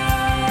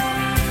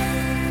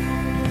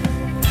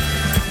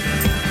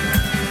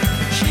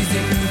 She's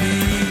a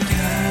groovy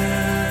girl.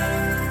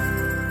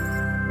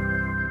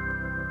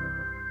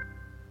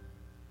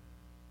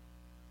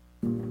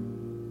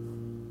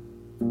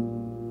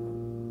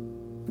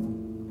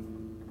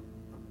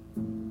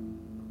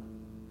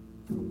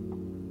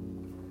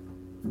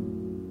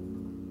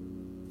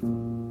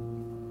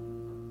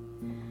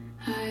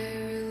 I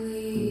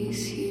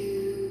release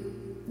you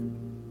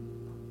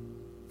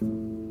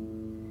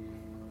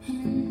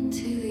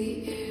into the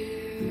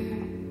air.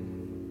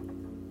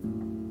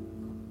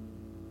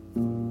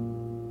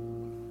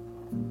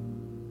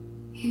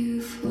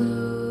 You float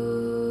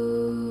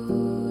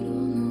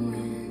on the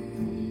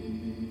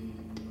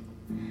wind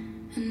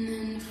and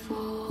then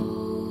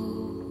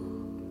fall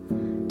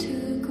to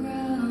the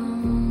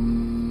ground.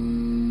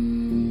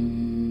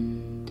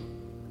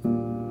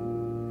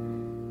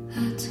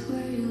 That's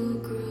where you'll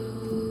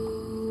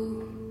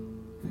grow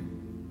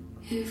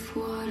if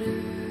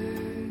water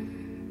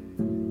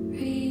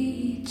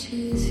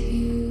reaches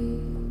you,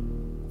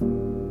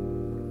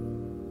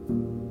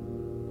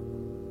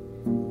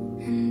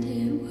 and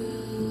it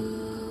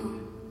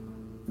will.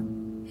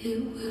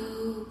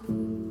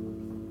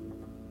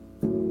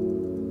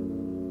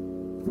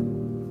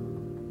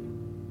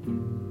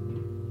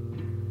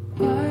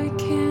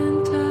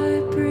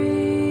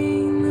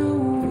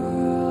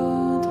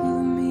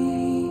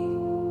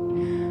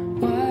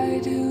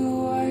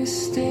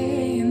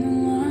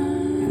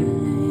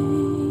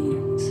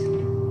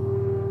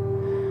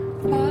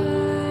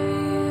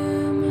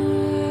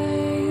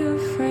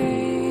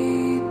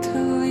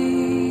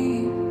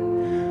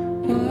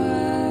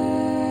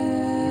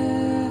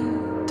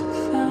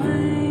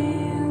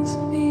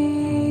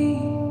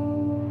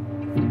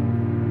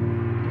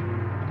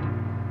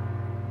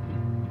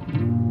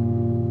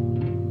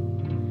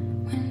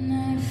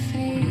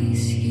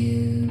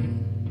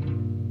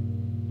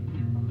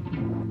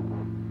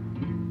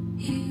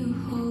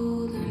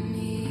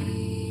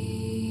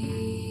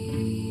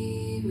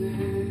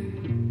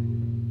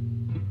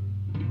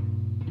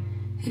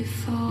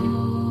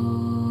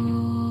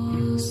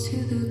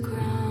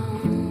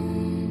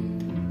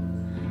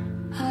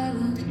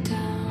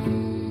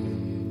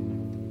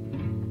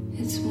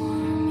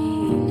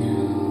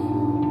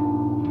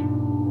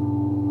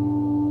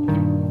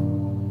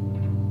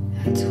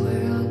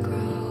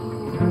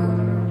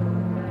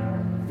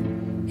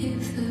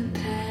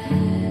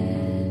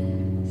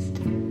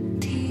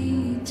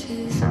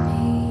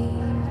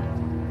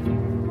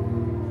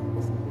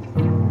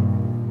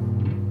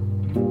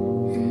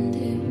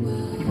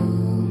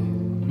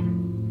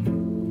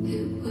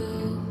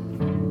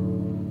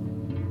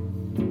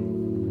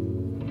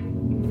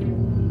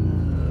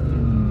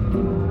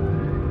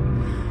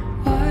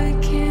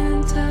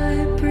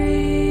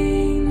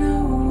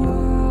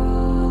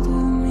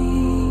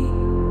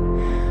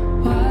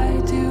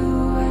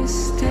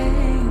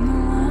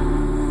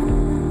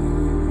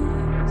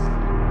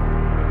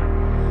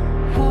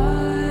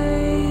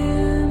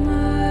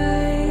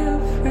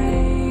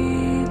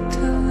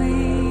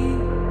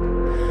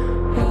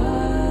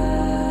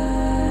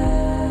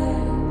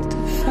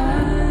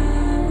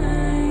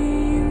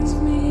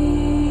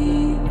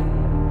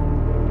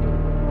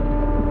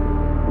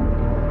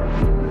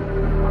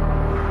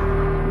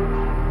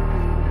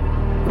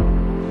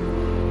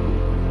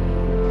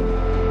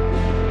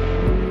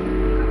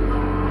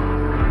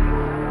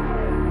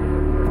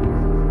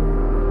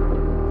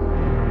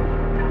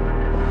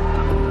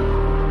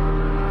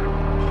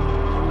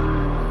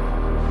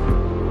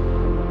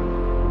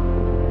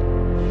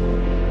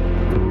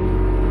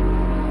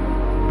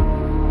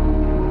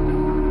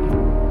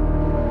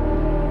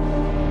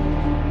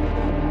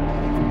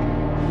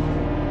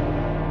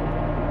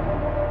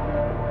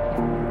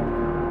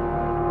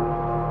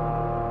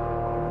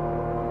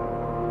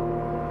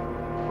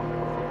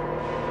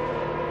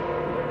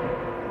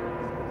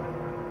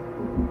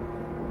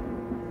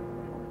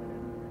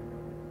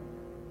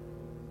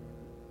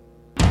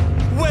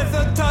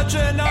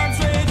 touching arms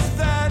reach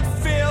that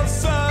feels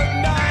so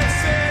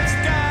nice. It's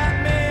got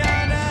me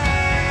on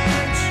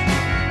edge.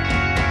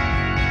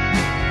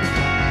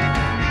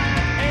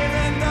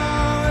 Even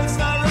though it's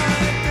not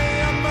right, the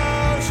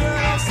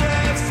emotional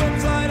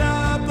systems light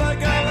up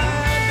like a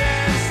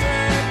landing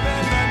strip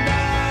in the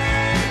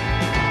night.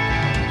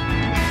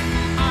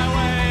 I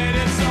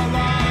waited so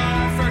long,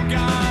 I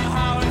forgot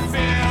how it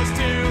feels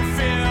to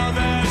feel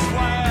this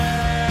way.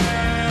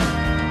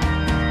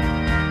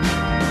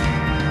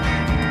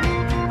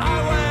 I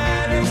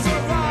waited so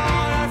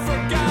long, I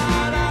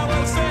forgot I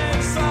was in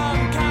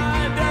some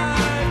kind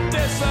of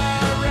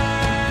disarray.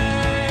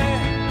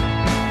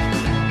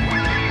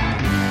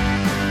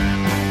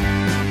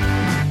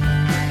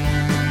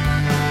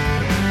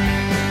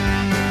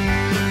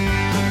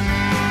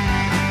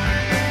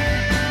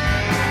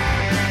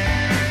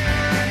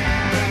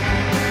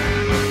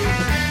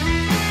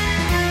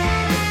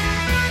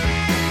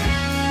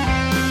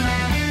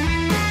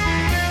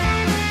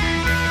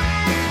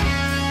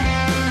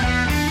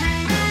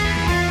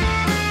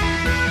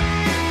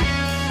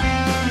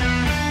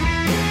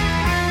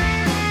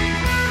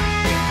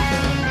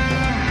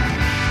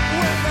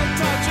 With a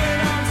touching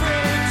arms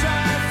reach,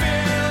 I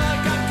feel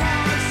like I'm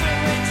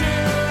constantly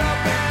chewed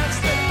up and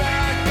spit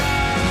back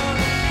out.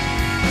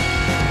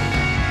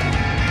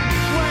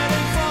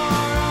 Waiting for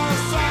a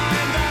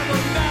sign that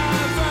will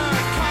never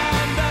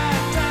come,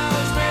 that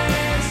tells me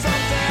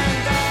something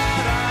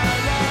that I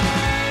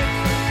like.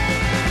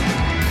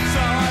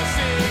 So I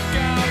seek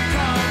out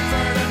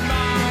comfort in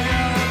my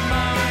own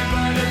mind,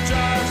 but it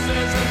just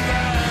isn't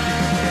there.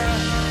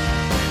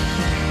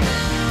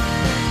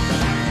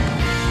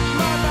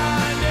 My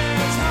mind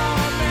is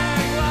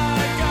humming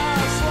like a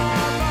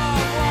swarm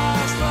of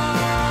wasps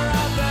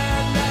around the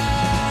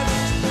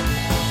nest.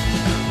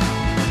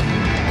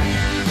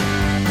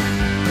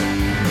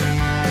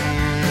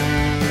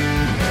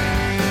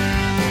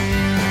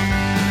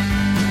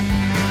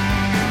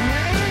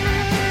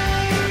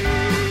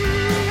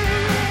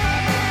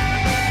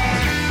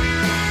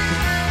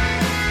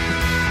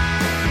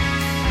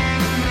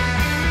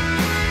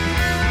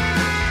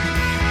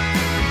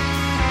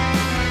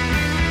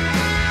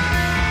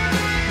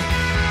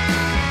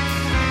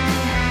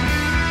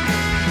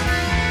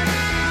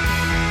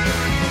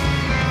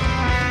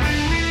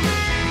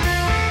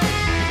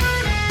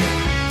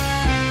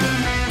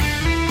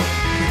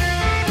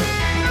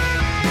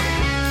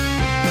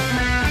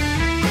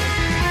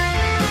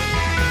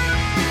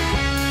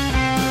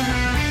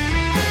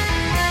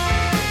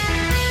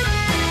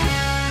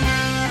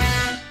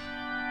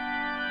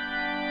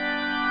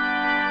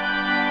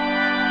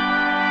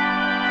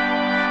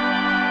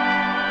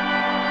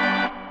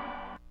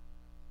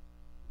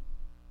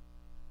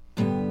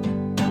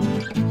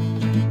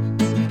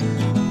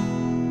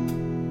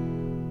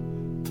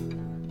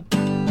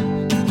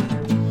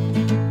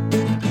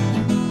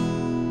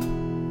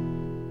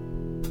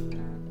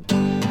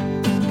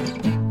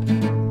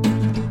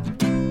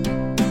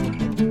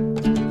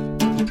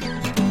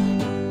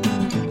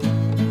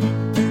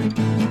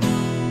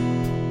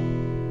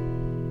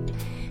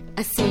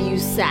 I see you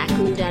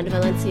cycling down to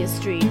Valencia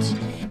Street.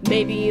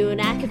 Maybe you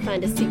and I could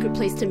find a secret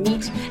place to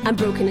meet. I'm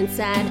broken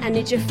inside, I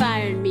need you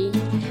firing me.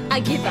 I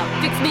give up,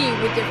 fix me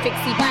with your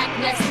fixie black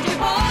messenger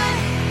boy.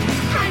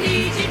 I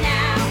need you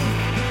now.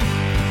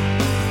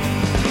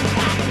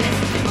 Black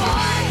messenger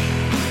boy,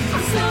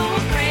 I'm so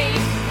afraid.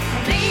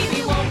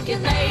 Baby won't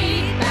get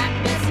laid. Black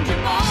messenger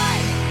boy,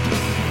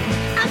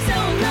 I'm so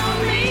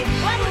lonely.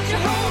 Why won't you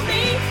hold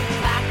me?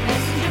 Black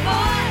messenger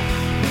boy,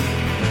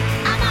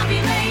 I'm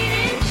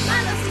ovulating. My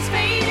lust is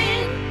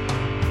fading.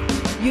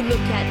 You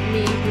look at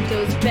me with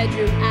those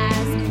bedroom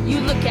eyes. You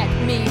look at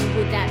me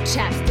with that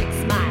chapstick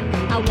smile.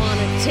 I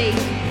wanna take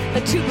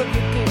a tube of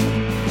your goo,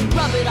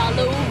 rub it all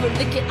over,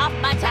 lick it off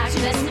my touch.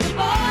 Messenger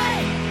boy,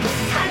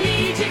 I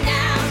need you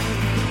now.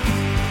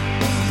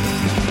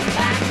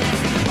 Back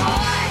messenger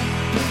boy,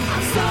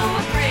 I'm so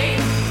afraid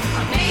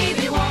I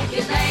maybe won't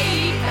get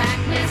laid. Back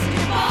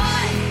messenger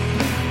boy,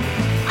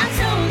 I'm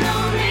so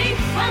lonely.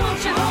 Why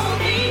won't you hold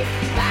me?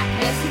 Back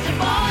messenger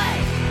boy,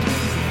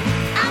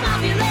 I'm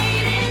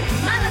ovulating.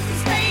 My lust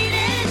is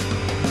fading.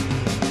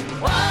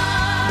 Whoa.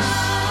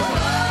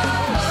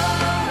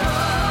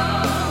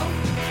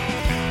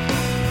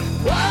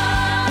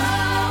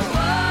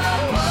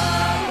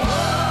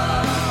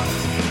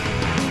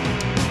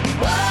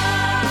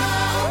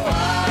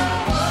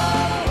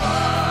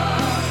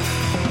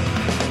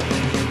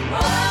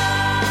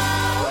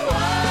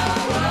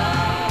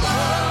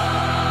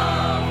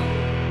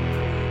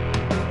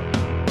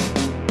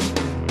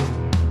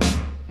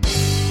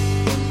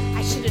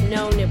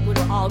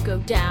 All go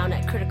down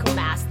at Critical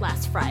Mass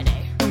last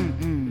Friday.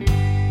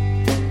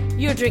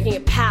 You're drinking a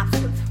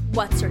Pabst with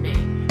what's her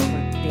name?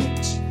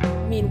 Bitch.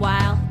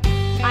 Meanwhile,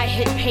 I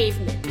hit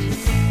pavement,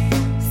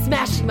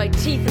 smashing my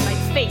teeth in my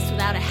face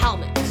without a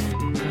helmet.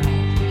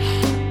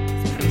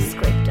 It's pretty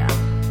scraped up.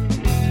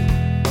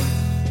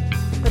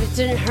 But it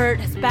didn't hurt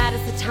as bad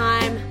as the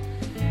time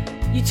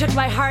you took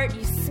my heart,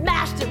 you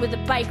smashed it with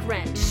a bike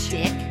wrench.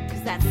 Dick. 'Cause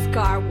 'cause that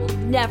scar will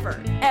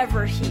never,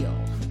 ever heal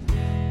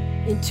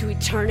into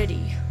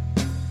eternity.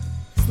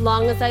 As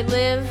long as I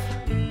live,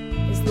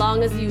 as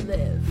long as you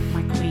live.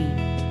 My queen.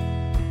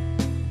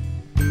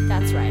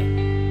 That's right.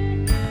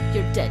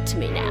 You're dead to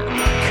me now.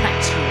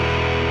 Cut you.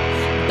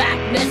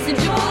 Back,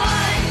 messenger boy.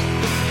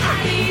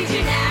 I need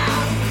you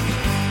now.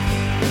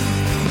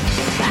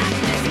 Back,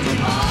 messenger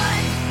boy.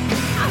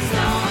 I'm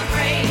so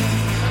afraid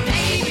my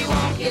baby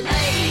won't get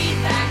laid.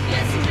 Back,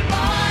 messenger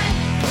boy.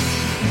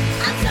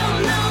 I'm so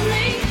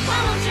lonely. Why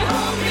won't you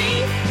hold me?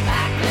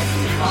 Back,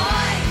 messenger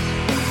boy.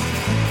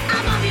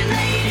 I'm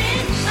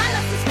ovulating. My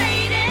lust is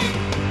fading.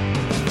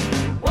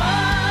 Whoa,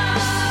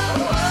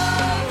 whoa,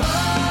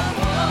 whoa,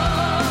 whoa.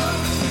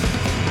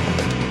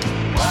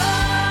 Whoa,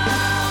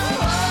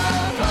 whoa,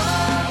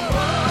 whoa,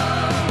 whoa.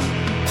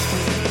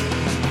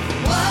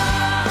 Whoa,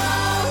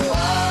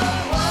 whoa,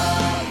 whoa,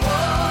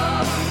 whoa.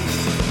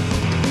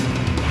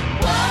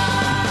 Whoa,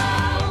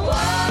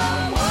 whoa,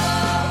 whoa,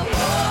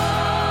 whoa.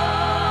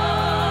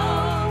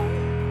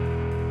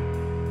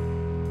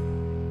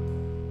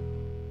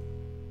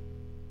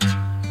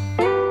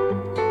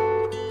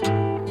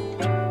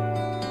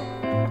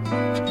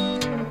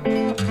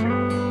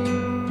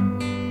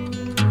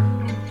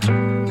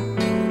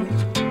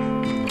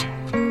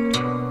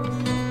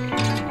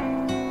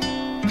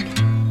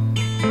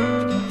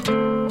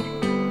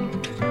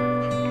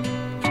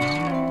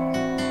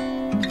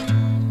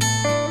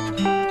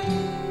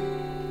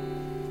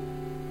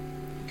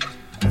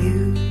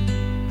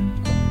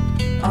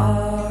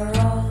 Are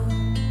on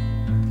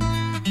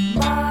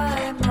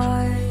my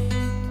mind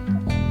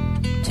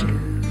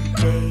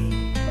today,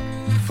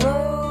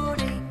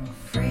 floating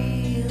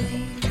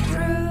freely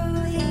through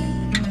the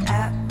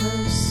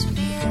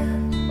atmosphere.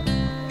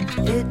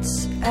 It's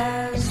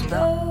as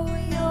though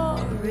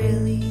you're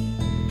really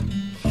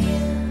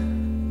here.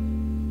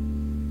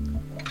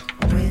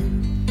 When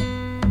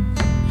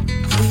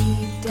we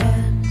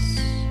dance,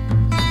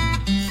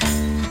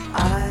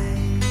 I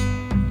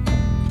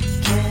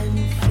can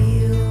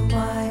feel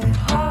my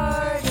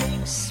heart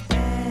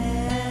expanding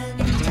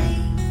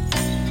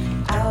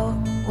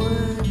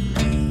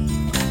outwardly.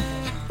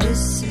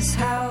 This is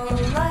how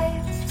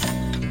life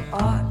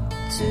ought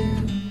to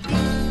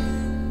be.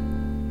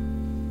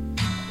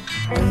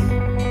 When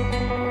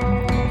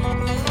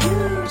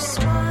you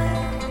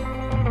smile,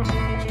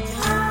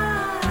 I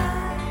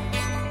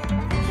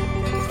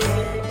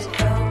can't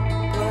help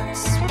but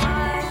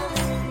smile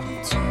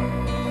too.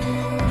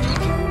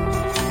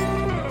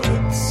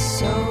 It's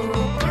so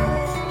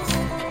good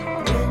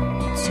when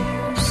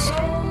two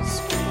souls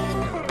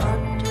feel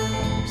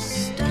understood.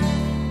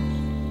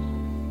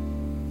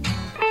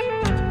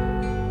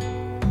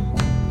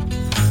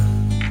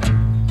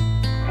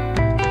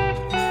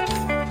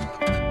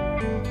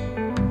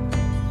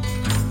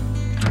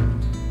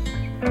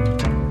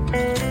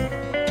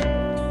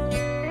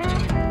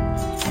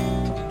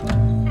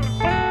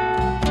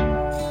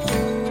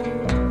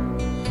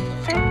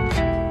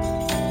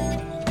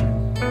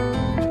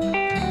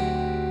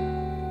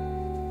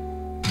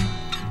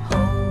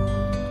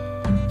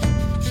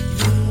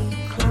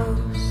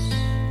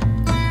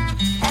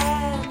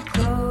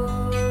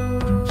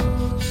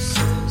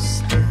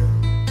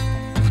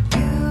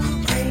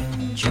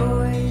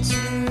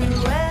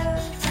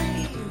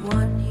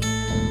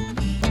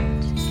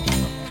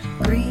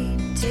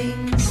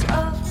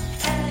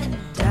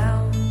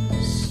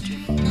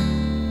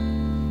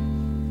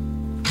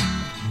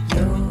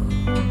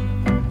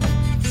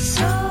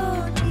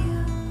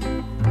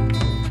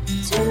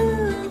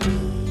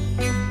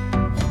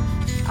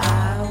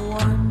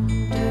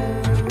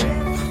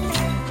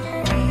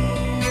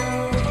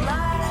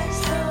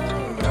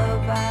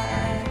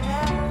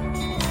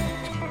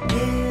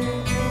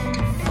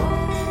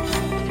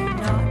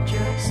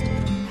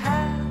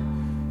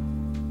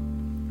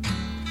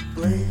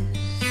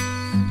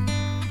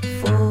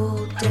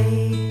 Blissful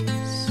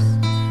days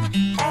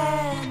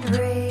and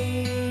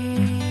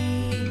rainy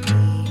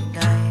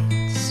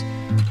nights,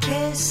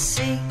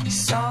 kissing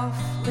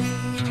softly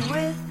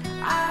with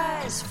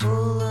eyes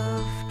full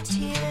of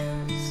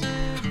tears.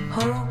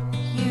 Hope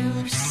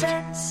you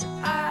sense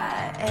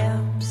I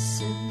am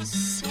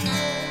sincere.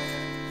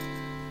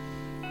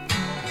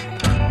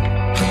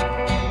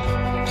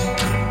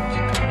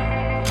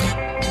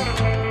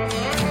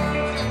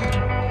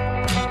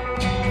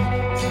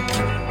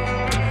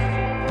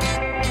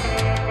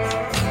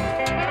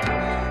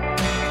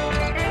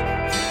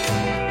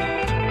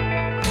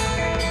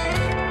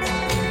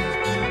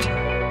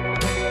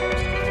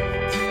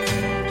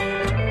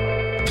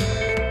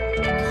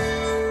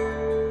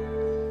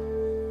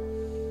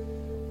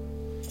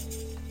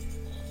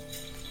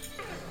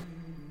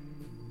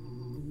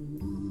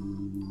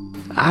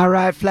 All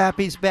right,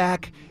 Flappy's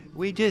back.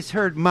 We just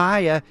heard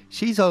Maya.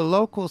 She's a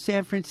local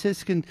San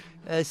Franciscan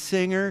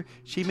singer.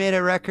 She made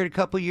a record a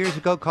couple years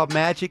ago called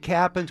Magic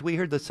Happens. We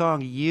heard the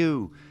song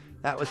You.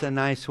 That was a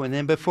nice one.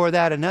 Then before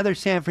that, another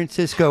San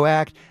Francisco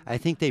act. I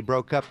think they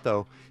broke up,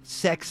 though.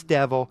 Sex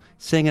Devil,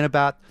 singing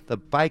about the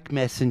bike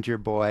messenger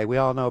boy. We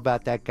all know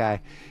about that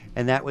guy.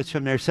 and that was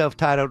from their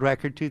self-titled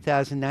record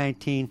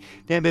 2019.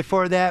 Then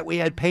before that, we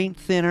had Paint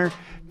Thinner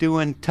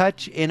doing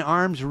Touch in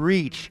Arm's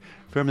Reach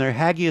from their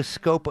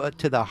Hagioscope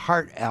to the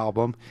Heart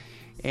album.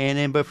 And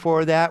then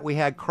before that, we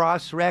had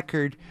Cross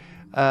Record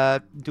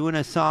doing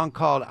a song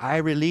called I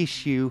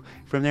Release You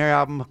from their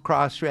album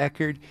Cross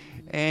Record.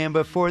 And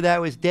before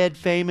that was Dead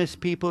Famous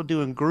People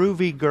doing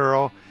Groovy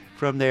Girl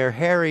from their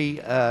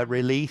Harry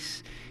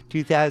release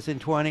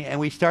 2020. And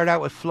we start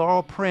out with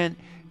Floral Print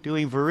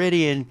doing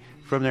Viridian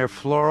from their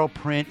Floral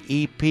Print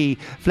EP.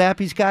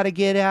 Flappy's got to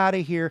get out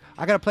of here.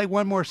 I got to play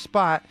one more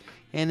spot,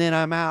 and then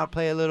I'm out.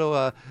 Play a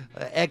little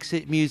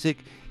exit music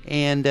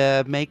and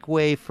make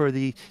way for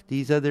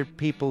these other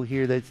people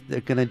here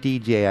they're going to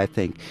DJ, I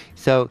think.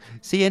 So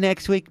see you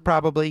next week,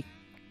 probably.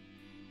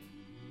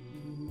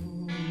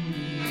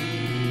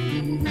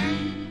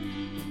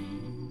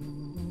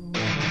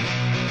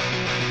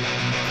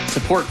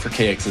 Support for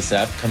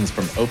KXSF comes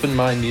from Open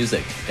Mind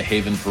Music, a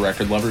haven for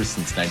record lovers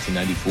since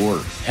 1994.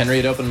 Henry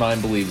at Open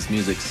Mind believes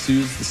music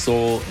soothes the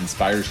soul,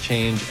 inspires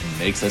change, and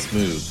makes us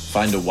move.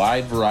 Find a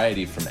wide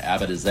variety from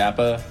ABBA to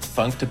Zappa,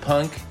 funk to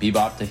punk,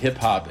 bebop to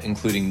hip-hop,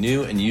 including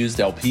new and used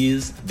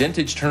LPs,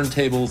 vintage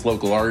turntables,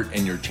 local art,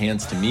 and your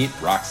chance to meet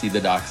Roxy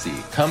the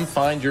Doxy. Come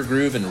find your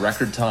groove in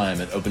record time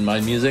at Open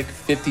Mind Music,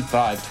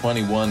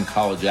 5521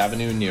 College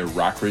Avenue near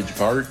Rockridge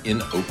BART in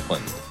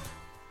Oakland.